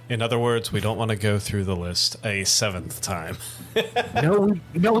note. In other words, we don't want to go through the list a seventh time. No,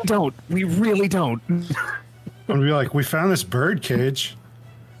 we don't. We really don't. And be like, we found this bird cage.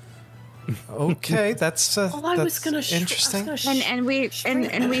 Okay, that's I was that's gonna interesting. And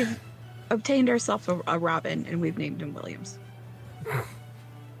we've obtained ourselves a Robin, and we've named him Williams.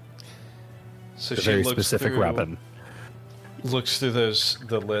 So A she very looks specific through, weapon. Looks through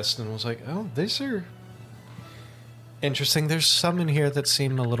the list and was like, "Oh, these are interesting." There's some in here that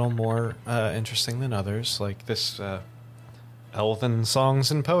seem a little more interesting than others, like this elven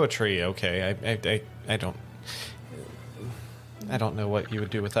songs and poetry. Okay, I don't know what you would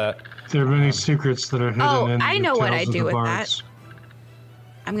do with that. there are many secrets that are hidden Oh, in I the know what tales I'd of do the with bards.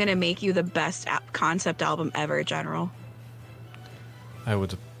 I'm gonna make you the best concept album ever, General. I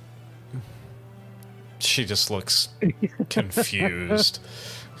would. She just looks confused.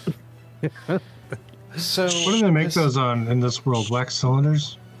 So What do they make those on in this world? Wax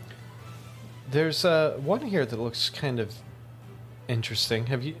cylinders? There's one here that looks kind of interesting.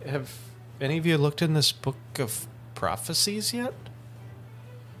 Have any of you looked in this book of prophecies yet?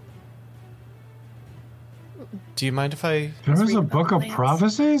 Do you mind if I... There was a reading book the of plans.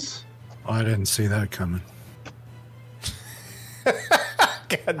 prophecies? Oh, I didn't see that coming.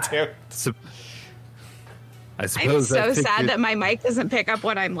 God damn it. I I'm suppose so sad that my mic doesn't pick up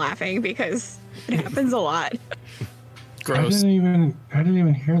when I'm laughing because it happens a lot. I Gross. didn't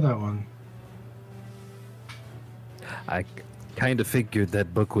even hear that one. I kind of figured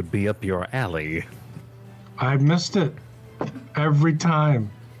that book would be up your alley. I missed it every time.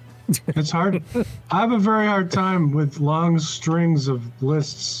 It's hard. I have a very hard time with long strings of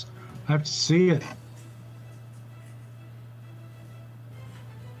lists. I have to see it.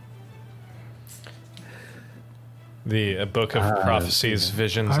 The Book of Prophecies,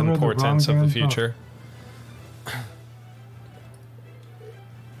 Visions, I and read the Portents wrong of the damn book. Future.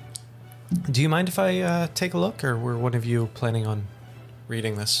 Do you mind if I take a look, or were one of you planning on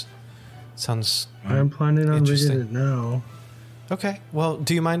reading this? Sounds I'm planning on Interesting. reading it now. okay. Well,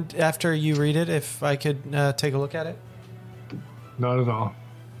 do you mind after you read it if I could take a look at it? Not at all.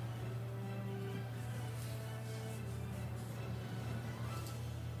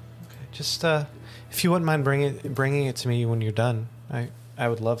 Just if you wouldn't mind bringing it to me when you're done, I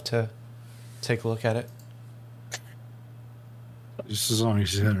would love to take a look at it. Just as long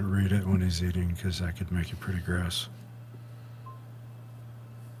as he didn't read it when he's eating, because that could make it pretty gross.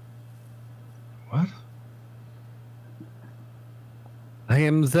 What? I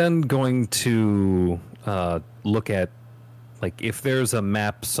am then going to look at, like, if there's a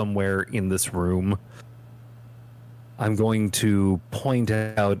map somewhere in this room, I'm going to point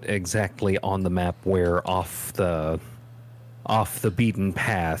out exactly on the map where off the beaten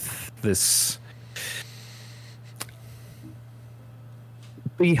path this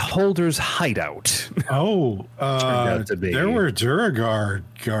Beholder's hideout. Oh, out to be. there were Duragar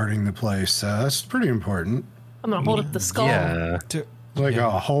guarding the place. That's pretty important. I'm gonna hold up the skull. Yeah. Like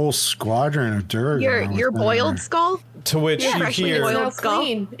a whole squadron of Duragar. Your was boiled there. skull? To which you freshly hear boiled. It's skull?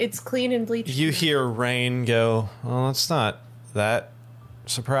 clean. It's clean and bleached. you hear Rain go, well, it's not that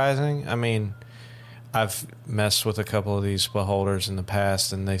surprising. I mean, I've messed with a couple of these beholders in the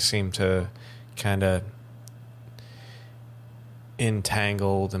past, and they seem to kind of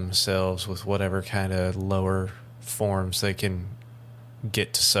entangle themselves with whatever kind of lower forms they can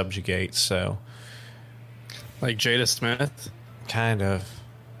get to subjugate. So, Like Jada Smith. kind of.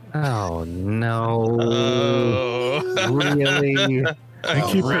 Oh no! Really? You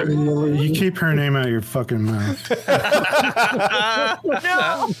keep her name out of your fucking mouth.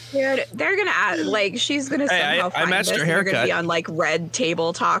 Dude, they're gonna add, like, she's gonna Hey, somehow I find matched this her and they're gonna haircut. be on, like, Red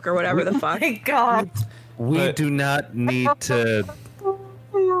Table Talk or whatever the fuck. My God. We But- do not need to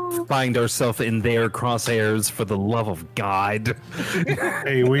find ourselves in their crosshairs, for the love of God.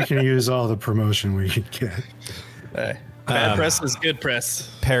 Hey, we can use all the promotion we can get. Hey, bad press is good press.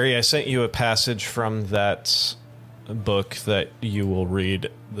 Perry, I sent you a passage from that book that you will read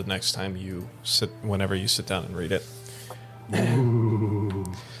the next time you whenever you sit down and read it.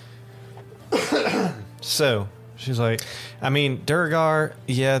 So she's like, I mean, Durgar,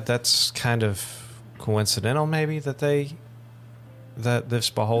 yeah, that's kind of coincidental, maybe that this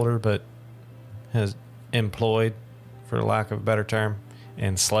beholder, but has employed, for lack of a better term,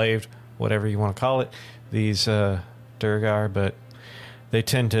 enslaved, whatever you want to call it, these Durgar, but they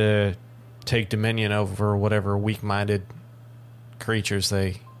tend to take dominion over whatever weak-minded creatures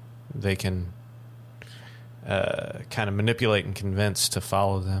they can kind of manipulate and convince to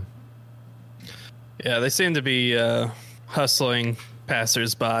follow them. Yeah, they seem to be hustling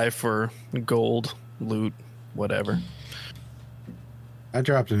passersby for gold, loot, whatever. I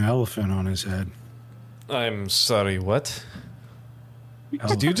dropped an elephant on his head. I'm sorry, what?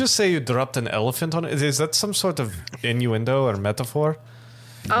 Did you just say you dropped an elephant on it? Is that some sort of innuendo or metaphor?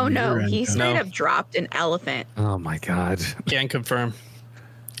 Oh no, You're in. he straight No. up dropped an elephant. Oh my God! Can confirm.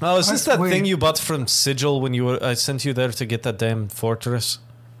 Oh, is this that Wait. thing you bought from Sigil when I sent you there to get that damn fortress?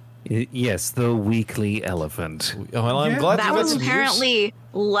 Yes, the weekly elephant. Well, I'm Yeah, glad That you got was some use. apparently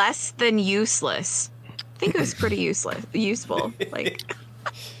less than useless. I think it was pretty useful. Like,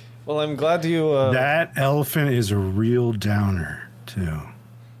 Well, I'm glad you. That elephant is a real downer, too.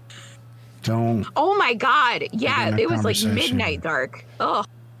 Don't. oh my god, yeah, Begin a it was like conversation. midnight dark. Oh,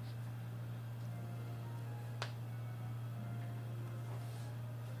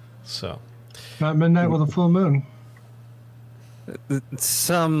 So, Not midnight with a full moon.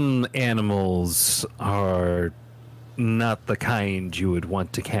 Some animals are not the kind you would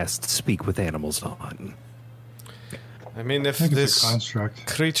want to cast Speak with Animals on. I mean, if I think it's this a construct.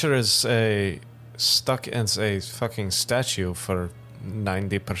 creature is stuck as a fucking statue for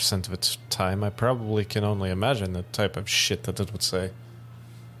 90% of its time, I probably can only imagine the type of shit that it would say.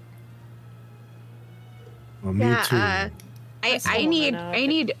 Well, me too. I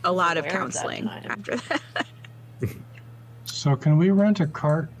need a lot of counseling after that. So can we rent a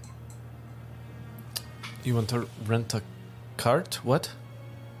cart? You want to rent a cart? What?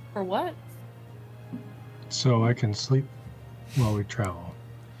 For what? So I can sleep while we travel.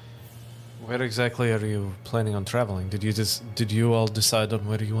 Where exactly are you planning on traveling? Did you all decide on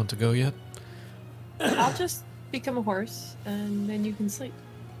where you want to go yet? I'll just become a horse, and then you can sleep.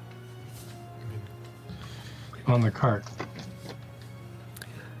 On the cart.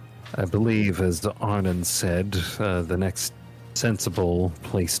 I believe, as Arnon said, the next sensible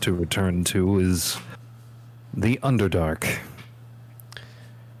place to return to is the Underdark.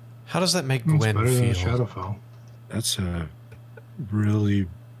 How does that make It's Gwen better than feel? Shadowfall. That's a really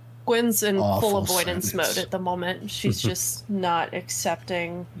Gwen's in full Awful avoidance sentence. mode at the moment. She's just not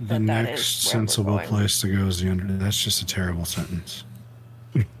accepting the that that next is where we're sensible going. place to go is the under. That's just a terrible sentence.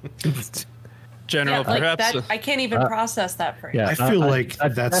 General, Yeah, like perhaps. that, I can't even process that phrase. Yeah. I feel like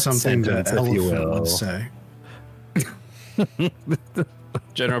that that's something that sentence, if you Elephant will. would say.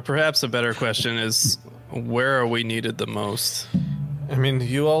 General, perhaps a better question is, where are we needed the most? I mean,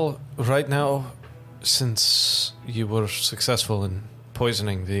 you all, right now, since you were successful in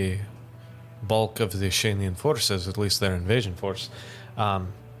poisoning the bulk of the Shanian forces, at least their invasion force,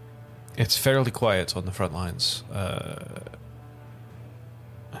 it's fairly quiet on the front lines.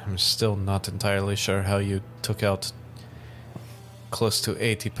 I'm still not entirely sure how you took out close to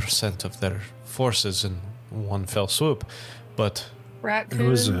 80% of their forces in one fell swoop, but Raccoon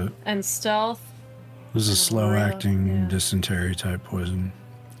was a- and stealth. It was a slow-acting Yeah. dysentery type poison.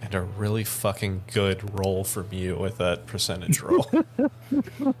 and a really fucking good roll from you with that percentage roll.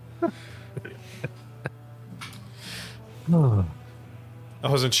 I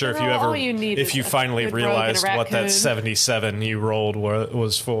wasn't sure if you Girl, ever, all you need if is you a finally good rogue and a realized what that raccoon. 77 you rolled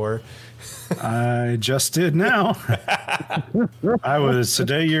was for. I just did now. I was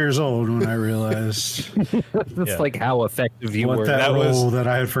today years old when I realized That's Yeah. like how effective you what were. that That roll was- that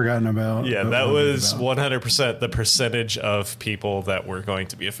I had forgotten about. Yeah, that wondered was about. 100% the percentage of people that were going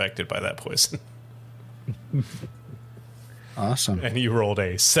to be affected by that poison. Awesome. And you rolled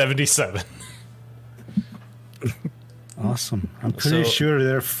a 77. Awesome. I'm pretty So- sure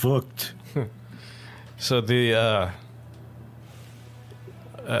they're fucked. So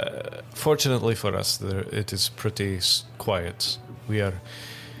fortunately for us, it is pretty quiet. We are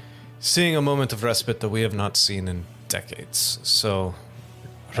seeing a moment of respite that we have not seen in decades. So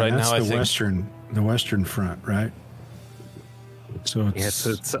right And that's now, I the think western front, right? So it's Yes,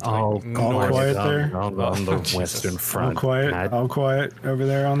 it's all All quiet on, there? on the Jesus. western all front. quiet, Not- all quiet over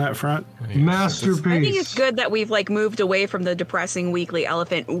there on that front. Masterpiece. I think it's good that we've like moved away from the depressing weekly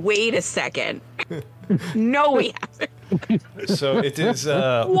elephant. Wait a second. No, we haven't. so it is.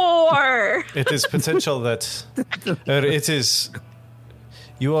 War. It is potential that it is.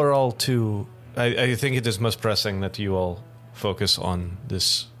 You are all too. I think it is most pressing that you all focus on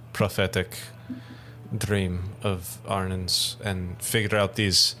this prophetic dream of Arnon's and figure out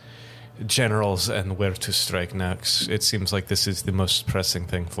these generals and where to strike next. It seems like this is the most pressing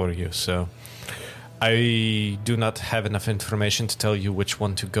thing for you. So I do not have enough information to tell you which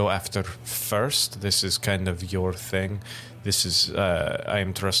one to go after first. This is kind of your thing. This is I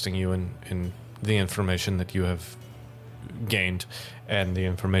am trusting you in the information that you have gained and the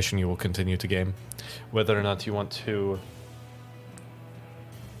information you will continue to gain. Whether or not you want to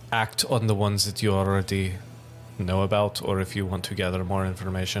act on the ones that you already know about, or if you want to gather more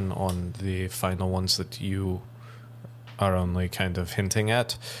information on the final ones that you are only kind of hinting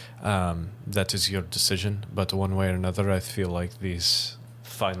at, that is your decision. But one way or another, I feel like these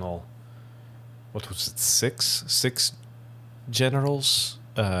final, what was it, six generals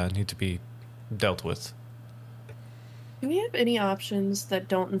need to be dealt with. Do we have any options that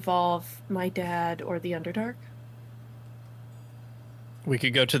don't involve my dad or the Underdark? We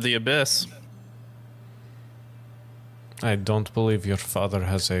could go to the Abyss. I don't believe your father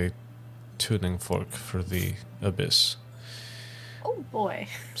has a tuning fork for the Abyss. Oh boy.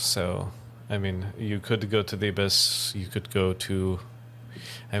 So, I mean, you could go to the Abyss, you could go to...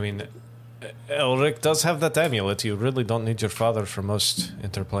 I mean, Elric does have that amulet. You really don't need your father for most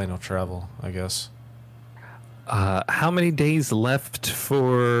interplanar travel, I guess. How many days left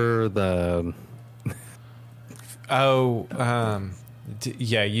for the?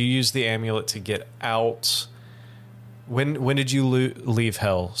 Yeah, you use the amulet to get out. When did you leave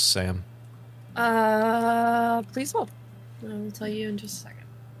Hell, Sam? Please hold. I will tell you in just a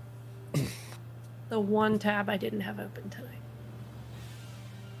second. The one tab I didn't have open tonight.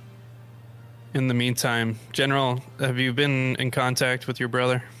 In the meantime, General, have you been in contact with your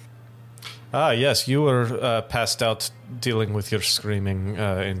brother? Ah, yes, you were passed out dealing with your screaming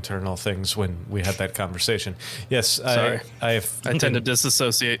internal things when we had that conversation. Yes, Sorry. I tend to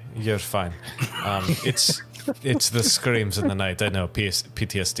disassociate. You're fine. It's the screams in the night. I know,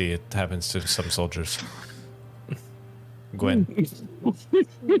 PTSD. It happens to some soldiers. Gwen.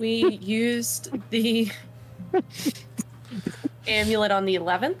 We used the amulet on the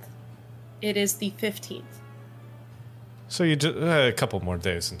 11th. It is the 15th. So you a couple more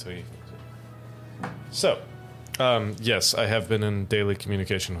days until you... So, yes, I have been in daily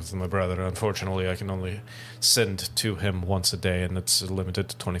communication with my brother. Unfortunately, I can only send to him once a day, and it's limited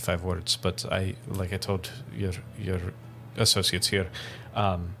to 25 words. But like I told your associates here,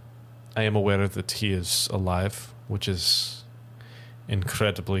 I am aware that he is alive, which is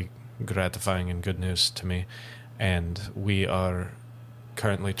incredibly gratifying and good news to me. And we are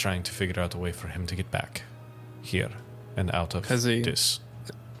currently trying to figure out a way for him to get back here and out of this.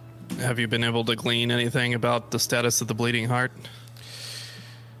 Have you been able to glean anything about the status of the bleeding heart?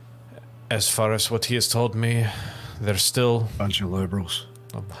 As far as what he has told me, there's still a bunch of liberals.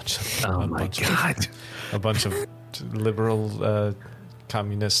 A bunch of liberal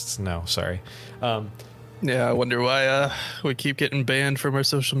communists. No, sorry. Yeah, I wonder why we keep getting banned from our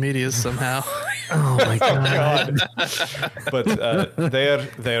social medias somehow. Oh my god! But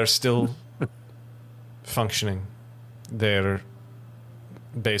they are still functioning. Their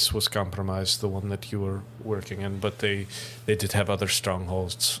base was compromised, the one that you were working in, but they did have other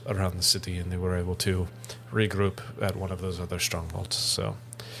strongholds around the city, and they were able to regroup at one of those other strongholds. So,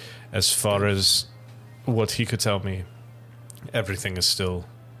 as far as what he could tell me, everything is still...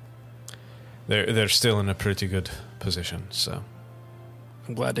 They're still in a pretty good position, so...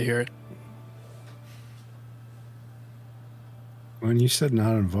 I'm glad to hear it. When you said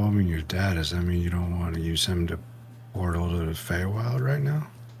not involving your dad, does that mean you don't want to use him to portal to the Feywild right now?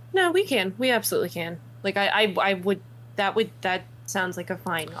 No, we can. We absolutely can. Like I would. That sounds like a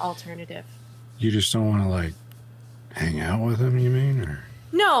fine alternative. You just don't want to like hang out with him, you mean, or?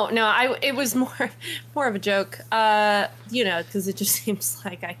 No. It was more of a joke. Because it just seems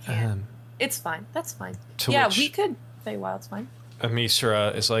like I can't. It's fine. That's fine. Yeah, we could. Feywild's fine.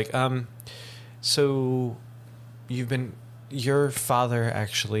 Amisra is like, so your father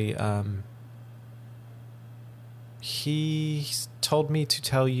actually, he told me to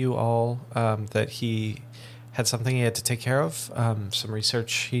tell you all that he had something he had to take care of, some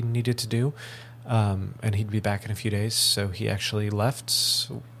research he needed to do, and he'd be back in a few days. So he actually left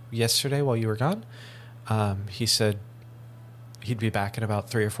yesterday while you were gone. He said he'd be back in about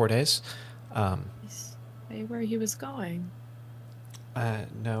 3 or 4 days. Say where he was going.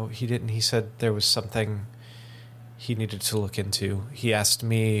 No, he didn't. He said there was something he needed to look into. He asked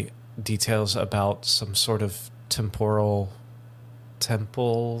me details about some sort of temporal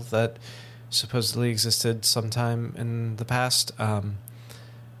temple that supposedly existed sometime in the past.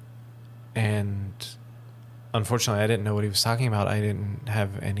 And unfortunately, I didn't know what he was talking about. I didn't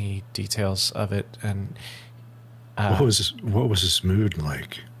have any details of it. And what was his mood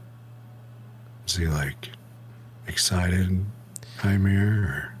like? Was he like excited,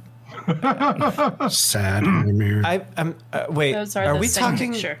 Hymir, or sad, Hymir? Wait. Are we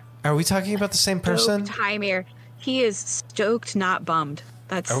talking? Picture. Are we talking about the same person? Hymir. He is stoked, not bummed.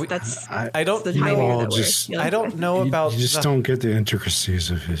 I don't the know. Hymir I don't know about. You just don't get the intricacies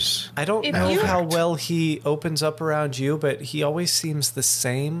of his. I don't know how well he opens up around you, but he always seems the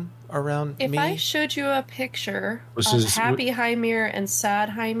same around me. If I showed you a picture of happy Hymir and sad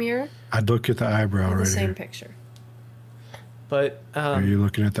Hymir, I'd look at the eyebrow right the same here. picture. But are you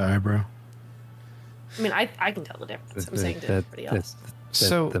looking at the eyebrow? I mean, I can tell the difference. I'm saying to everybody else.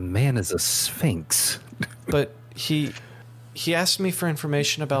 So the man is a sphinx. But he asked me for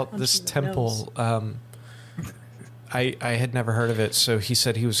information about this temple. I had never heard of it, so he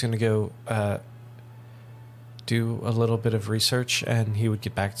said he was going to go do a little bit of research, and he would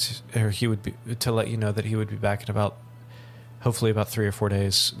get back to let you know that he would be back in hopefully about 3 or 4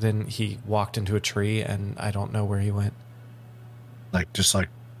 days. Then he walked into a tree, and I don't know where he went. Just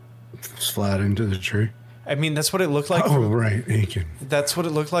flat into the tree. I mean, that's what it looked like. Oh, right, Aiken. That's what it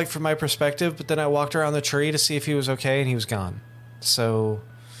looked like from my perspective. But then I walked around the tree to see if he was okay, and he was gone. So,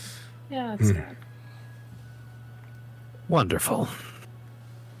 yeah, it's sad. Wonderful.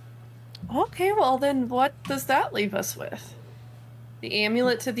 Okay, well then, what does that leave us with? The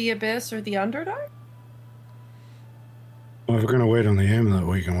amulet to the abyss or the Underdark? Well, if we're gonna wait on the amulet,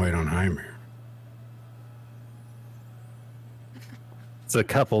 we can wait on Hymir. It's a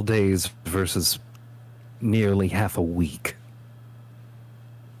couple days versus nearly half a week.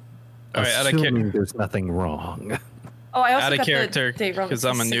 All right, assuming there's nothing wrong. Oh, I also Out of got character, the date wrong. 'cause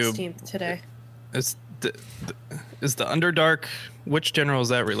It's I'm the a noob. 16th today. Is the Underdark? Which general is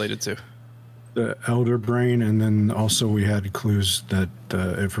that related to? The Elder Brain, and then also we had clues that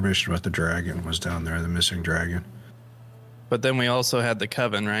the information about the dragon was down there, the missing dragon. But then we also had the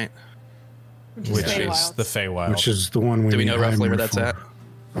Coven, right? Which is Feywilds. the Feywild. Which is the one we Do we need know roughly where Heimer that's for. at?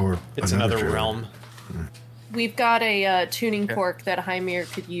 Or it's another dragon. realm. We've got a tuning fork that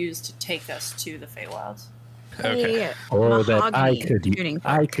Hymir could use to take us to the Feywilds. Okay. Or that I Mahogany tuning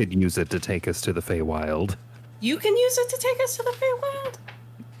fork. I could use it to take us to the Feywild. You can use it to take us to the Feywild?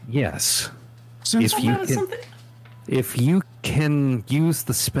 Yes. Since If you That was can, something. if you can use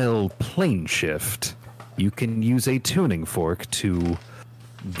the spell Plane Shift, you can use a tuning fork to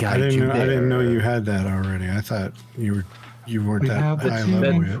guide you there. I didn't know you had that already. I thought you weren't We that have the high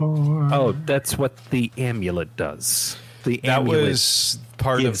level tuning yet. fork. Oh, that's what the amulet does. The That amulet was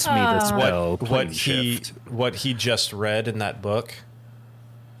part of gives me the spell what Plane he Shift. what he just read in that book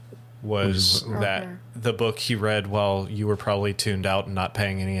was that Okay. the book he read while you were probably tuned out and not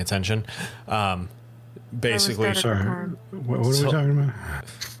paying any attention. Basically, better. Sorry. What are we So- talking about?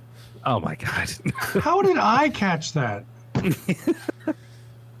 Oh my god. How did I catch that?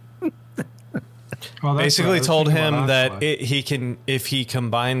 Oh, that's basically right. I was told thinking him about that Ocelot. he can, if he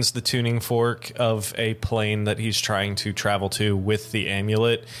combines the tuning fork of a plane that he's trying to travel to with the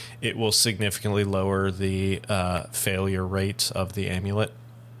amulet, it will significantly lower the failure rate of the amulet.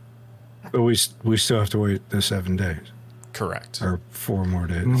 But we still have to wait the 7 days. Correct. Or 4 more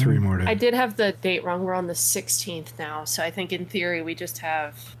days, 3 more days. I did have the date wrong. We're on the 16th now, so I think in theory we just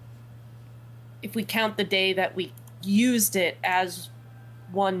have. If we count the day that we used it as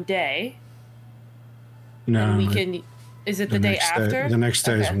one day, No, then we can. Is it the day next after? the next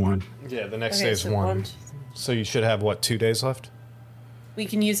day is Okay. 1. Yeah, the next Okay, day is so one. So you should have, what, 2 days left? We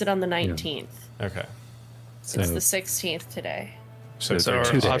can use it on the 19th. Okay. It's the 16th today. So, So our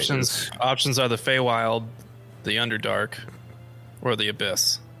 2 days. options are the Feywild, the Underdark, or the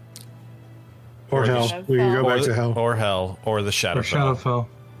Abyss. Or hell. Shadowfell. We can go or, back to hell. or hell, or the Or Shadowfell. Shadowfell.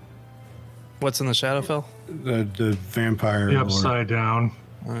 What's in the Shadowfell? The vampire. The lord. upside down.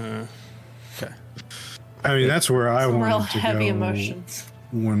 Okay. I mean, that's where I Some real wanted to heavy go emotions.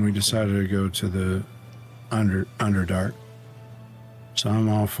 when we decided to go to the Underdark. So I'm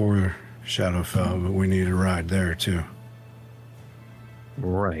all for Shadowfell, but we need a ride there too.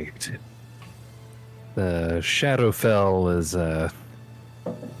 Right. The Shadowfell is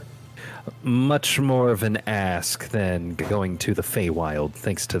much more of an ask than going to the Feywild,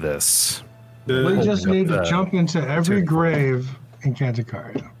 thanks to this. We The, just need to the- jump into every grave in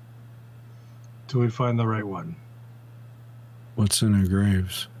Canticaria till we find the right one. what's in the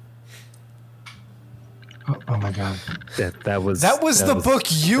graves? Oh my god. That was the book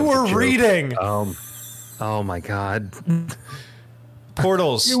you that was a were joke. reading. Oh my god.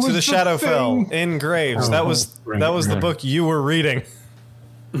 Portals It to was the the Shadowfell thing. in graves. Oh, that was right, the right. book you were reading.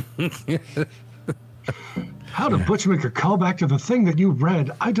 How did Butch make a callback to the thing that you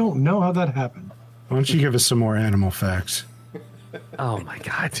read? I don't know how that happened. Why don't you give us some more animal facts? Oh my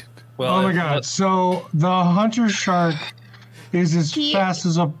god. Well, Oh my god. So the hunter shark is as He- fast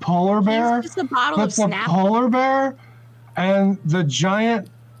as a polar bear, He's just a bottle but of the Snap. polar bear and the giant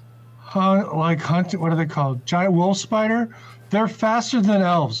hunting, what are they called? Giant wolf spider? They're faster than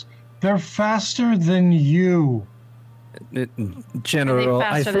elves. They're faster than you. Are they General,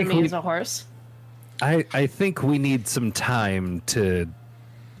 I faster than think me we, as a horse? I think we need some time to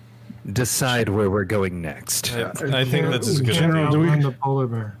decide where we're going next. I think this is a good General, idea. do we- Outrun the polar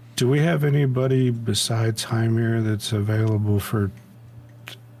bear. Do we have anybody besides Hymir that's available for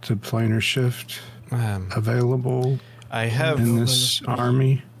the planar shift available I have. in this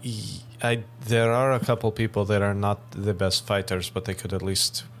army? There are a couple people that are not the best fighters, but they could at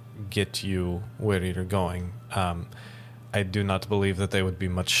least get you where you're going. I do not believe that they would be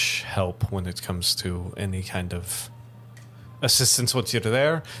much help when it comes to any kind of assistance once you're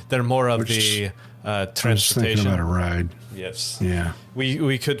there. They're more of the I'm just thinking transportation. about a ride. Yes. Yeah.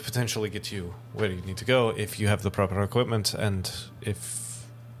 We could potentially get you where you need to go if you have the proper equipment and if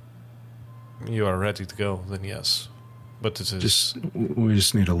you are ready to go, then yes. But it is We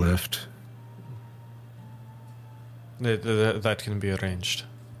just need a lift that can be arranged.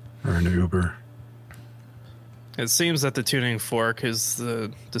 or an Uber. It seems that the tuning fork is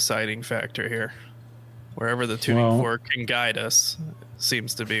the deciding factor here. Wherever the tuning Well- fork can guide us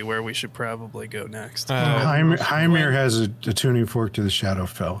seems to be where we should probably go next. Hymir has a tuning fork to the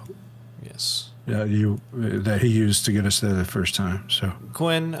Shadowfell. Yes. That he used to get us there the first time. So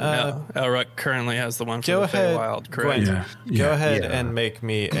Gwen, No, Elric currently has the one for go the ahead, Feywild, correct? Gwen. yeah, Go yeah. ahead yeah. and make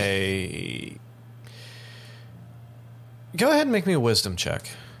me Go ahead and make me a wisdom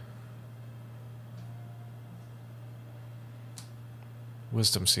check.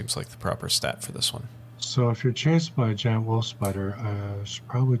 Wisdom seems like the proper stat for this one. So if you're chased by a giant wolf spider, I should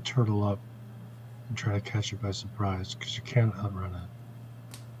probably turtle up and try to catch it by surprise, because you can't outrun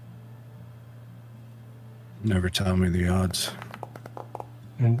it. Never tell me the odds.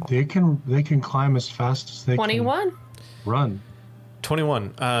 And they can climb as fast as they 21. can run.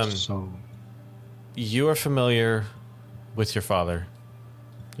 21. So You are familiar with your father.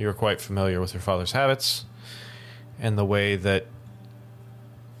 You are quite familiar with your father's habits and the way that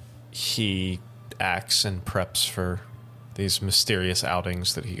he acts and preps for these mysterious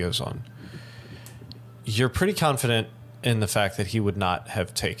outings that he goes on. You're pretty confident in the fact that he would not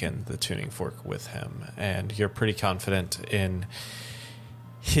have taken the tuning fork with him, and you're pretty confident in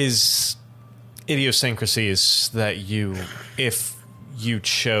his idiosyncrasies that if you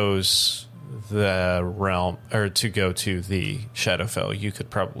chose the realm or to go to the Shadowfell, you could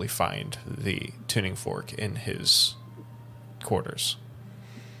probably find the tuning fork in his quarters.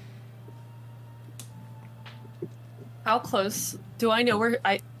 How close do I know where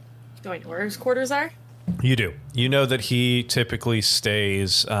his quarters are? You do. You know that he typically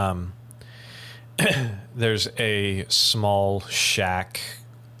stays. There's a small shack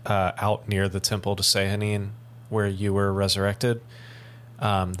out near the Temple to Sehanin where you were resurrected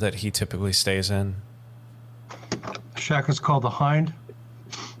that he typically stays in. Shack is called the Hind.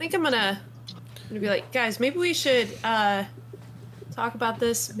 I think I'm gonna be like, guys, maybe we should talk about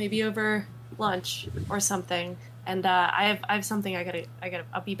this maybe over lunch or something. And I have something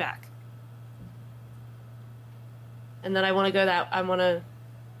I'll be back. And then I want to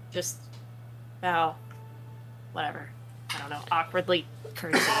just bow, whatever. I don't know, awkwardly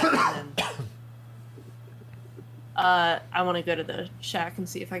curtsy. And then I want to go to the shack and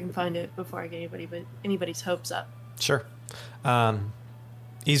see if I can find it before I get anybody's hopes up. Sure.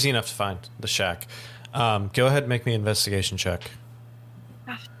 Easy enough to find the shack. Go ahead and make me an investigation check.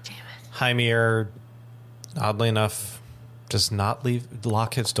 God damn it. Hymir, oddly enough, does not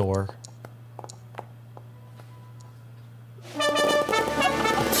lock his door.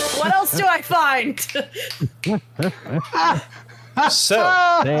 What else do I find?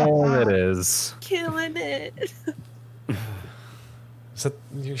 So, There it is. Killing it. is that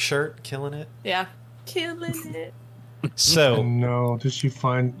your shirt? Killing it? Yeah. Killing it. So, No, does she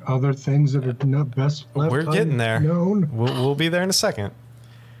find other things that are not best left we're getting there. unknown? We'll be there in a second.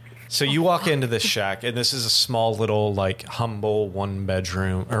 So you walk into this shack, and this is a small little, like, humble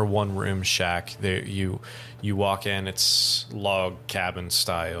one-room shack. There, you walk in, it's log cabin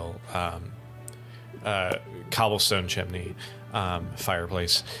style, cobblestone chimney,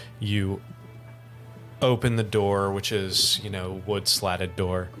 fireplace. You open the door, which is, wood slatted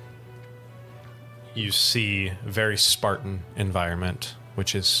door. You see very Spartan environment,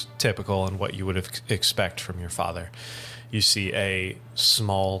 which is typical and what you would expect from your father. You see a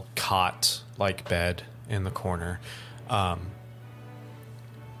small cot-like bed in the corner. To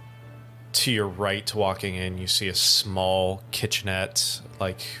your right, walking in, you see a small kitchenette,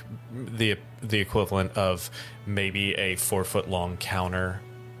 like the equivalent of maybe a 4-foot-long counter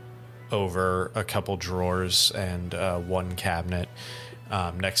over a couple drawers and one cabinet.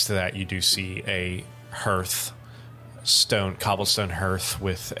 Next to that, you do see a hearth, cobblestone hearth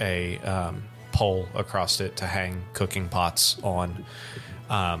with a pole across it to hang cooking pots on.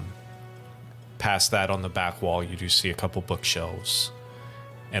 Past that, on the back wall, you do see a couple bookshelves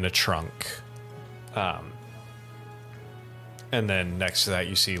and a trunk. And then next to that,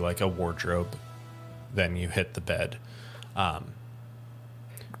 you see like a wardrobe. Then you hit the bed.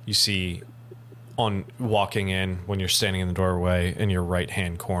 You see, on walking in, when you're standing in the doorway, in your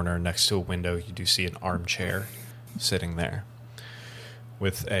right-hand corner next to a window, you do see an armchair sitting there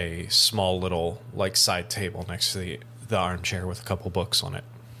with a small little like side table next to the armchair with a couple books on it.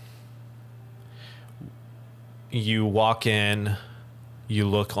 You walk in, you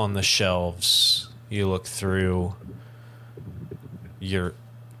look on the shelves, you look through, you're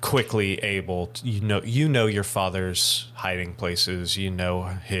quickly able to, you know your father's hiding places, you know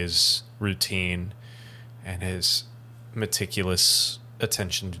his routine and his meticulous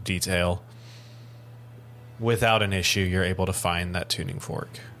attention to detail. Without an issue, you're able to find that tuning fork.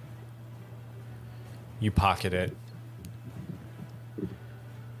 You pocket it.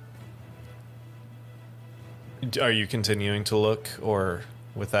 Are you continuing to look, or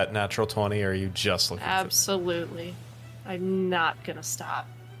with that natural 20, or are you just looking? Absolutely. I'm not going to stop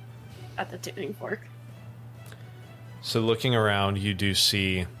at the tuning fork. So looking around, you do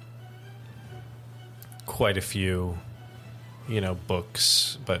see quite a few,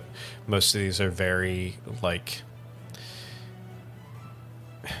 books, but most of these are very, like,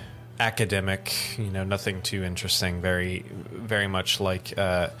 academic, nothing too interesting. Very, very much like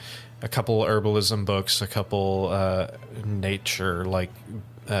a couple herbalism books, a couple nature, like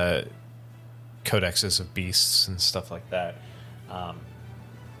codexes of beasts and stuff like that.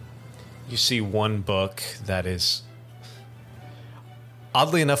 You see one book that is,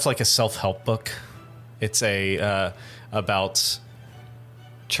 oddly enough, like a self-help book. It's about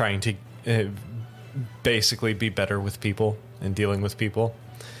trying to basically be better with people and dealing with people.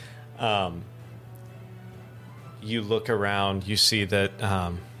 You look around, you see that...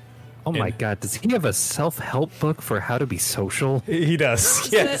 oh my god, does he have a self-help book for how to be social? He does,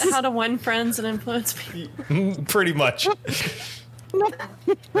 Is yes. it how to win friends and influence people? Pretty much.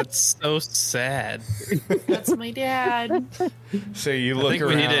 That's so sad. That's my dad. So you I look think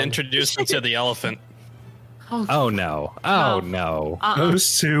around. we need to introduce him to the elephant. Oh no. Oh no.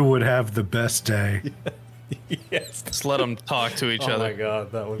 Those two would have the best day. Yes. Just let them talk to each Oh other. my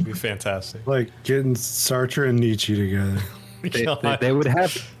god, that would be fantastic. Like getting Sartre and Nietzsche together.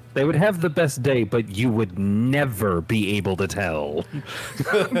 They would have the best day, but you would never be able to tell.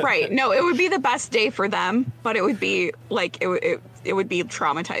 Right. No, it would be the best day for them, but it would be like it would be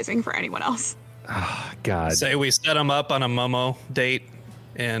traumatizing for anyone else. Oh, God. Say we set them up on a Momo date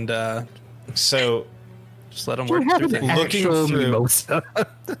and So just let them work through things. looking Actual through- mimosa.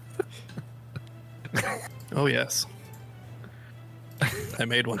 Oh, yes. I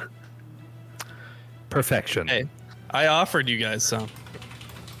made one. Perfection. Hey, I offered you guys some.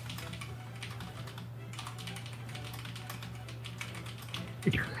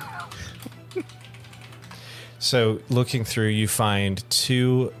 So looking through, you find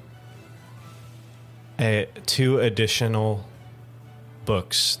two additional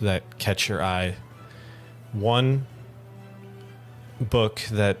books that catch your eye. One book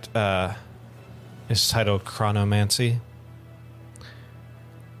that is titled Chronomancy,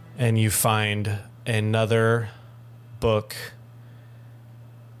 and you find another book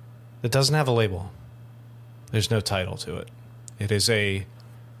that doesn't have a label. There's no title to it. It is a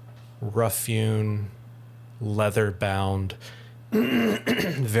rough-hewn, leather-bound,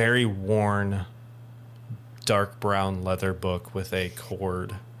 very worn, dark brown leather book with a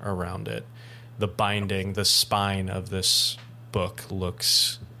cord around it. The binding, the spine of this book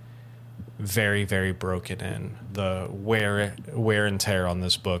looks very, very broken in. The wear and tear on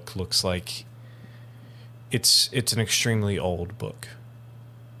this book looks like it's an extremely old book.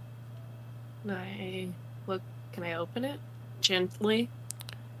 Can I open it gently?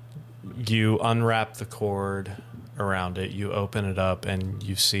 You unwrap the cord around it, you open it up, and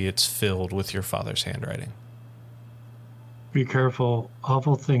you see it's filled with your father's handwriting. Be careful.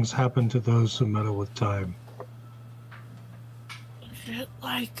 Awful things happen to those who meddle with time.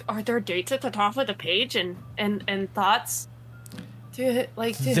 Like, are there dates at the top of the page and thoughts to There,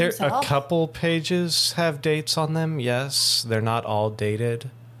 a himself? couple pages have dates on them, yes. They're not all dated,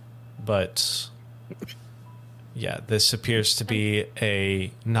 but yeah, this appears to be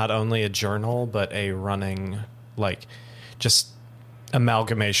not only a journal, but a running, like, just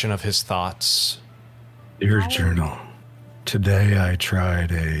amalgamation of his thoughts. Dear journal, today I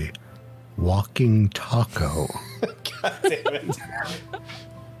tried a walking taco. God damn it.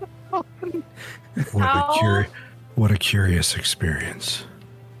 What a curious experience.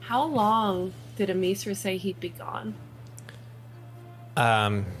 How long did Amisra say he'd be gone?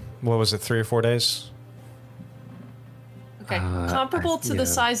 What was it, 3 or 4 days? Okay, comparable to yeah. the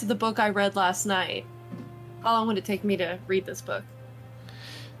size of the book I read last night. How long would it take me to read this book?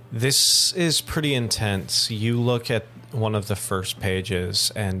 This is pretty intense. You look at one of the first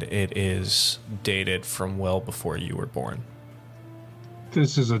pages, and it is dated from well before you were born.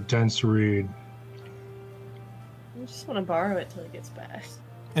 This is a dense read. I just want to borrow it till it gets back.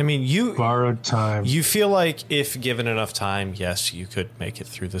 I mean, Borrowed time. you feel like if given enough time, yes, you could make it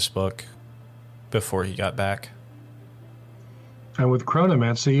through this book before he got back. And with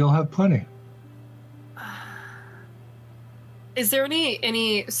Chronomancy, you'll have plenty. Is there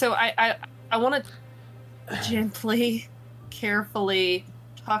any? So I want to gently, carefully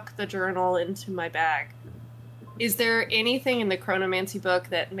tuck the journal into my bag. Is there anything in the Chronomancy book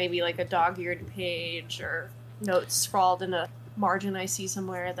that maybe like a dog-eared page or notes scrawled in a margin I see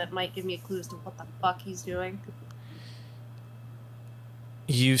somewhere that might give me clues to what the fuck he's doing?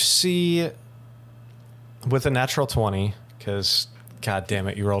 You see, with a natural 20, because, god damn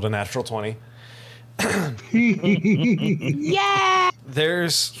it, you rolled a natural 20. Yeah.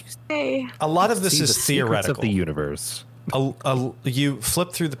 There's Hey. a lot of this See is the secrets theoretical. of the universe. You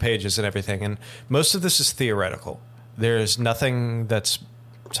flip through the pages and everything, and most of this is theoretical. There's nothing that's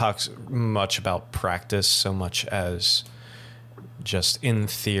talks much about practice so much as just in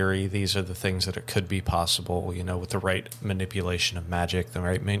theory, these are the things that it could be possible, you know, with the right manipulation of magic, the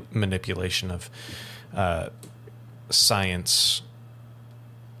right manipulation of science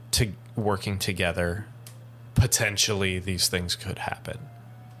to working together. Potentially, these things could happen.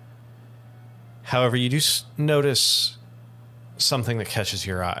 However, you do notice something that catches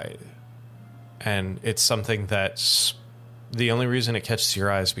your eye. And it's something that's the only reason it catches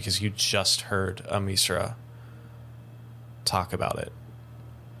your eye is because you just heard Amisra talk about it.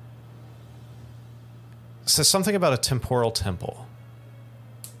 It says something about a temporal temple.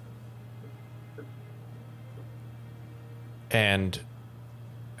 And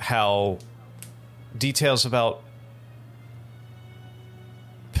how details about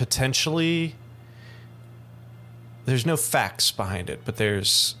potentially, there's no facts behind it, but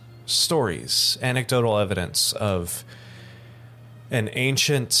there's stories, anecdotal evidence of an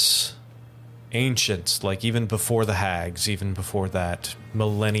ancient, like even before the hags, even before that,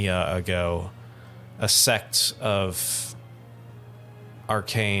 millennia ago, a sect of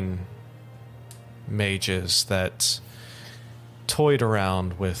arcane mages that toyed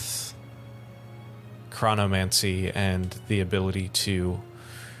around with chronomancy and the ability to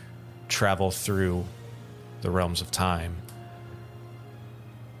travel through the realms of time,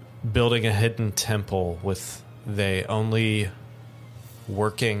 building a hidden temple with the only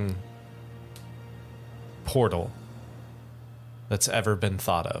working portal that's ever been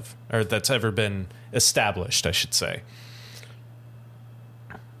thought of, or that's ever been established, I should say.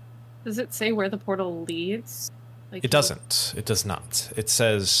 Does it say where the portal leads? It doesn't. It does not. It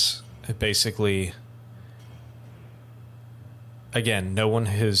says, basically, again, no one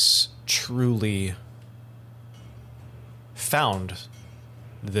has truly found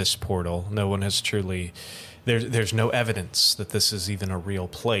this portal. No one has truly... There's no evidence that this is even a real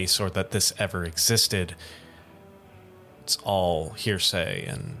place or that this ever existed. It's all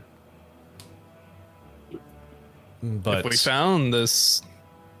hearsay but if we found this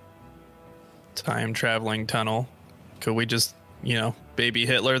time-traveling tunnel, could we just, baby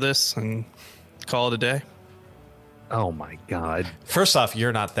Hitler this and call it a day? Oh my God. First off,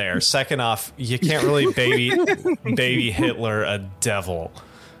 you're not there. Second off, you can't really baby Hitler a devil.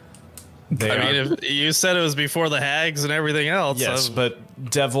 If you said it was before the hags and everything else. Yes, but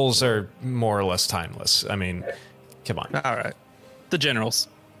devils are more or less timeless. I mean, come on. All right. The generals.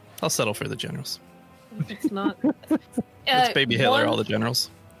 I'll settle for the generals. It's not. It's baby Hitler, all the generals.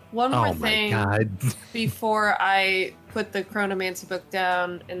 One more Oh my thing God. before I put the Chronomancy book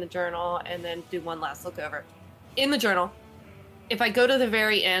down in the journal and then do one last look over. In the journal, if I go to the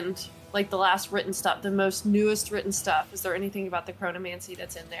very end, like the last written stuff, the most newest written stuff, is there anything about the Chronomancy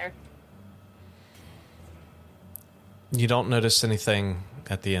that's in there? You don't notice anything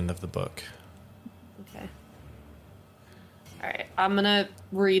at the end of the book. Okay. All right, I'm gonna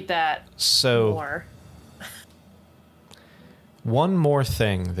read that more. One more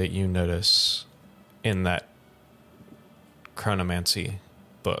thing that you notice in that Chronomancy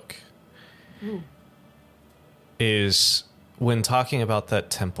book is when talking about that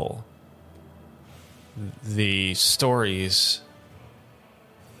temple, the stories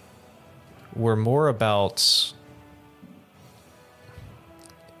were more about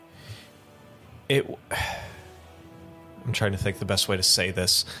it. I'm trying to think the best way to say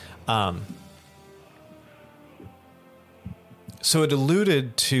this. So it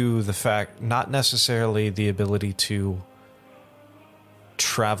alluded to the fact, not necessarily the ability to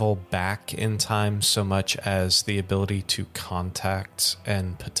travel back in time so much as the ability to contact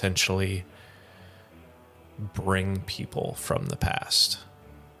and potentially bring people from the past.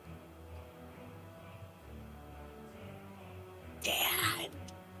 Dad.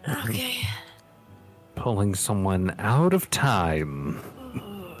 Okay. Pulling someone out of time.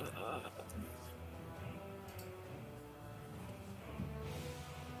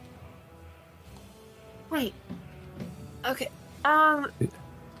 Wait. Okay.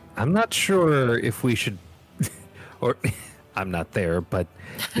 I'm not sure if we should, or I'm not there, but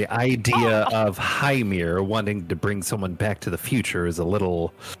the idea of Hymir wanting to bring someone back to the future is a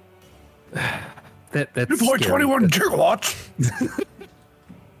little. That's 21 gigawatts.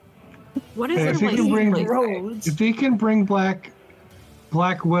 What is Hey, it if he like can bring roads? If he can bring Black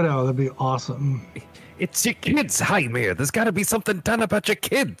Widow, that'd be awesome. It's your kids, Hymir. There's got to be something done about your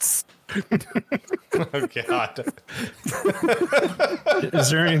kids. Oh, God. Is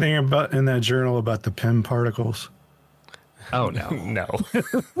there anything about in that journal about the PIM particles? Oh, no. No.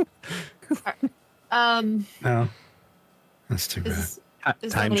 No. That's too bad. Is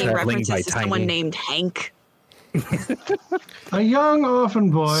Time there any traveling references by to someone tiny. named Hank? A young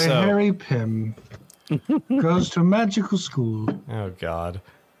orphan boy, So- Harry Pym. Goes to magical school. Oh God.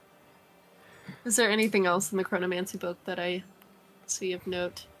 Is there anything else in the Chronomancy book that I see of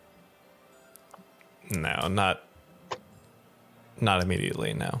note? No, not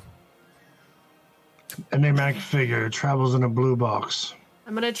immediately. No. Enigmatic figure travels in a blue box.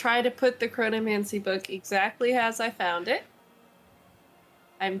 I'm gonna try to put the Chronomancy book exactly as I found it.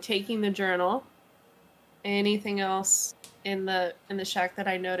 I'm taking the journal. Anything else in the shack that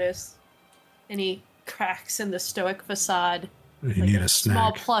I notice? Any cracks in the stoic facade? You need a snack.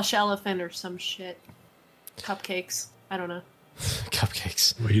 Small plush elephant or some shit. Cupcakes. I don't know.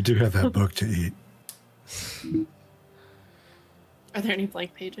 Cupcakes. Well, you do have that book to eat. Are there any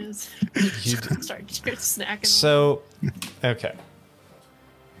blank pages? Start snacking. So, okay.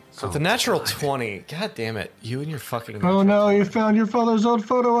 So the natural 20. God damn it. You and your fucking... Oh no, you found your father's old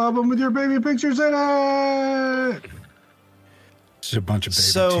photo album with your baby pictures in it! It's a bunch of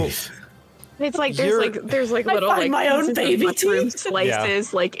baby teeth. It's like there's like I little find like my own pieces of baby mushroom teeth.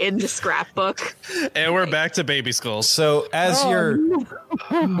 slices like in the scrapbook. And we're back to baby skulls. So as you're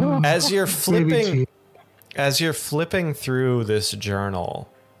flipping teeth. through this journal,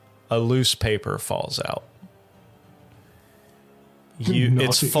 a loose paper falls out.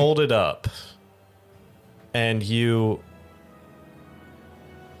 It's folded up, and you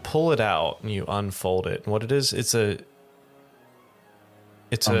pull it out and you unfold it. And what it is, it's a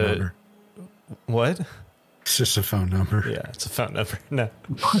Number. what? It's just a phone number. Yeah, it's a phone number. No,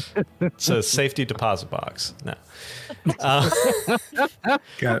 it's a safety deposit box. No,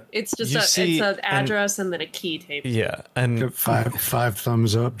 Got It's just You it's an see- address and then a key tape. yeah, and five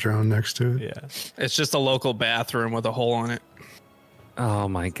thumbs up drawn next to it. yeah, It's just a local bathroom with a hole in it. Oh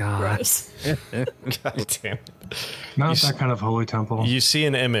my god. Gross. God damn it. Not that kind of holy temple. You see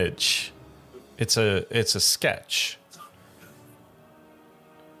an image. It's a sketch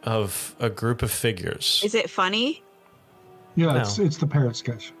of a group of figures. Is it funny? Yeah, No. it's the parrot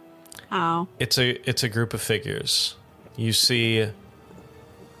sketch. Oh. It's a group of figures. You see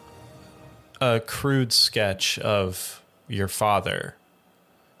a crude sketch of your father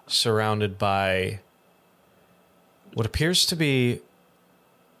surrounded by what appears to be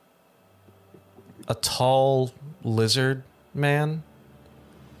a tall lizard man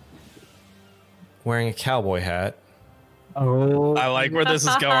wearing a cowboy hat. Oh. I like where this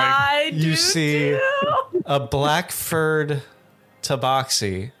is going. I You do see too. a black furred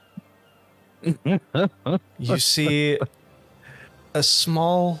tabaxi. You see a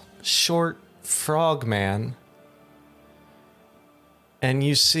small, short frog man. And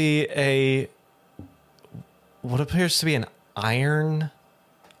you see what appears to be an iron,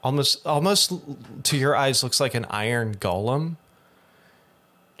 almost to your eyes looks like an iron golem.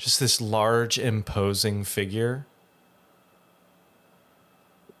 Just this large, imposing figure.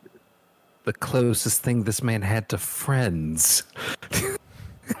 The closest thing this man had to friends.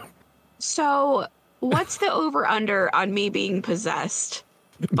 So, what's the over under on me being possessed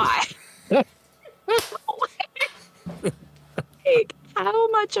by? Like,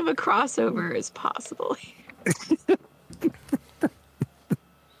 how much of a crossover is possible here?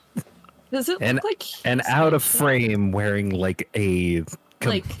 Does it And look like and out of frame wearing like a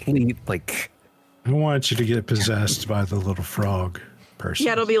complete like I want you to get possessed by the little frog person.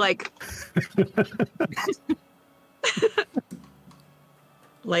 Yeah, it'll be like,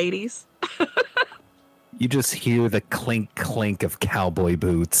 ladies. you just hear the clink clink of cowboy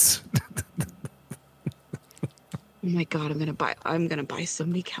boots. Oh my god, I'm gonna buy so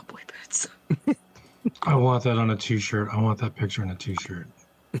many cowboy boots. I want that on a t-shirt. I want that picture on a t-shirt.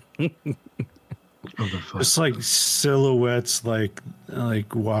 Of the foot. It's like silhouettes, like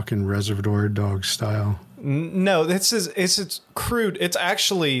walking Reservoir Dog style. No, it's crude. It's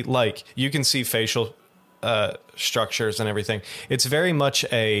actually like you can see facial structures and everything. It's very much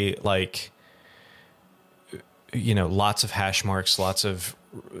a like, lots of hash marks, lots of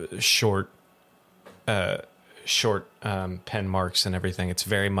short pen marks and everything. It's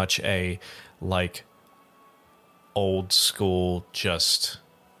very much a like old school just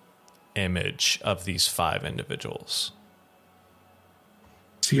image of these 5 individuals.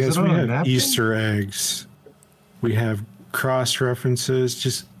 See, Is guys, it we on a have napkin? Easter eggs. We have cross references.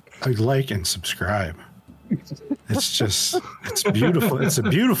 Just like and subscribe. It's beautiful. It's a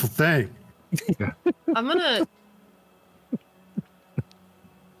beautiful thing. I'm gonna.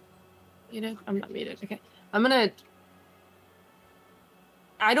 I'm not muted. Okay.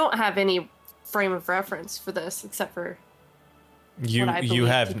 I don't have any frame of reference for this except for You what I you believe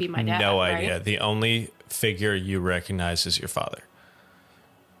have to be my dad, no right? idea. The only figure you recognize is your father.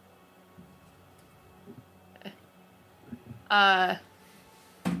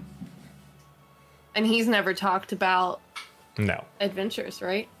 And he's never talked about No. adventures,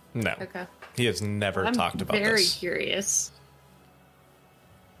 right? No. Okay. He has never talked about I'm very this. curious.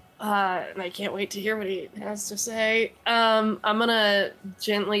 And I can't wait to hear what he has to say. I'm gonna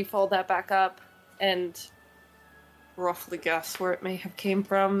gently fold that back up and roughly guess where it may have came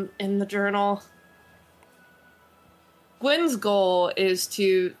from in the journal. Gwen's goal is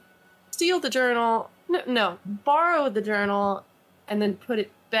to steal the journal. No, borrow the journal and then put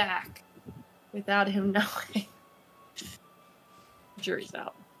it back without him knowing. Jury's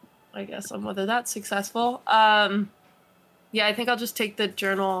out, I guess, on whether that's successful. Yeah, I think I'll just take the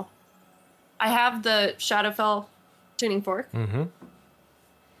journal. I have the Shadowfell tuning fork. Mm-hmm.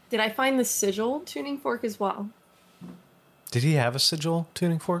 Did I find the sigil tuning fork as well? Did he have a sigil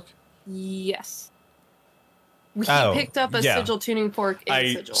tuning fork? Yes. He Oh, picked up a yeah. sigil tuning fork in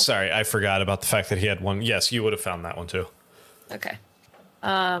the sigil. Sorry, I forgot about the fact that he had one. Yes, you would have found that one too. Okay.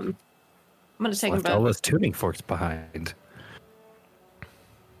 I'm gonna take them Left all both. those tuning forks behind.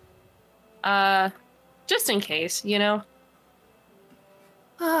 Just in case, you know.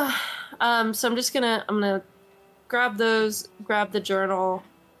 So I'm gonna grab those, grab the journal,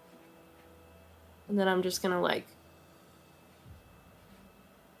 and then I'm just gonna like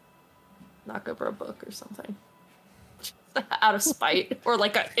knock over a book or something out of spite, or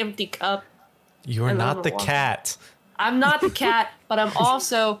like an empty cup. You are And then not I'm the gonna walk. cat. I'm not the cat, but I'm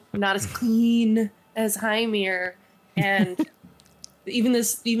also not as clean as Hymir, and even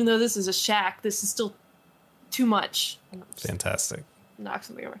though this is a shack, this is still too much. Fantastic. Knock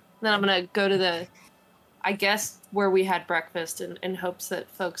something over. Then I'm gonna go to I guess where we had breakfast in hopes that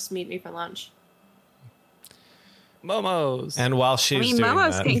folks meet me for lunch. Momos. And while she's I mean, doing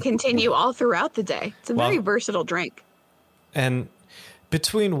momos that, can continue all throughout the day. It's a very versatile drink. and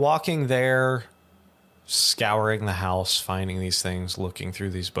between walking there, scouring the house, finding these things, looking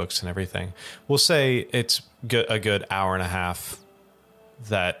through these books and everything, we'll say it's a good hour and a half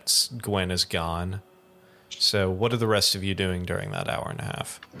that Gwen is gone. So what are the rest of you doing during that hour and a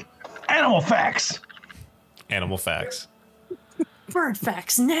half? Animal facts. Animal facts. Bird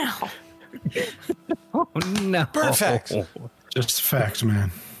facts now. Oh no! Bird facts. Just the facts,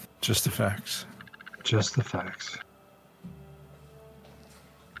 man. Just the facts. Just the facts.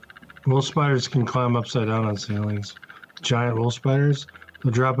 Wolf spiders can climb upside down on ceilings. Giant wolf spiders,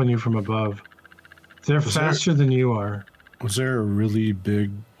 they'll drop on you from above. They're faster than you are. Was there a really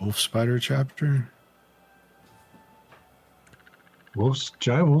big wolf spider chapter?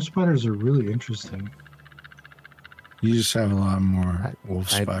 Giant wolf spiders are really interesting. You just have a lot more wolf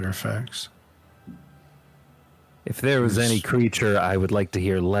spider facts. If there was any creature I would like to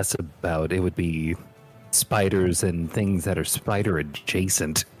hear less about, it would be spiders and things that are spider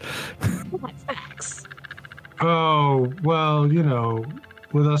adjacent. Facts. Oh, well, you know,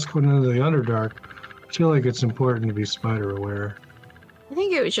 with us going into the Underdark, I feel like it's important to be spider aware. I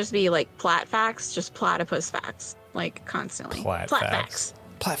think it would just be like plat facts, just platypus facts, like constantly. Plat facts.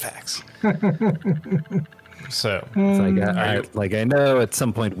 Plat facts. So, it's like I know at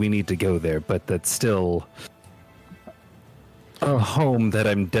some point we need to go there, but that's still a home that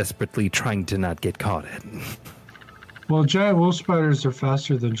I'm desperately trying to not get caught in. Well, giant wolf spiders are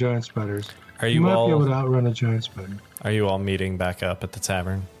faster than giant spiders. Are you might all be able to outrun a giant spider. Are you all meeting back up at the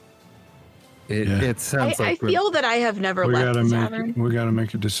tavern? It sounds I feel that I have never We left gotta the make tavern. we gotta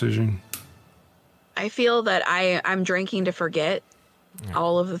make a decision. I feel that I'm drinking to forget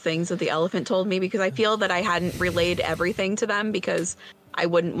all of the things that the elephant told me, because I feel that I hadn't relayed everything to them because I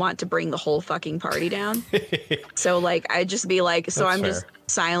wouldn't want to bring the whole fucking party down. So like I'd just be like, so That's I'm just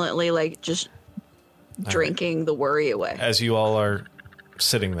silently like just drinking the worry away. As you all are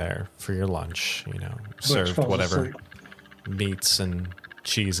sitting there for your lunch, you know, served falls whatever asleep. meats and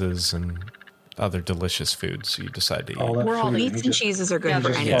cheeses and other delicious foods you decide to eat. All that We're all food, Meats you and just- cheeses are good Yeah, for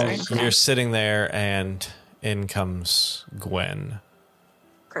just anything. falls You're sitting there and in comes Gwen.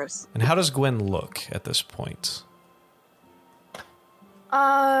 Gross. And how does Gwen look at this point?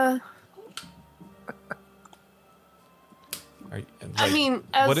 I mean,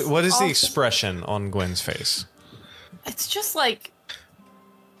 as what is the also- expression on Gwen's face? It's just like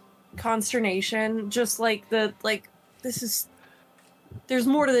consternation, just like this is. There's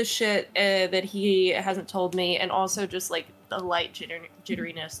more to this shit that he hasn't told me, and also just like the light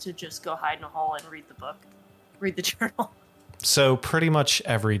jitteriness to just go hide in a hole and read the book, read the journal. So pretty much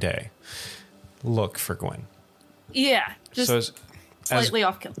every day, look for Gwen. Yeah, just So as slightly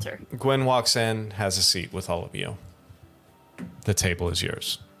off kilter. Gwen walks in, has a seat with all of you. The table is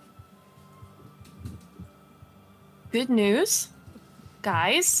yours. Good news,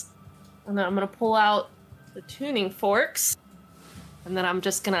 guys. And then I'm gonna pull out the tuning forks, and then I'm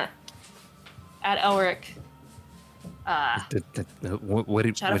just gonna at Elric. What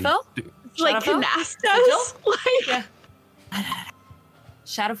did Shadowfell? Like Shadowfell? Canastas? Like, Yeah.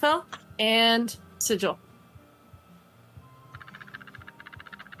 Shadowfell and Sigil.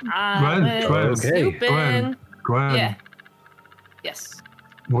 Gwen, Okay. Gwen, Yeah. Yes.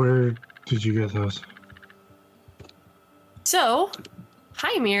 where did you get those? So,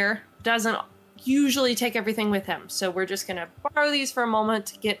 Hymir doesn't usually take everything with him, so we're just gonna borrow these for a moment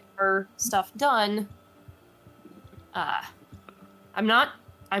to get her stuff done. I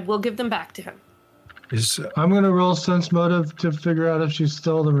will give them back to him. I'm gonna roll sense motive to figure out if she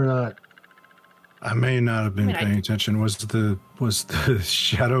stole them or not. I may not have been paying attention. Was the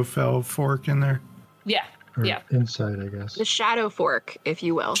Shadowfell fork in there? Yeah. Or Yeah. Inside, I guess. the shadow fork, if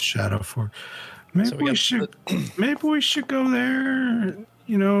you will. Shadow fork. Maybe So we we got should. Maybe we should go there.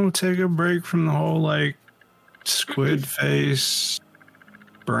 You know, take a break from the whole like squid face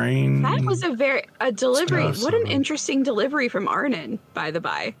brain. That was a delivery. Stuff, What an so- interesting delivery from Arnon, by the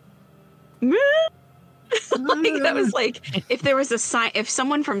by. Like that was like if there was if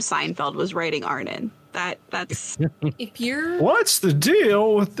someone from Seinfeld was writing Arnon. That's If you're What's the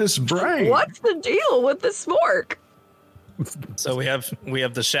deal with this brain? what's the deal with the fork? So we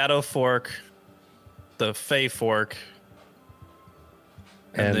have the shadow fork, the fey fork,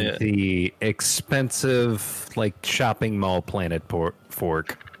 And the expensive, like, shopping mall planet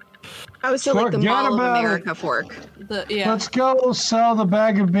fork. I was so like the Forget Mall of about America fork. Let's go sell the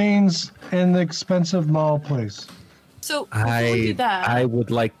bag of beans in the expensive mall place. So before we do that, I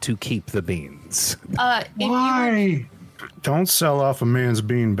would like to keep the beans. if Why? Don't sell off a man's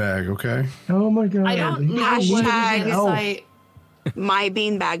bean bag, okay? Oh my god. I don't know Hashtag what it is. elf. My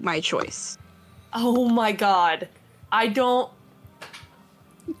beanbag, my choice. Oh my god. I don't.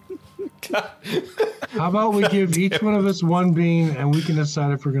 How about we give each one of us one bean and we can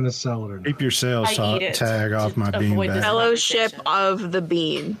decide if we're going to sell it or not. Keep your sales I eat it tag off my to bean avoid bag. this. Fellowship of the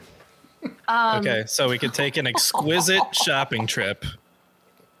Bean. Okay, so we could take an exquisite shopping trip,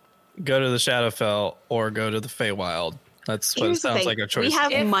 go to the Shadowfell, or go to the Feywild. That's what it Here's the sounds thing. like our choice. We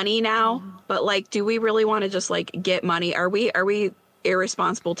have money now, but like, do we really want to just like get money? Are we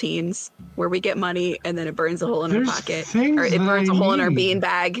irresponsible teens where we get money and then it burns a hole in our There's pocket, things or it that burns I a hole in our need. bean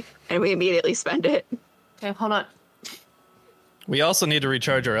bag and we immediately spend it? Okay, hold on. We also need to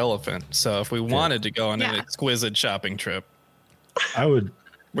recharge our elephant. So if we wanted to go on an Yeah. exquisite shopping trip, I would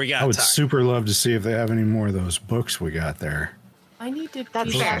I would super love to see if they have any more of those books we got there. I need to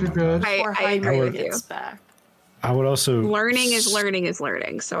That's do fair. that Good. before I agree Hymir with you. gets back. I would also Learning is learning is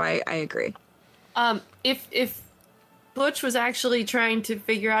learning. So I agree. If Butch was actually trying to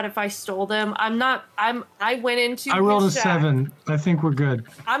figure out if I stole them, I went into I rolled a his shack. 7. I think we're good.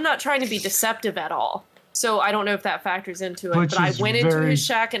 I'm not trying to be deceptive at all. So I don't know if that factors into it. Butch but I is went into very, his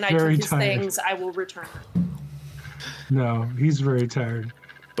shack and I took very his tired. things. I will return them. No, he's very tired.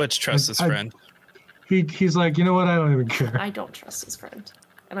 Butch trusts his I- friend. He's like, you know what? I don't even care. I don't trust his friend.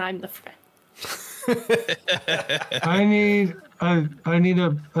 And I'm the friend. I need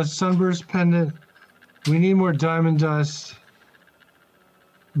a sunburst pendant. We need more diamond dust.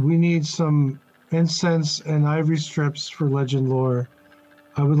 We need some incense and ivory strips for legend lore.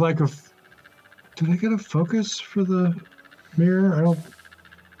 I would like did I get a focus for the mirror? I don't.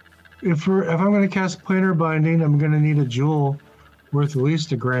 If I'm going to cast planar binding, I'm going to need a jewel worth at least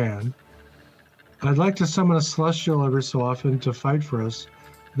 $1,000. I'd like to summon a celestial every so often to fight for us.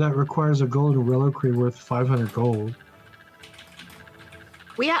 That requires a golden reliquary worth 500 gold.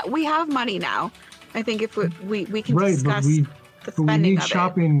 We have money now. I think if we can Right, discuss but we spending need of it.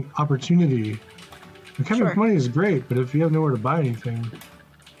 shopping opportunity. The kind Sure. of money is great, but if you have nowhere to buy anything,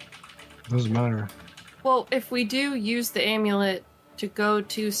 it doesn't matter. Well, if we do use the amulet to go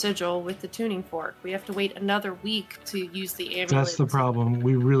to Sigil with the tuning fork, we have to wait another week to use the amulet. That's the problem.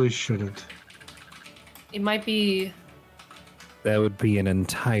 We really shouldn't. It might be. That would be an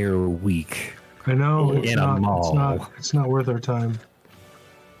entire week. I know it's In a not. mall. It's not worth our time.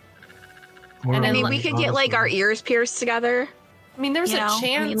 Or And I then, mean, our we money, could get like our honestly. ears pierced together. I mean, there's You a know?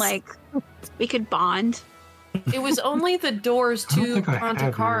 chance. I mean, like we could bond. It was only the doors I don't to think I have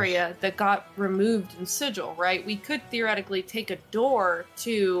Ponticaria that got removed in Sigil, right? We could theoretically take a door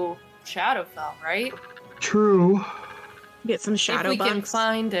to Shadowfell, right? True. Get some shadow if we can bucks.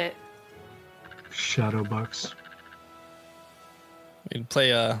 find it. Shadow bucks. We'd play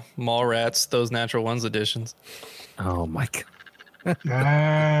Mallrats, those natural ones editions. Oh my god.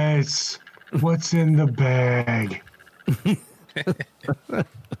 Yes. What's in the bag? we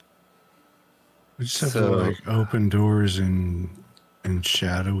just have So- to like open doors in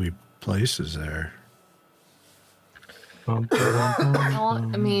shadowy places there.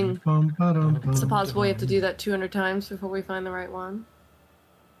 I mean, it's possible we have to do that 200 times before we find the right one.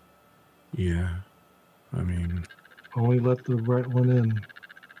 Yeah. I mean, Only let the right one in. I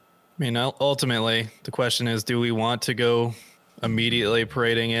mean, ultimately, the question is, do we want to go immediately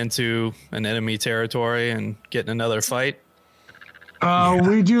parading into an enemy territory and get in another fight?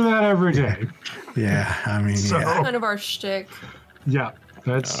 We do that every day. yeah, I mean, So- yeah. Kind of our shtick. Yeah,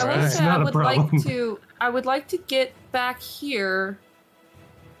 that's All right. that's I not a would problem. I would like to get back here.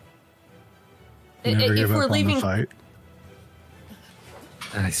 Never If give we're up on leaving, the fight.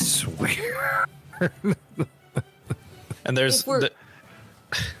 I swear. And there's If we're-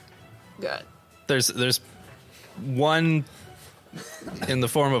 good. there's one in the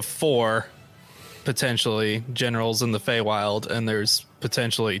form of 4 potentially generals in the Feywild, and there's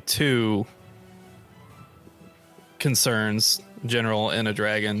potentially 2 concerns, general and a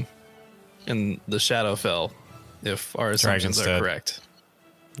dragon, in the Shadowfell, if our assumptions Dragon's are dead. correct.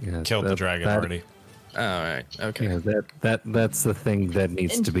 Yeah, Killed the dragon already. All right. Okay. Yeah, that's the thing that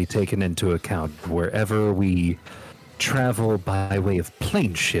needs to be taken into account. Wherever we travel by way of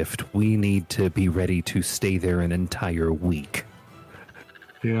plane shift, we need to be ready to stay there an entire week.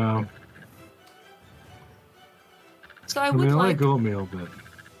 Yeah, So I I would mean, I like. like oatmeal, but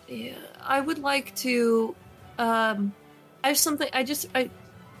Yeah, I would like to. I have something.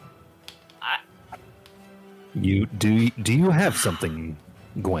 You do you have something,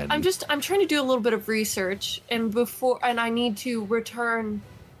 Gwen? I'm trying to do a little bit of research, and I need to return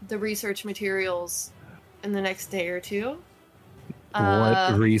the research materials in the next day or two.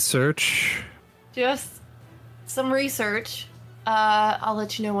 What research? Just some research. I'll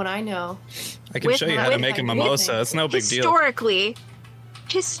let you know when I know. I can show you how to make a mimosa. It's no big deal.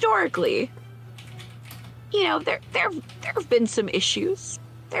 Historically, you know, there have been some issues.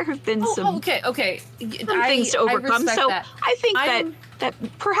 There have been some okay. some things to overcome. respect So that. I think that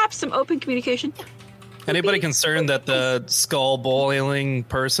perhaps some open communication. Anybody concerned that the skull boiling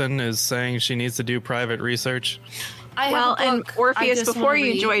person is saying she needs to do private research? I have Well, a and book I Orpheus, just before wanna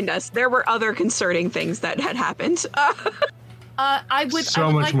you read. joined us, there were other concerning things that had happened. I would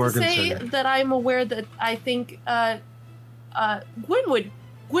So much like more to say concerning. that I'm aware that I think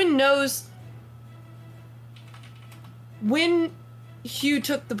Gwen knows when Hugh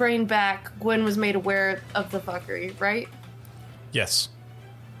took the brain back. Gwen was made aware of the fuckery, right? Yes.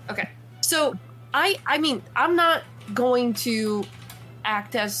 Okay, so I mean I'm not going to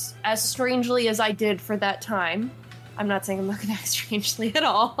act as strangely as I did for that time. I'm not saying I'm not going to act strangely at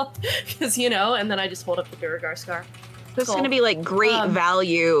all, because and then I just hold up the Duragar scar. It's going to be like great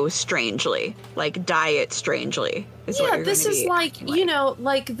value strangely, like diet strangely. Is what Yeah, you're this gonna is be like acting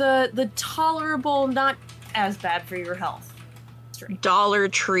like the tolerable, not as bad for your health. Straight. Dollar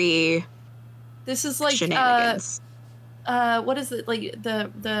Tree This is like shenanigans. what is it like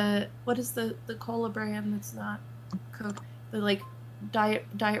the what is the cola brand that's not Coke? The like diet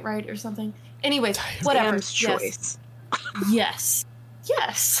right or something. Anyways, whatever. Sam's choice. Yes.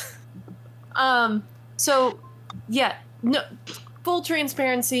 So yeah, no, full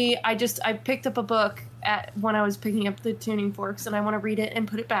transparency. I picked up a book when I was picking up the tuning forks, and I want to read it and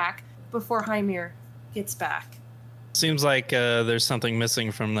put it back before Hymir gets back. Seems like there's something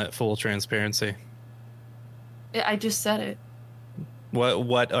missing from that full transparency. I just said it.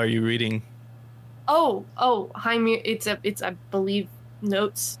 What are you reading? Oh, Hymir. It's I believe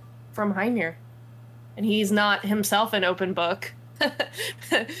notes from Hymir, and he's not himself an open book.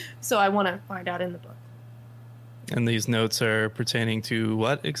 So I want to find out in the book. And these notes are pertaining to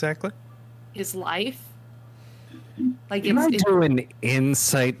what exactly? His life. Like Can I do an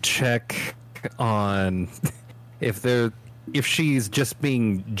insight check on if she's just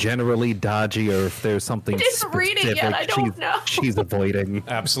being generally dodgy, or if there's something I didn't read it yet. I don't know. she's avoiding?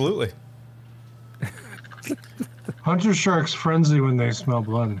 Absolutely. hunter sharks frenzy when they smell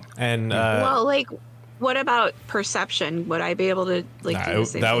blood. And well, like, what about perception? Would I be able to like do the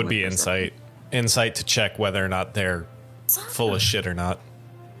same that thing would with be perception? insight. Insight to check whether or not they're full of shit or not.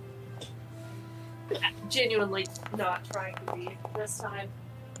 Genuinely not trying to be this time.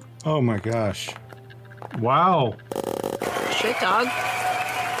 Oh my gosh. Wow, Shit, dog.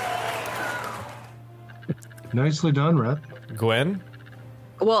 nicely done, Rhett. Gwen,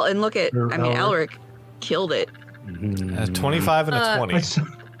 Well, and look at, Or I mean, Elric. Elric killed it. a 25 and a 20.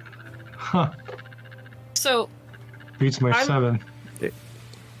 Huh, So beats my I'm- 7.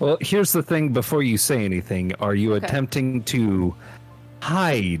 Well, here's the thing. Before you say anything, are you attempting to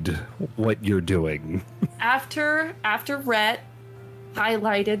hide what you're doing? after Rhett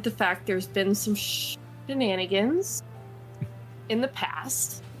highlighted the fact there's been some shenanigans in the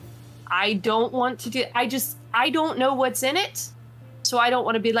past, I don't want to do. I don't know what's in it, so I don't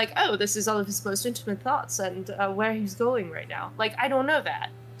want to be like, oh, this is all of his most intimate thoughts and where he's going right now. Like, I don't know that.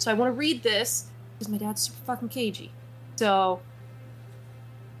 So I want to read this because my dad's super fucking cagey. So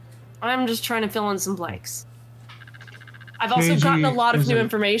I'm just trying to fill in some blanks. I've also gotten a lot of new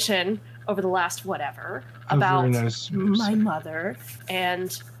information over the last whatever about my mother,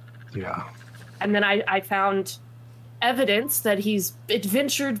 and and then I found evidence that he's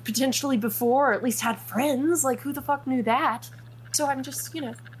adventured potentially before, or at least had friends. Like, who the fuck knew that? So I'm just,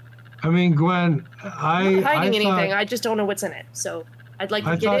 I mean, Gwen, I'm not hiding anything. I just don't know what's in it. So I'd like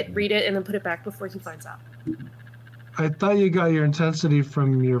to get it, read it, and then put it back before he finds out. I thought you got your intensity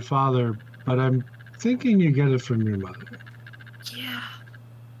from your father, but I'm thinking you get it from your mother. Yeah.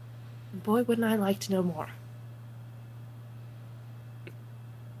 Boy, wouldn't I like to know more.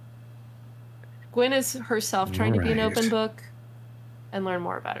 Gwen is herself trying to be an open book and learn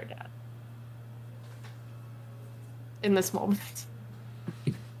more about her dad. In this moment.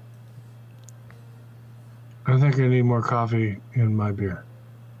 I think I need more coffee in my beer.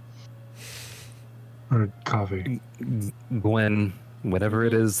 Or coffee. Gwen, whatever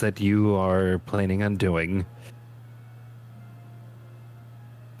it is that you are planning on doing,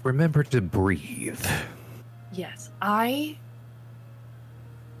 remember to breathe. Yes. I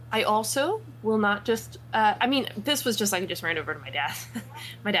also will not just, I mean, this was just like I just ran over to my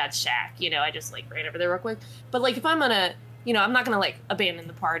dad's shack, I just like ran over there real quick. But like if I'm gonna, I'm not gonna like abandon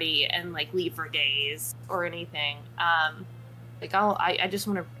the party and like leave for days or anything. Like I just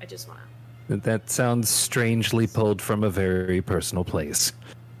wanna. That sounds strangely pulled from a very personal place.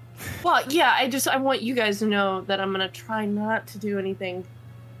 Well, yeah, I want you guys to know that I'm gonna try not to do anything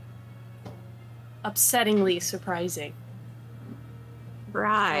upsettingly surprising.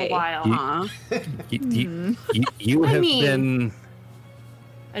 Right. For a while, huh? You have been.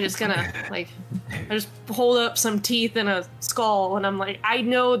 I just I just hold up some teeth and a skull, and I'm like, I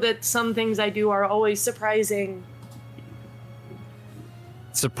know that some things I do are always surprising.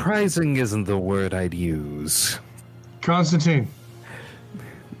 Surprising isn't the word I'd use. Constantine.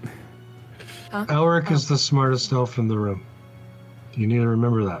 Huh? Elric is the smartest elf in the room. You need to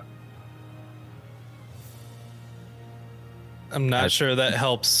remember that. I'm not sure that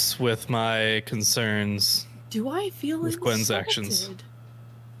helps with my concerns. Do I feel with Gwen's insulted?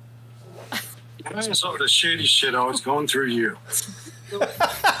 actions? Some of the shady shit always going through you.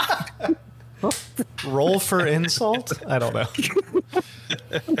 Roll for insult? I don't know.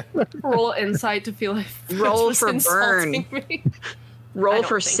 Roll insight to feel like roll for burn. Me. Roll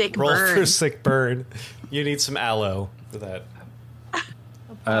for sick burn. Roll for sick burn. You need some aloe for that.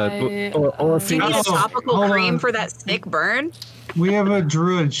 Do you need a topical cream for that sick burn? We have a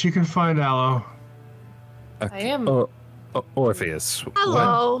druid. She can find aloe. I am. Orpheus.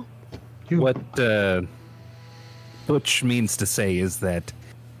 Hello. What Butch means to say is that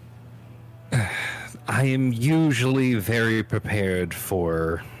I am usually very prepared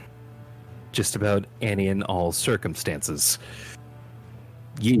for just about any and all circumstances.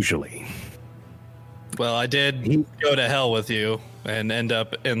 Usually. Well, I did go to hell with you and end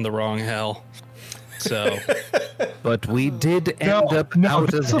up in the wrong hell. So, but we did end up out of hell.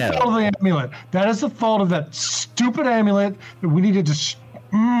 That's the fault of the amulet. That is the fault of that stupid amulet that we needed to.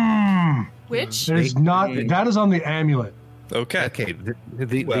 Which? That is not. That is on the amulet. Okay.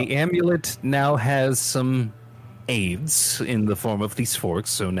 The amulet now has some aids in the form of these forks.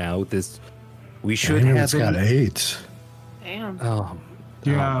 So now we should have. It's got aids. Damn. Oh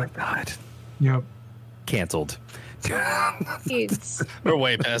my god. Yep. Canceled. We're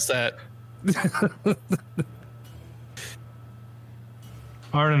way past that.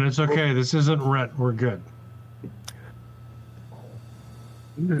 Arden, it's okay. This isn't rent. We're good.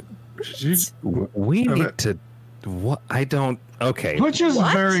 We need to. What? I don't. Okay. Butch is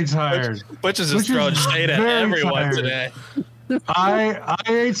very tired. Butch is just throwing shade at everyone today. I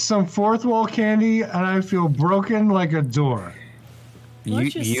ate some fourth wall candy and I feel broken like a door.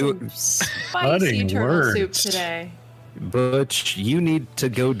 You spicy turtle soup today. Butch, you need to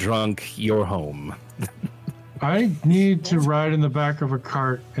go drunk. You're home. I need to ride in the back of a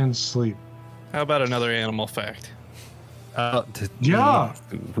cart and sleep. How about another animal fact? Yeah.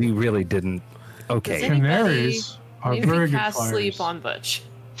 We really didn't. Okay. Canaries are very good flyers. Sleep on Butch.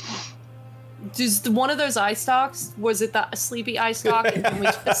 Does one of those eye stalks, was it the sleepy eye stalk? And can we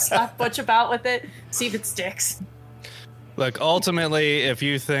just slap Butch about with it? See if it sticks. Look, ultimately, if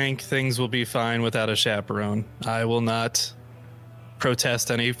you think things will be fine without a chaperone, I will not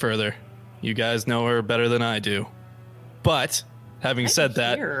protest any further. You guys know her better than I do. But, having said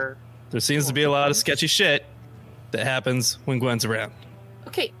that, there seems to be a lot of sketchy shit that happens when Gwen's around.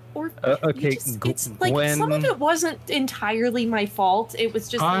 Okay, or okay, it's like Gwen. some of it wasn't entirely my fault. It was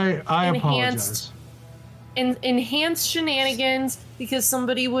just like, I enhanced, apologize. enhanced shenanigans because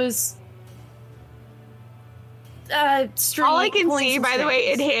somebody was. All I can see, by the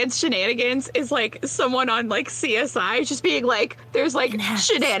way, enhanced shenanigans is like someone on like CSI just being like, "There's like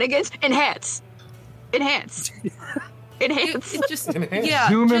shenanigans, enhance." It just yeah.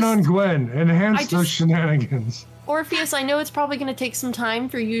 Zoom in just- on Gwen. Enhance those just- shenanigans. Orpheus, I know it's probably going to take some time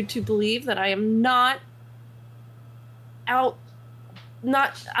for you to believe that I am not out.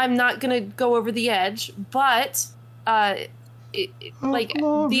 I'm not going to go over the edge, but like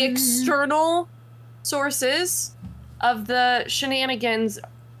the external sources of the shenanigans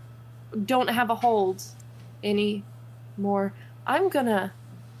don't have a hold anymore. I'm gonna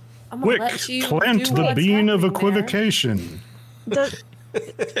Quick, let you plant do the what's bean of happening there. equivocation.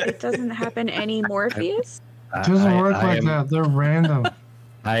 It doesn't happen any Morpheus? It doesn't work like that. They're random.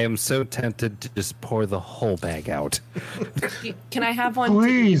 I am so tempted to just pour the whole bag out. Can I have one?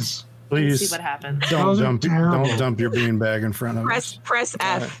 Please. Please. See what happens. Don't Those are dump, terrible. don't dump your bean bag in front of us. Press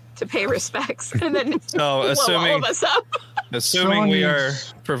F to pay respects, and then So blow all assuming of us up. assuming we are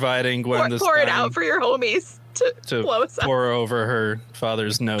needs- providing Gwen this Pour it time out for your homies to blow us up. pour over her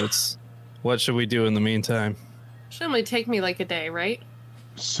father's notes, what should we do in the meantime? Should only take me like a day, right?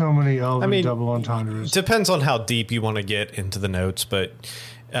 So many elven double It entendres. depends on how deep you want to get into the notes, but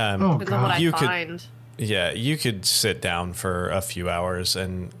Oh, Depends on what I you could find. yeah, you could sit down for a few hours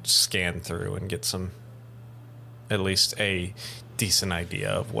and scan through and get some at least a decent idea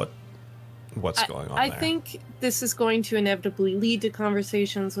of what's going on I there. think this is going to inevitably lead to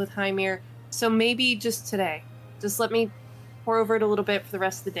conversations with Hymir, so maybe just today. Just let me pour over it a little bit for the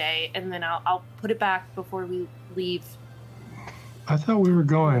rest of the day, and then I'll put it back before we leave. I thought we were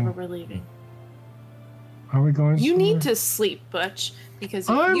Wherever going. we're leaving. Are we going? You somewhere? need to sleep, Butch, because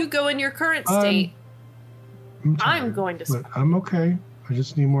if I'm- you go in your current state, I'm I'm tired, going to sleep. But I'm okay. I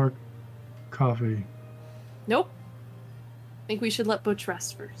just need more coffee. Nope. I think we should let Butch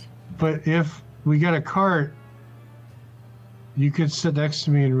rest first. But if we get a cart, you could sit next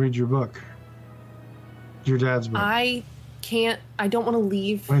to me and read your book. Your dad's book. I don't want to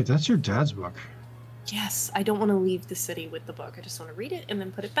leave. Wait, that's your dad's book. Yes, I don't want to leave the city with the book. I just want to read it and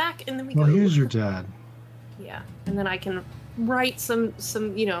then put it back, and then we Well, go. here's your dad. Yeah, and then I can write some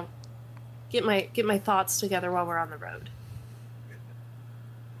get my thoughts together while we're on the road.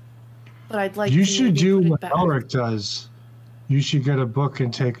 But I'd like You to should maybe do put it what back. Elric does. You should get a book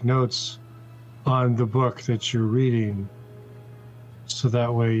and take notes on the book that you're reading, so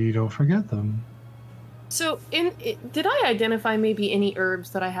that way you don't forget them. So, did I identify maybe any herbs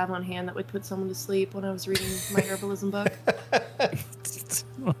that I have on hand that would put someone to sleep when I was reading my herbalism book?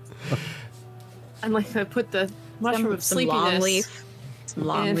 I'm like, I put the mushroom of Some sleepiness. long leaf. Some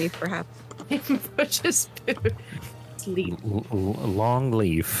long And- leaf, perhaps. in Butch's food. Sleep. Long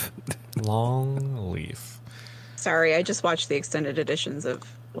leaf. Long leaf. Sorry, I just watched the extended editions of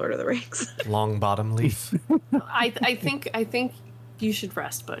Lord of the Rings. Long bottom leaf. I think you should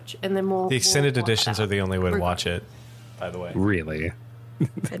rest, Butch, and then we'll. The extended we'll editions are the only way to We're watch it, by the way. Really?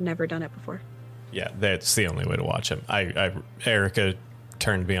 I'd never done it before. Yeah, that's the only way to watch them. Erica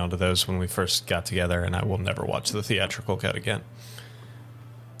turned me onto those when we first got together, and I will never watch the theatrical cut again.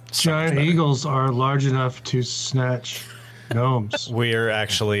 Giant eagles are large enough to snatch gnomes. We're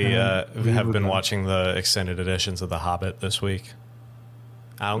actually And have leave been them. watching the extended editions of The Hobbit this week.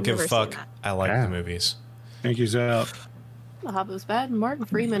 I don't give a Never seen fuck. that. I like Yeah. the movies. Thank you, Zap. The Hobbit was bad. Martin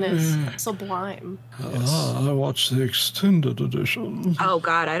Freeman is sublime. I watched the extended edition. Oh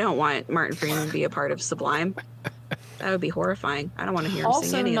God, I don't want Martin Freeman to be a part of Sublime. That would be horrifying. I don't want to hear him sing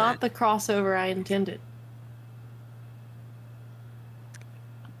Also, any not of that. the crossover I intended.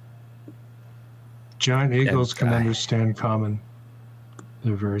 Giant eagles can guy. understand common.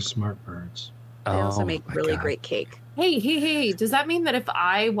 They're very smart birds. They also make my really God. great cake. Hey! Does that mean that if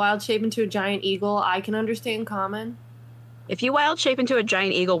I wild shape into a giant eagle, I can understand common? If you wild shape into a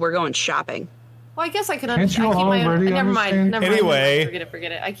giant eagle, we're going shopping. Well, I guess I can Can't understand. you I keep my own. already Never mind. understand? Never mind. Anyway,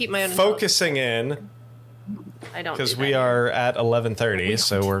 Forget it. I keep my own. Focusing in, I don't. because do we that. are at 11:30,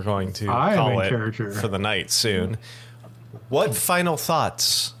 so we're going to I am call in it character. for the night soon. What final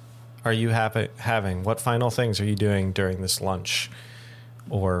thoughts are you having? What final things are you doing during this lunch,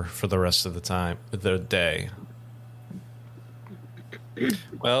 or for the rest of the day?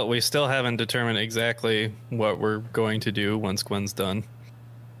 Well, we still haven't determined exactly what we're going to do once Gwen's done.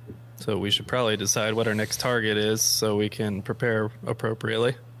 So we should probably decide what our next target is so we can prepare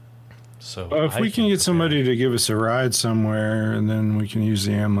appropriately. So If we can get somebody to give us a ride somewhere, and then we can use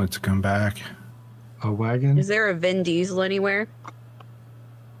the amulet to come back. A wagon? Is there a Vin Diesel anywhere?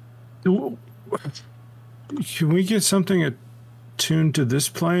 Can we get something attuned to this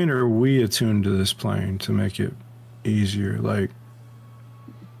plane, or are we attuned to this plane to make it easier? Like,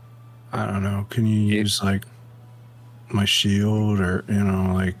 I don't know. Can you use like my shield, or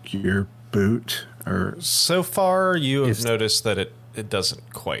like your boot? Or so far, you have noticed that it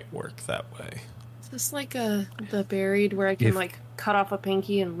doesn't quite work that way. Is this like the buried where I can like cut off a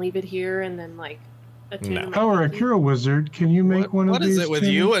pinky and leave it here and then like attune to my Alright, you're a wizard. Can you make one of these? What is it with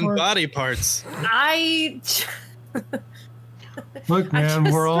you and body parts? Look, man, I'm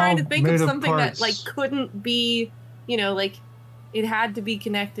just we're all trying to think made of of something that parts. like couldn't be, like it had to be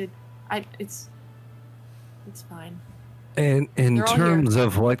connected. It's fine. And in They're all terms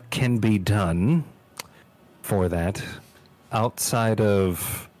of what can be done for that, outside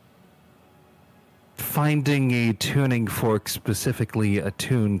of finding a tuning fork specifically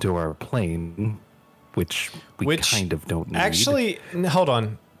attuned to our plane, which we kind of don't need. Actually, hold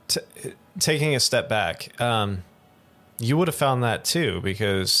on. Taking a step back, you would have found that too,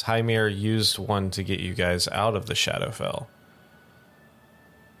 because Hymir used one to get you guys out of the Shadowfell.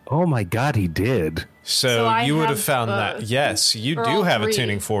 Oh my god, he did. So you would have found that. Yes, you do have a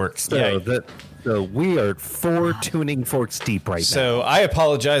tuning fork. So we are 4 tuning forks deep right now. So I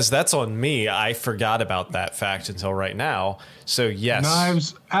apologize. That's on me. I forgot about that fact until right now. So yes.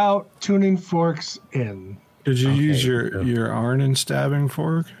 Knives out, tuning forks in. Did you use your Arnon stabbing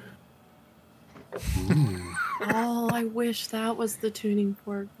fork? Oh, I wish that was the tuning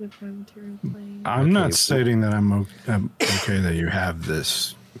fork with my material plane. I'm not stating that I'm okay that you have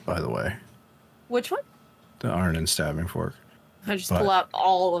this, by the way. Which one? The Arnon stabbing fork. I just pull out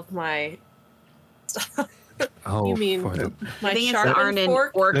all of my stuff. Oh, you mean my I think it's the sharpened Arnon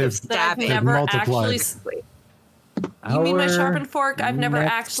fork fork of that I've stabbing. never multiplied. actually... You mean my sharpened fork I've never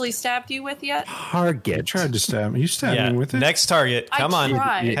actually stabbed you with yet? Target. I tried to stab me. You stabbed me with it. Next target. Come on.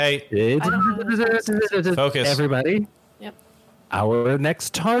 tried. Hey, I don't know. focus. Everybody. Yep. Our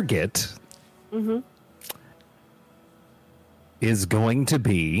next target is going to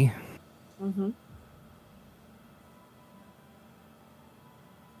be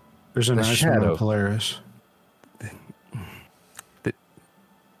There's a the nice one shadow. on Polaris.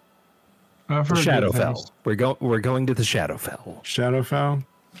 I've The heard good Shadowfell. things. We're going to the Shadowfell. Shadowfell?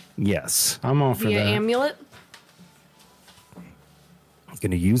 Yes. I'm all for Via that. amulet? I'm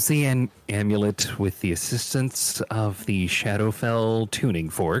going to use the amulet with the assistance of the Shadowfell tuning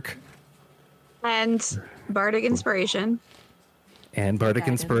fork And Bardic Inspiration. and Bardic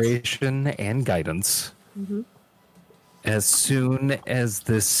Guidance. Inspiration and Guidance. As soon as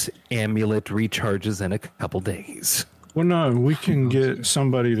this amulet recharges in a couple days. Well, no, we can get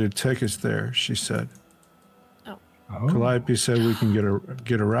somebody to take us there, she said. Oh. Calliope said we can get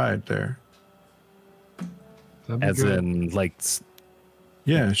a ride there. That'd be As good. in, like,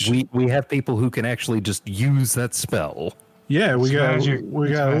 Yeah, we have people who can actually just use that spell. yeah, we It's got magic. we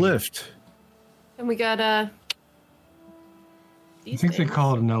It's got a magic. lift. And we got I think they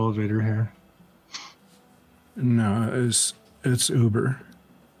call it an elevator here. No, it's Uber.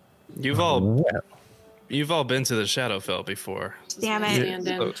 You've all been to the Shadowfell before. Damn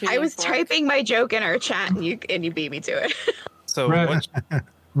it. So, I was typing my joke in our chat and you beat me to it. so Red,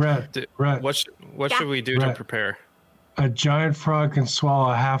 Red, what should we do to Red. prepare? a giant frog can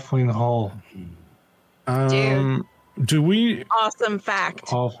swallow a halfling whole. Do we Awesome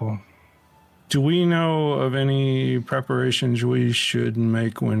fact. Awful. do we know of any preparations we should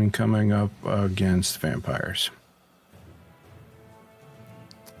make when coming up against vampires?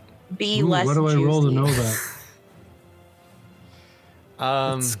 Be Ooh, less what do I roll to juicy. know that?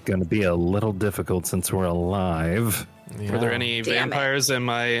 It's going to be a little difficult since we're alive. Were there any Damn it. vampires in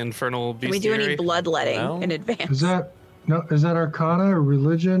my infernal Can we do any bestiary? bloodletting No. in advance? Is that Arcana or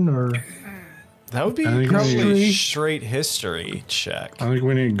religion or? That would be I think probably we- straight history check. I think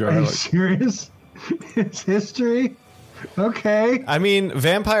we need Are you garlic. serious? It's history. Okay. I mean,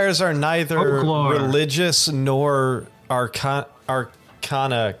 vampires are neither Folklore. religious nor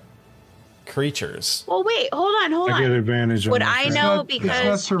arcana creatures. Well, wait, hold on. I get advantage on Would this, I right? know not- it's not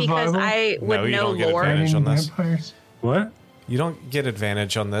because survival? I would No, you know don't get lore? advantage. on this. Vampires. What? You don't get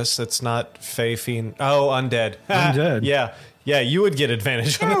advantage on this. It's not Fey Fiend. Oh, undead. Undead. Yeah, you would get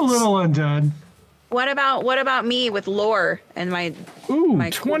advantage on They're a this. little undone. What about me with lore and my Ooh, my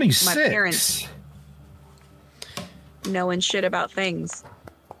 26. my parents knowing shit about things?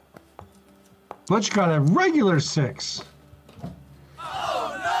 Butch got a regular 6.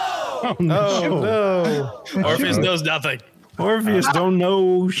 Oh, no. Orpheus knows nothing. Orpheus don't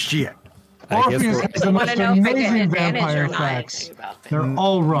know shit. Orpheus has the wanna most know if I get amazing advantage vampire or not. facts. They're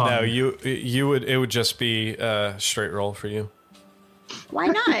all wrong. No, it would just be straight roll for you. Why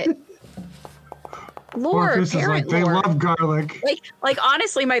not? Lore, Orpheus is like, parent they lore. love garlic. Like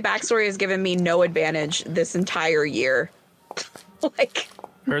honestly, my backstory has given me no advantage this entire year. Like,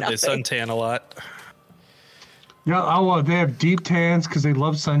 Heard they nothing. suntan a lot. Yeah, they have deep tans because they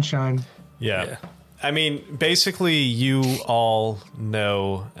love sunshine. Yeah. I mean, basically, you all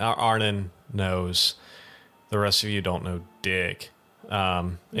know, Arnon knows. The rest of you don't know dick.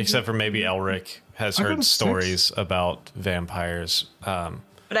 Except for maybe Elric has I got heard a 6. stories about vampires.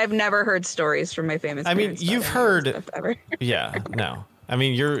 But I've never heard stories from my famous I mean, parents you've about heard... stuff ever. Yeah, no. I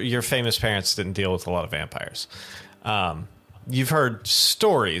mean, your famous parents didn't deal with a lot of vampires. You've heard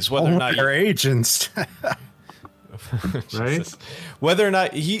stories, whether or not... They're agents. Right? Whether or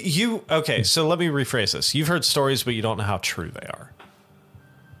not you okay, so let me rephrase this. You've heard stories, but you don't know how true they are.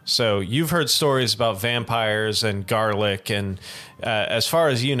 So you've heard stories about vampires and garlic, and as far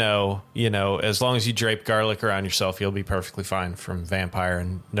as you know, as long as you drape garlic around yourself, you'll be perfectly fine from vampire,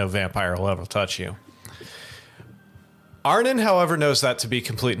 and no vampire will ever touch you. Arnon, however, knows that to be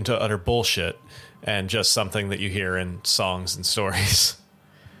complete and utter bullshit, and just something that you hear in songs and stories.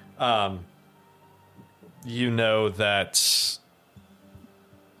 You know that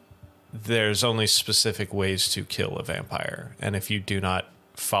there's only specific ways to kill a vampire, and if you do not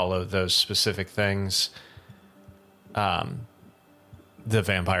follow those specific things, the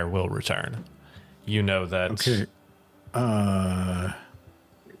vampire will return. You know that. Okay.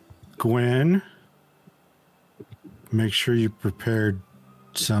 Gwen, make sure you prepared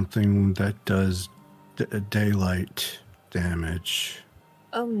something that does daylight damage.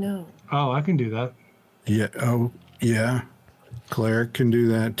 Oh no. Oh, I can do that. Yeah. Oh, yeah. Cleric can do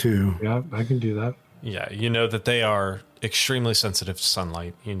that too. Yeah, I can do that. Yeah, you know that they are extremely sensitive to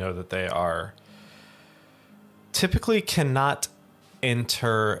sunlight. You know that they are typically cannot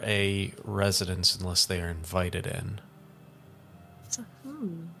enter a residence unless they are invited in.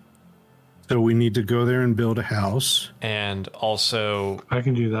 So we need to go there and build a house. And also, I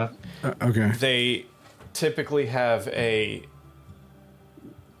can do that. Okay. they typically have a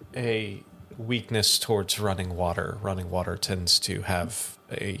weakness towards running water. Running water tends to have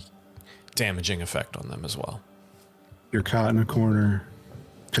a damaging effect on them as well. You're caught in a corner.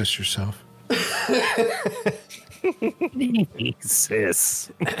 Piss yourself.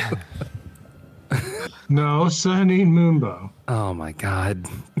 Jesus. No, Sunny Moonbow. Oh my God.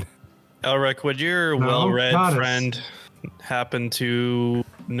 Elric, would your No, well-read goddess. friend happen to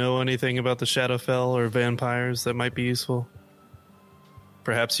know anything about the Shadowfell or vampires that might be useful?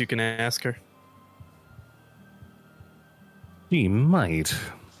 Perhaps you can ask her. She might.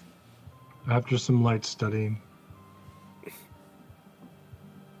 After some light studying.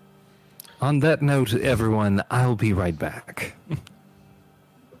 On that note, everyone, I'll be right back.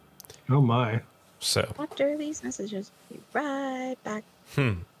 Oh my. So, After these messages, be right back.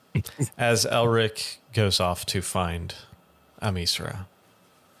 as Elric goes off to find Amisra,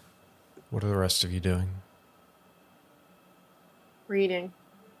 what are the rest of you doing? Reading.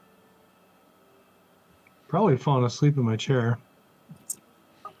 Probably falling asleep in my chair.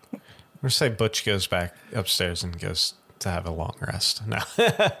 I'm going to say Butch goes back upstairs and goes to have a long rest. No.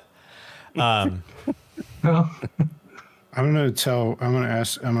 No. I'm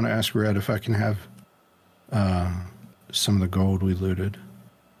gonna ask Red if I can have some of the gold we looted.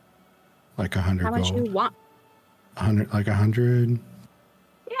 Like 100 How much gold. you want? 100.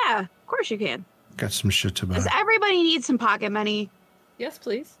 Yeah, of course you can. Got some shit to buy. Does everybody need some pocket money Yes,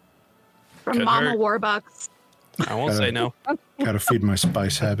 please. from Couldn't Mama hurt. Warbucks? I won't say no. Gotta feed my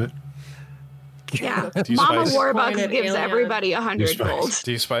spice habit. Yeah, Do you Mama spice? Warbucks Pointed gives alien. everybody 100 spice. gold.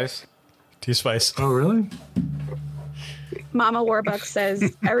 Do you spice? Do you spice? Oh, really? Mama Warbucks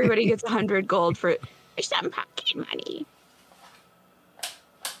says everybody gets 100 gold for some pocket money.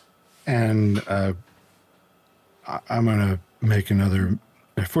 And I'm gonna make another.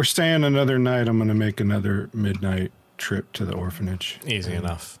 If we're staying another night, I'm gonna make another midnight trip to the orphanage. Easy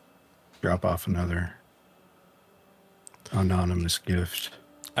enough. Drop off another anonymous gift.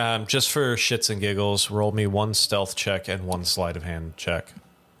 Just for shits and giggles, roll me one stealth check and one sleight of hand check.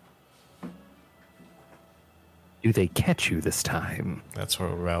 Do they catch you this time? That's what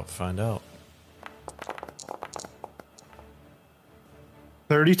we're about to find out.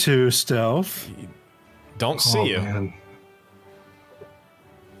 32 stealth. Don't see you. Man.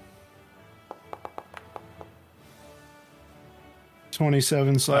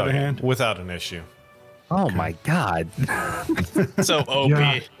 $27 sleight Oh, of yeah, hand. without an issue. Oh my God. So OP.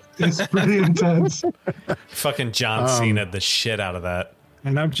 Yeah. It's pretty intense. Fucking John Cena the shit out of that.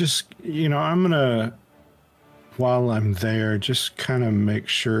 And I'm just, I'm gonna, while I'm there, just kind of make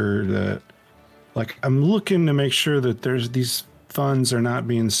sure that, like, I'm looking to make sure that there's these funds are not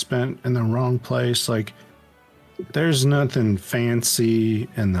being spent in the wrong place. Like, there's nothing fancy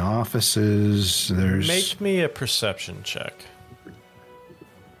in the offices. There's Make me a perception check.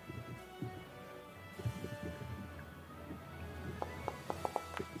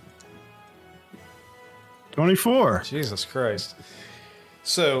 24. Jesus Christ.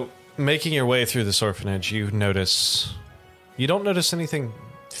 So, making your way through this orphanage, you don't notice anything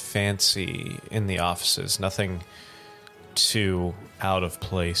fancy in the offices, nothing too out of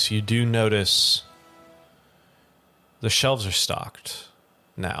place. You do notice the shelves are stocked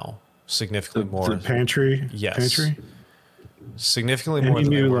now, significantly more. The pantry? Yes. Pantry? Significantly Any more than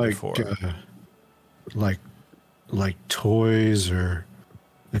they new, were like, before. Like toys or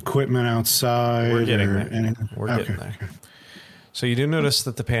equipment outside? We're getting or there. anything? We're getting there. So you do notice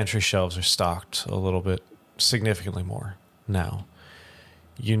that the pantry shelves are stocked a little bit, significantly more now.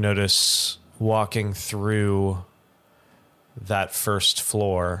 You notice walking through that first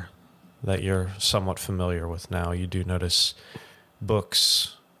floor that you're somewhat familiar with now, you do notice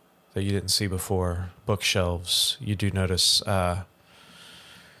books that you didn't see before, bookshelves. You do notice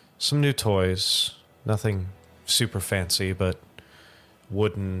some new toys, nothing super fancy, but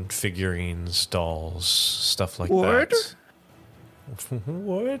wooden figurines, dolls, stuff like that.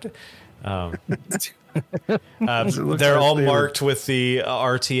 Wood? They're all marked with the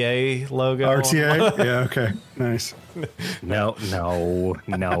RTA logo. RTA? Yeah, okay. Nice. No.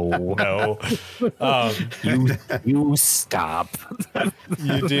 You stop.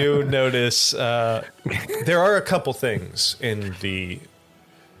 You do notice there are a couple things in the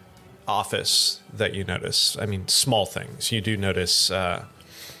office that you notice. I mean, small things. You do notice a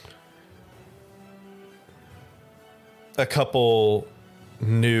couple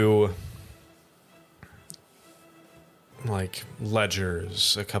new like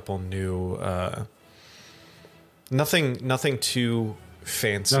ledgers, a couple new nothing too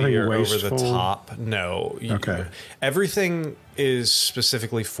fancy Nothing or over wasteful. the top. No. Okay. Everything is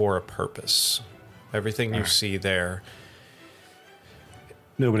specifically for a purpose. Everything you see there.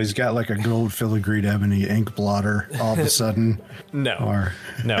 Nobody's got like a gold filigreed ebony ink blotter all of a sudden. No. Or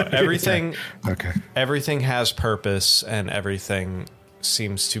No. Everything okay. Everything has purpose, and everything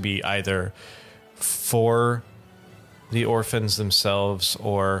seems to be either for the orphans themselves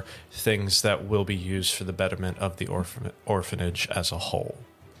or things that will be used for the betterment of the orphanage as a whole.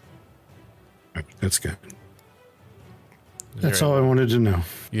 That's good. That's all I wanted to know.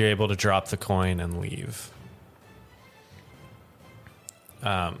 You're able to drop the coin and leave.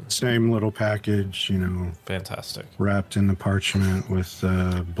 Same little package, you know. Fantastic. Wrapped in the parchment with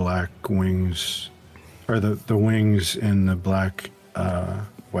black wings, or the wings in the black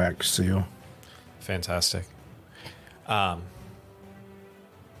wax seal. Fantastic.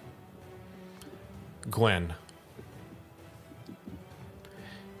 Gwen,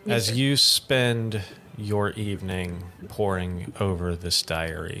 as you spend your evening poring over this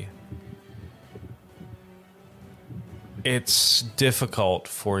diary, it's difficult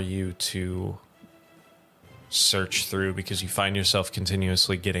for you to search through because you find yourself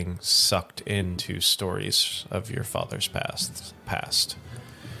continuously getting sucked into stories of your father's past.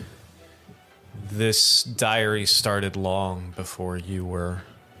 This diary started long before you were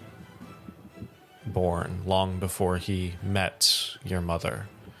born, long before he met your mother.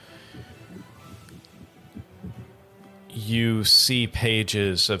 You see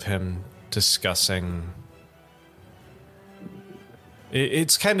pages of him discussing.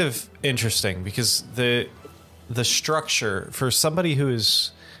 It's kind of interesting because the structure for somebody who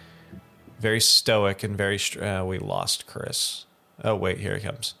is very stoic and very we lost Chris. Oh wait, here he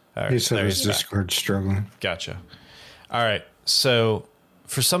comes. All right, He said his Discord struggling. Gotcha. All right, so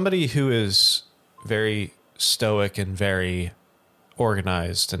for somebody who is very stoic and very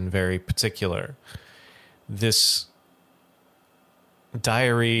organized and very particular, this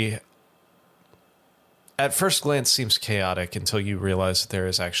diary at first glance seems chaotic until you realize that there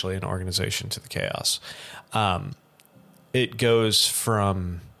is actually an organization to the chaos. It goes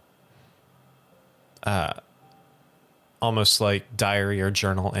from almost like diary or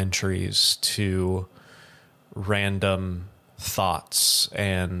journal entries to random thoughts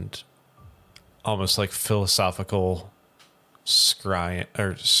and almost like philosophical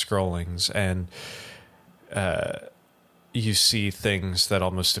scrollings, and you see things that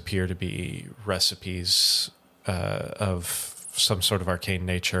almost appear to be recipes of some sort of arcane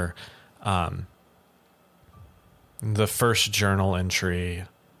nature. The first journal entry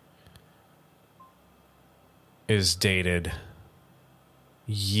is dated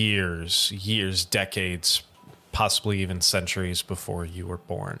years, decades, possibly even centuries before you were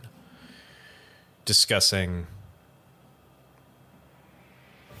born, discussing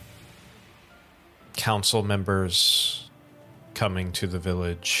council members coming to the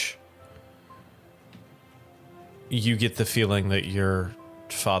village, you get the feeling that your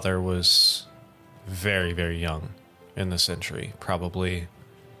father was very, very young in the century. Probably,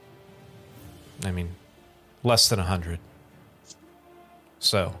 less than 100.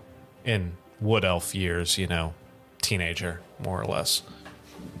 So, in wood elf years, teenager, more or less.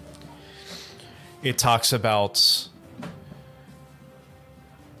 It talks about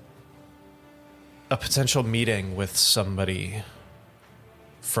a potential meeting with somebody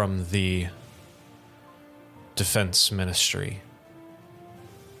from the defense ministry.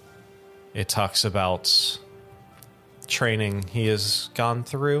 It talks about training he has gone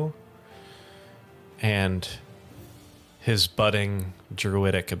through and his budding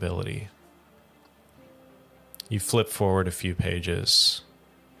druidic ability. You flip forward a few pages.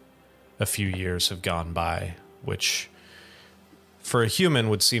 A few years have gone by, which for a human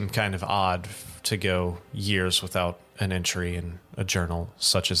would seem kind of odd to go years without an entry in a journal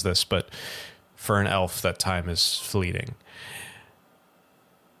such as this, but for an elf, that time is fleeting.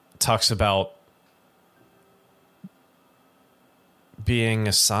 It talks about being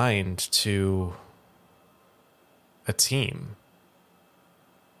assigned to a team,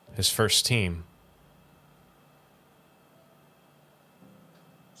 his first team.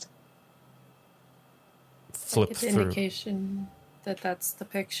 Flip through. Indication that that's the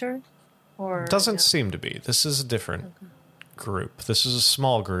picture, or doesn't seem to be. This is a different group. This is a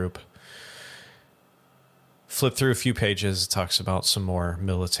small group. Flip through a few pages. It talks about some more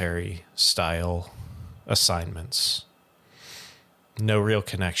military style assignments. No real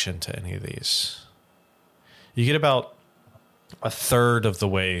connection to any of these. You get about a third of the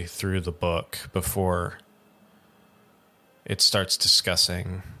way through the book before it starts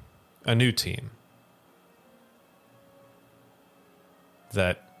discussing a new team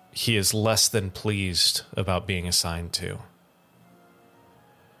that he is less than pleased about being assigned to.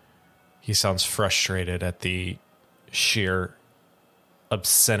 He sounds frustrated at the sheer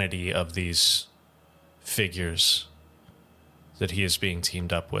obscenity of these figures that he is being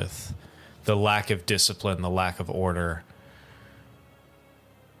teamed up with. The lack of discipline, the lack of order.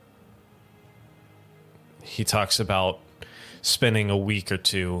 He talks about spending a week or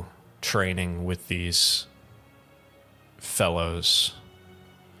two training with these fellows.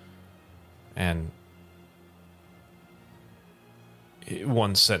 And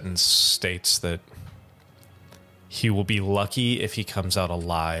one sentence states that he will be lucky if he comes out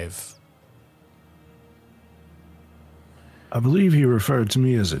alive. I believe he referred to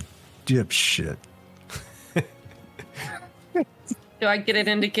me as a dipshit. Do I get an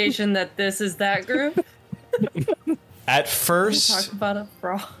indication that this is that group? At first, talk about a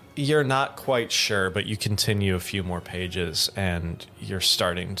fraud. You're not quite sure, but you continue a few more pages and you're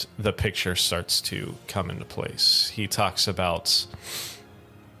starting to, the picture starts to come into place. He talks about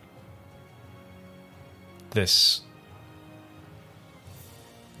this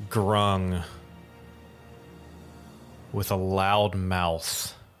grung with a loud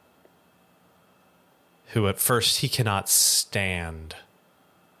mouth who at first he cannot stand.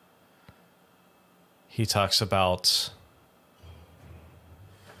 He talks about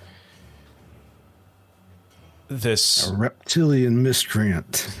this a reptilian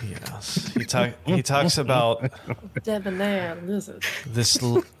miscreant. Yes, he talks about debonair lizard. This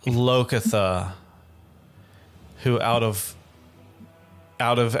Lokatha, who out of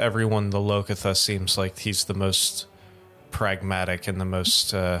everyone, the Lokatha seems like he's the most pragmatic and the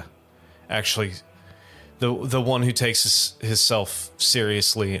most actually the one who takes himself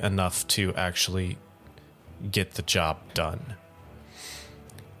seriously enough to actually get the job done.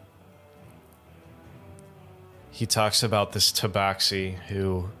 He talks about this Tabaxi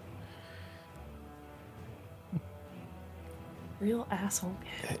who... Real asshole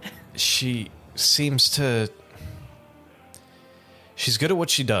kid. She seems to... She's good at what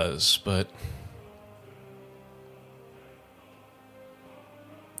she does, but...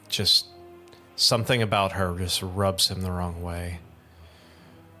 just something about her just rubs him the wrong way.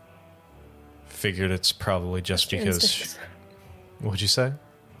 Figured it's probably just because... What'd you say?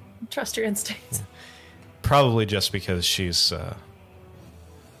 Trust your instincts. Yeah. Probably just because she's a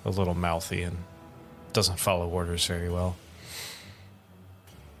little mouthy and doesn't follow orders very well.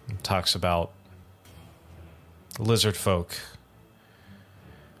 And talks about lizard folk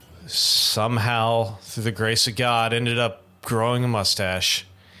somehow, through the grace of God, ended up growing a mustache.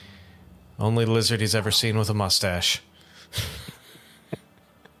 Only lizard he's ever seen with a mustache.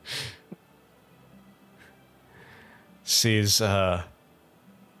 Sees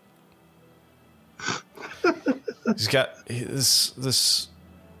he's got this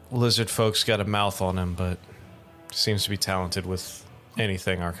lizard folk's got a mouth on him, but seems to be talented with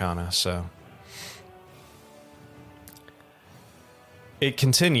anything Arcana, so. It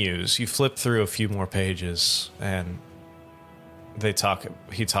continues. You flip through a few more pages, and he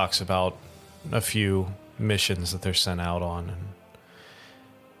talks about a few missions that they're sent out on, and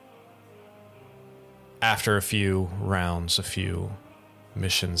after a few rounds, a few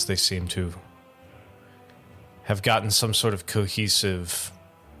missions, they seem to have gotten some sort of cohesive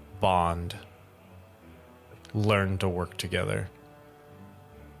bond, learned to work together.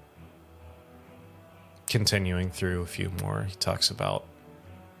 Continuing through a few more, he talks about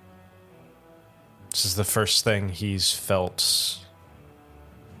this is the first thing he's felt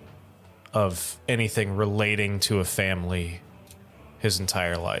of anything relating to a family his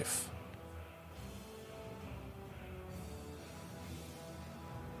entire life.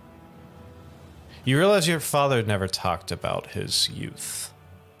 You realize your father never talked about his youth.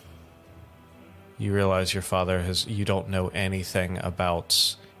 You realize your father you don't know anything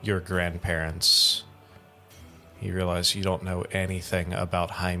about your grandparents. You realize you don't know anything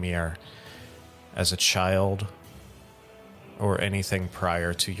about Hymir as a child or anything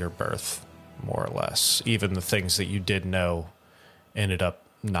prior to your birth, more or less. Even the things that you did know ended up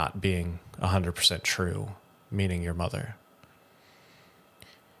not being 100% true, meaning your mother.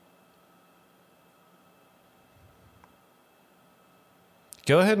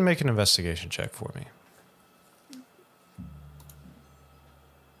 Go ahead and make an investigation check for me.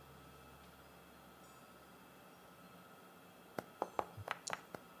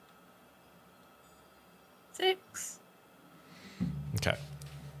 Six. Okay.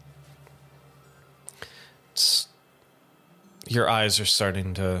 Your eyes are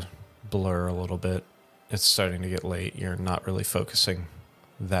starting to blur a little bit. It's starting to get late. You're not really focusing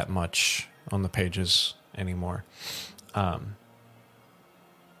that much on the pages anymore.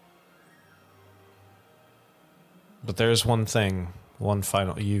 But there's one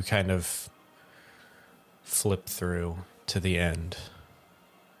final, you kind of flip through to the end.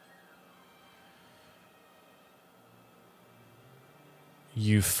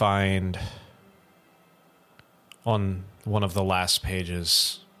 You find on one of the last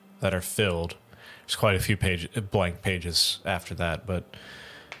pages that are filled, there's quite a few blank pages after that, but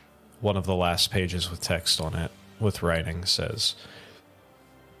one of the last pages with text on it, with writing, says,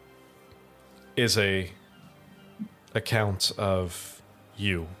 is a account of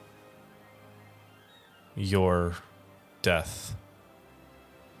you, your death,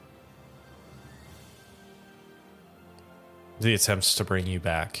 the attempts to bring you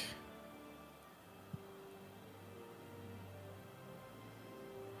back.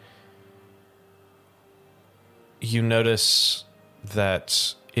 You notice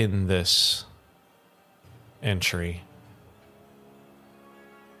that in this entry,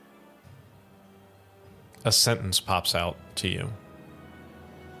 a sentence pops out to you.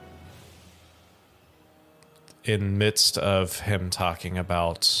 In midst of him talking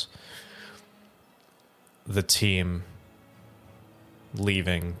about the team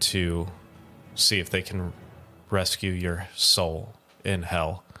leaving to see if they can rescue your soul in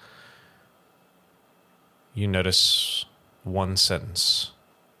hell, you notice one sentence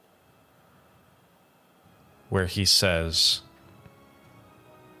where he says,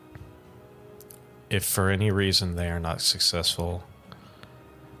 if for any reason they are not successful,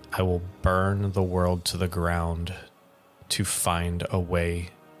 I will burn the world to the ground to find a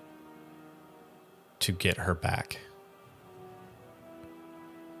way to get her back.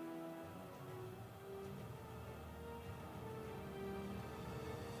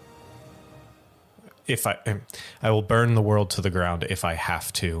 I will burn the world to the ground if I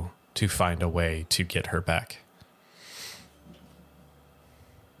have to find a way to get her back.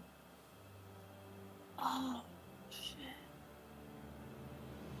 Oh, shit.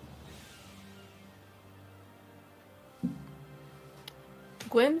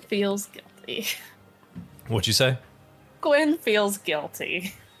 Gwen feels guilty. What'd you say? Gwen feels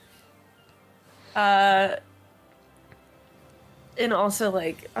guilty. And also,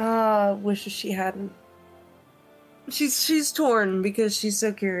 like, wishes she hadn't. She's torn because she's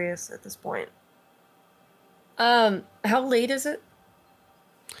so curious at this point. How late is it?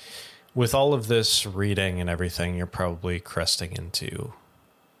 With all of this reading and everything, you're probably cresting into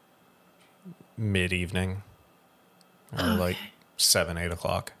mid-evening. Or like 7, 8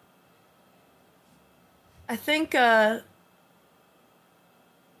 o'clock. I think,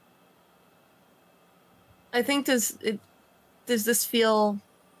 does this feels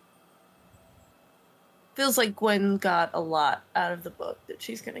like Gwen got a lot out of the book that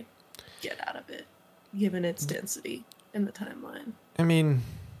she's gonna get out of it, given its density in the timeline. I mean,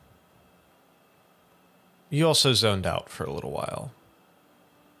 You also zoned out for a little while.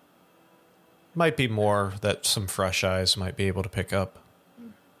 Might be more that some fresh eyes might be able to pick up.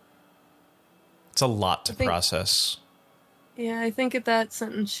 It's a lot to process. Yeah, I think at that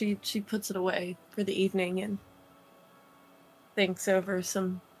sentence she puts it away for the evening and thinks over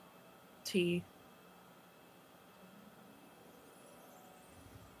some tea.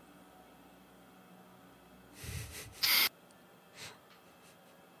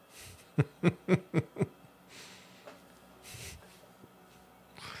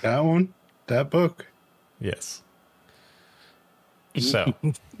 That one? That book? Yes. So,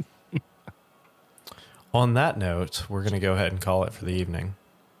 on that note, we're going to go ahead and call it for the evening.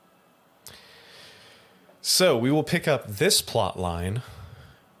 So, we will pick up this plot line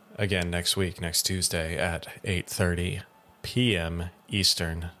again next week, next Tuesday at 8:30 p.m.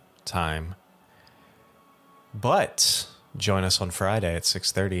 Eastern Time. But join us on Friday at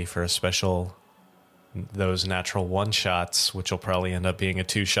 6:30 for a special those natural one shots, which will probably end up being a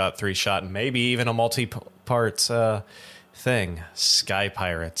 2-shot, 3-shot, and maybe even a multi-part thing. Sky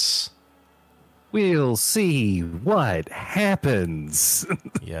Pirates. We'll see what happens.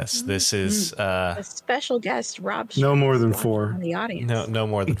 Yes, this is a special guest, Rob. No more than Schwartz 4. in the audience. no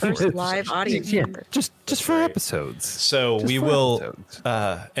more than 4. First live audience Yeah, member. just for episodes. So Just we for will.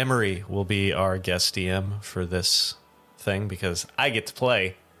 episodes. Emery will be our guest DM for this thing because I get to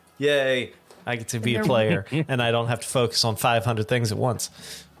play. Yay! I get to be a player, and I don't have to focus on 500 things at once.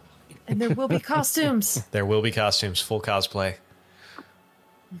 And there will be costumes. There will be costumes, full cosplay.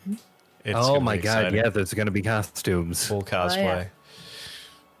 Mm-hmm. It's Oh gonna my be god, exciting. yeah, there's going to be costumes. Full cosplay. yeah.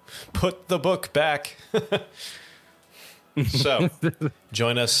 Put the book back. So,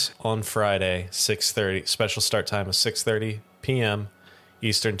 join us on Friday, 6:30. Special start time is 6:30 p.m.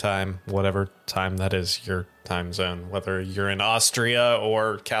 Eastern time, whatever time that is, your time zone. Whether you're in Austria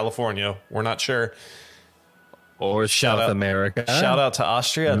or California, we're not sure. Or South America. Shout out to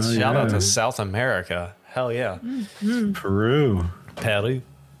Austria. Oh, Shout out yeah. to South America. Hell yeah. Peru. Peru.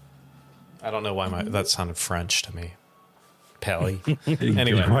 I don't know why that sounded French to me. Pelly.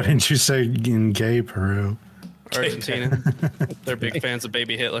 Anyway. Why didn't you say in gay Peru? Argentina. They're big fans of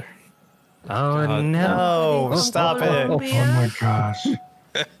Baby Hitler. Oh, no. No, stop it. Oh my gosh.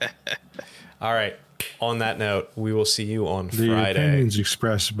 All right. On that note, we will see you on The Friday. opinions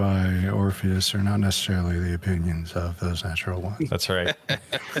expressed by Orpheus are not necessarily the opinions of those natural ones. That's right.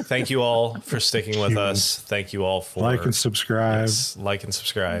 Thank you all for sticking with us. Thank you all for Like and subscribe. Yes, like and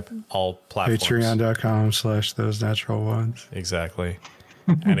subscribe. All platforms. Patreon.com/those natural ones. Exactly.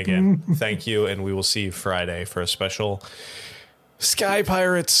 And again, thank you, and we will see you Friday for a special Sky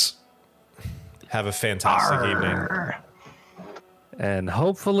Pirates. Have a fantastic evening. And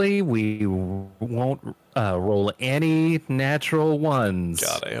hopefully we won't roll any natural ones.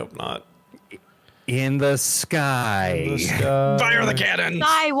 God, I hope not. In the sky. Fire the cannon!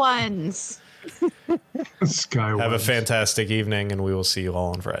 Sky ones. Sky Have a ones. fantastic evening, and we will see you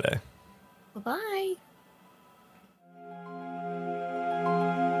all on Friday. Bye-bye.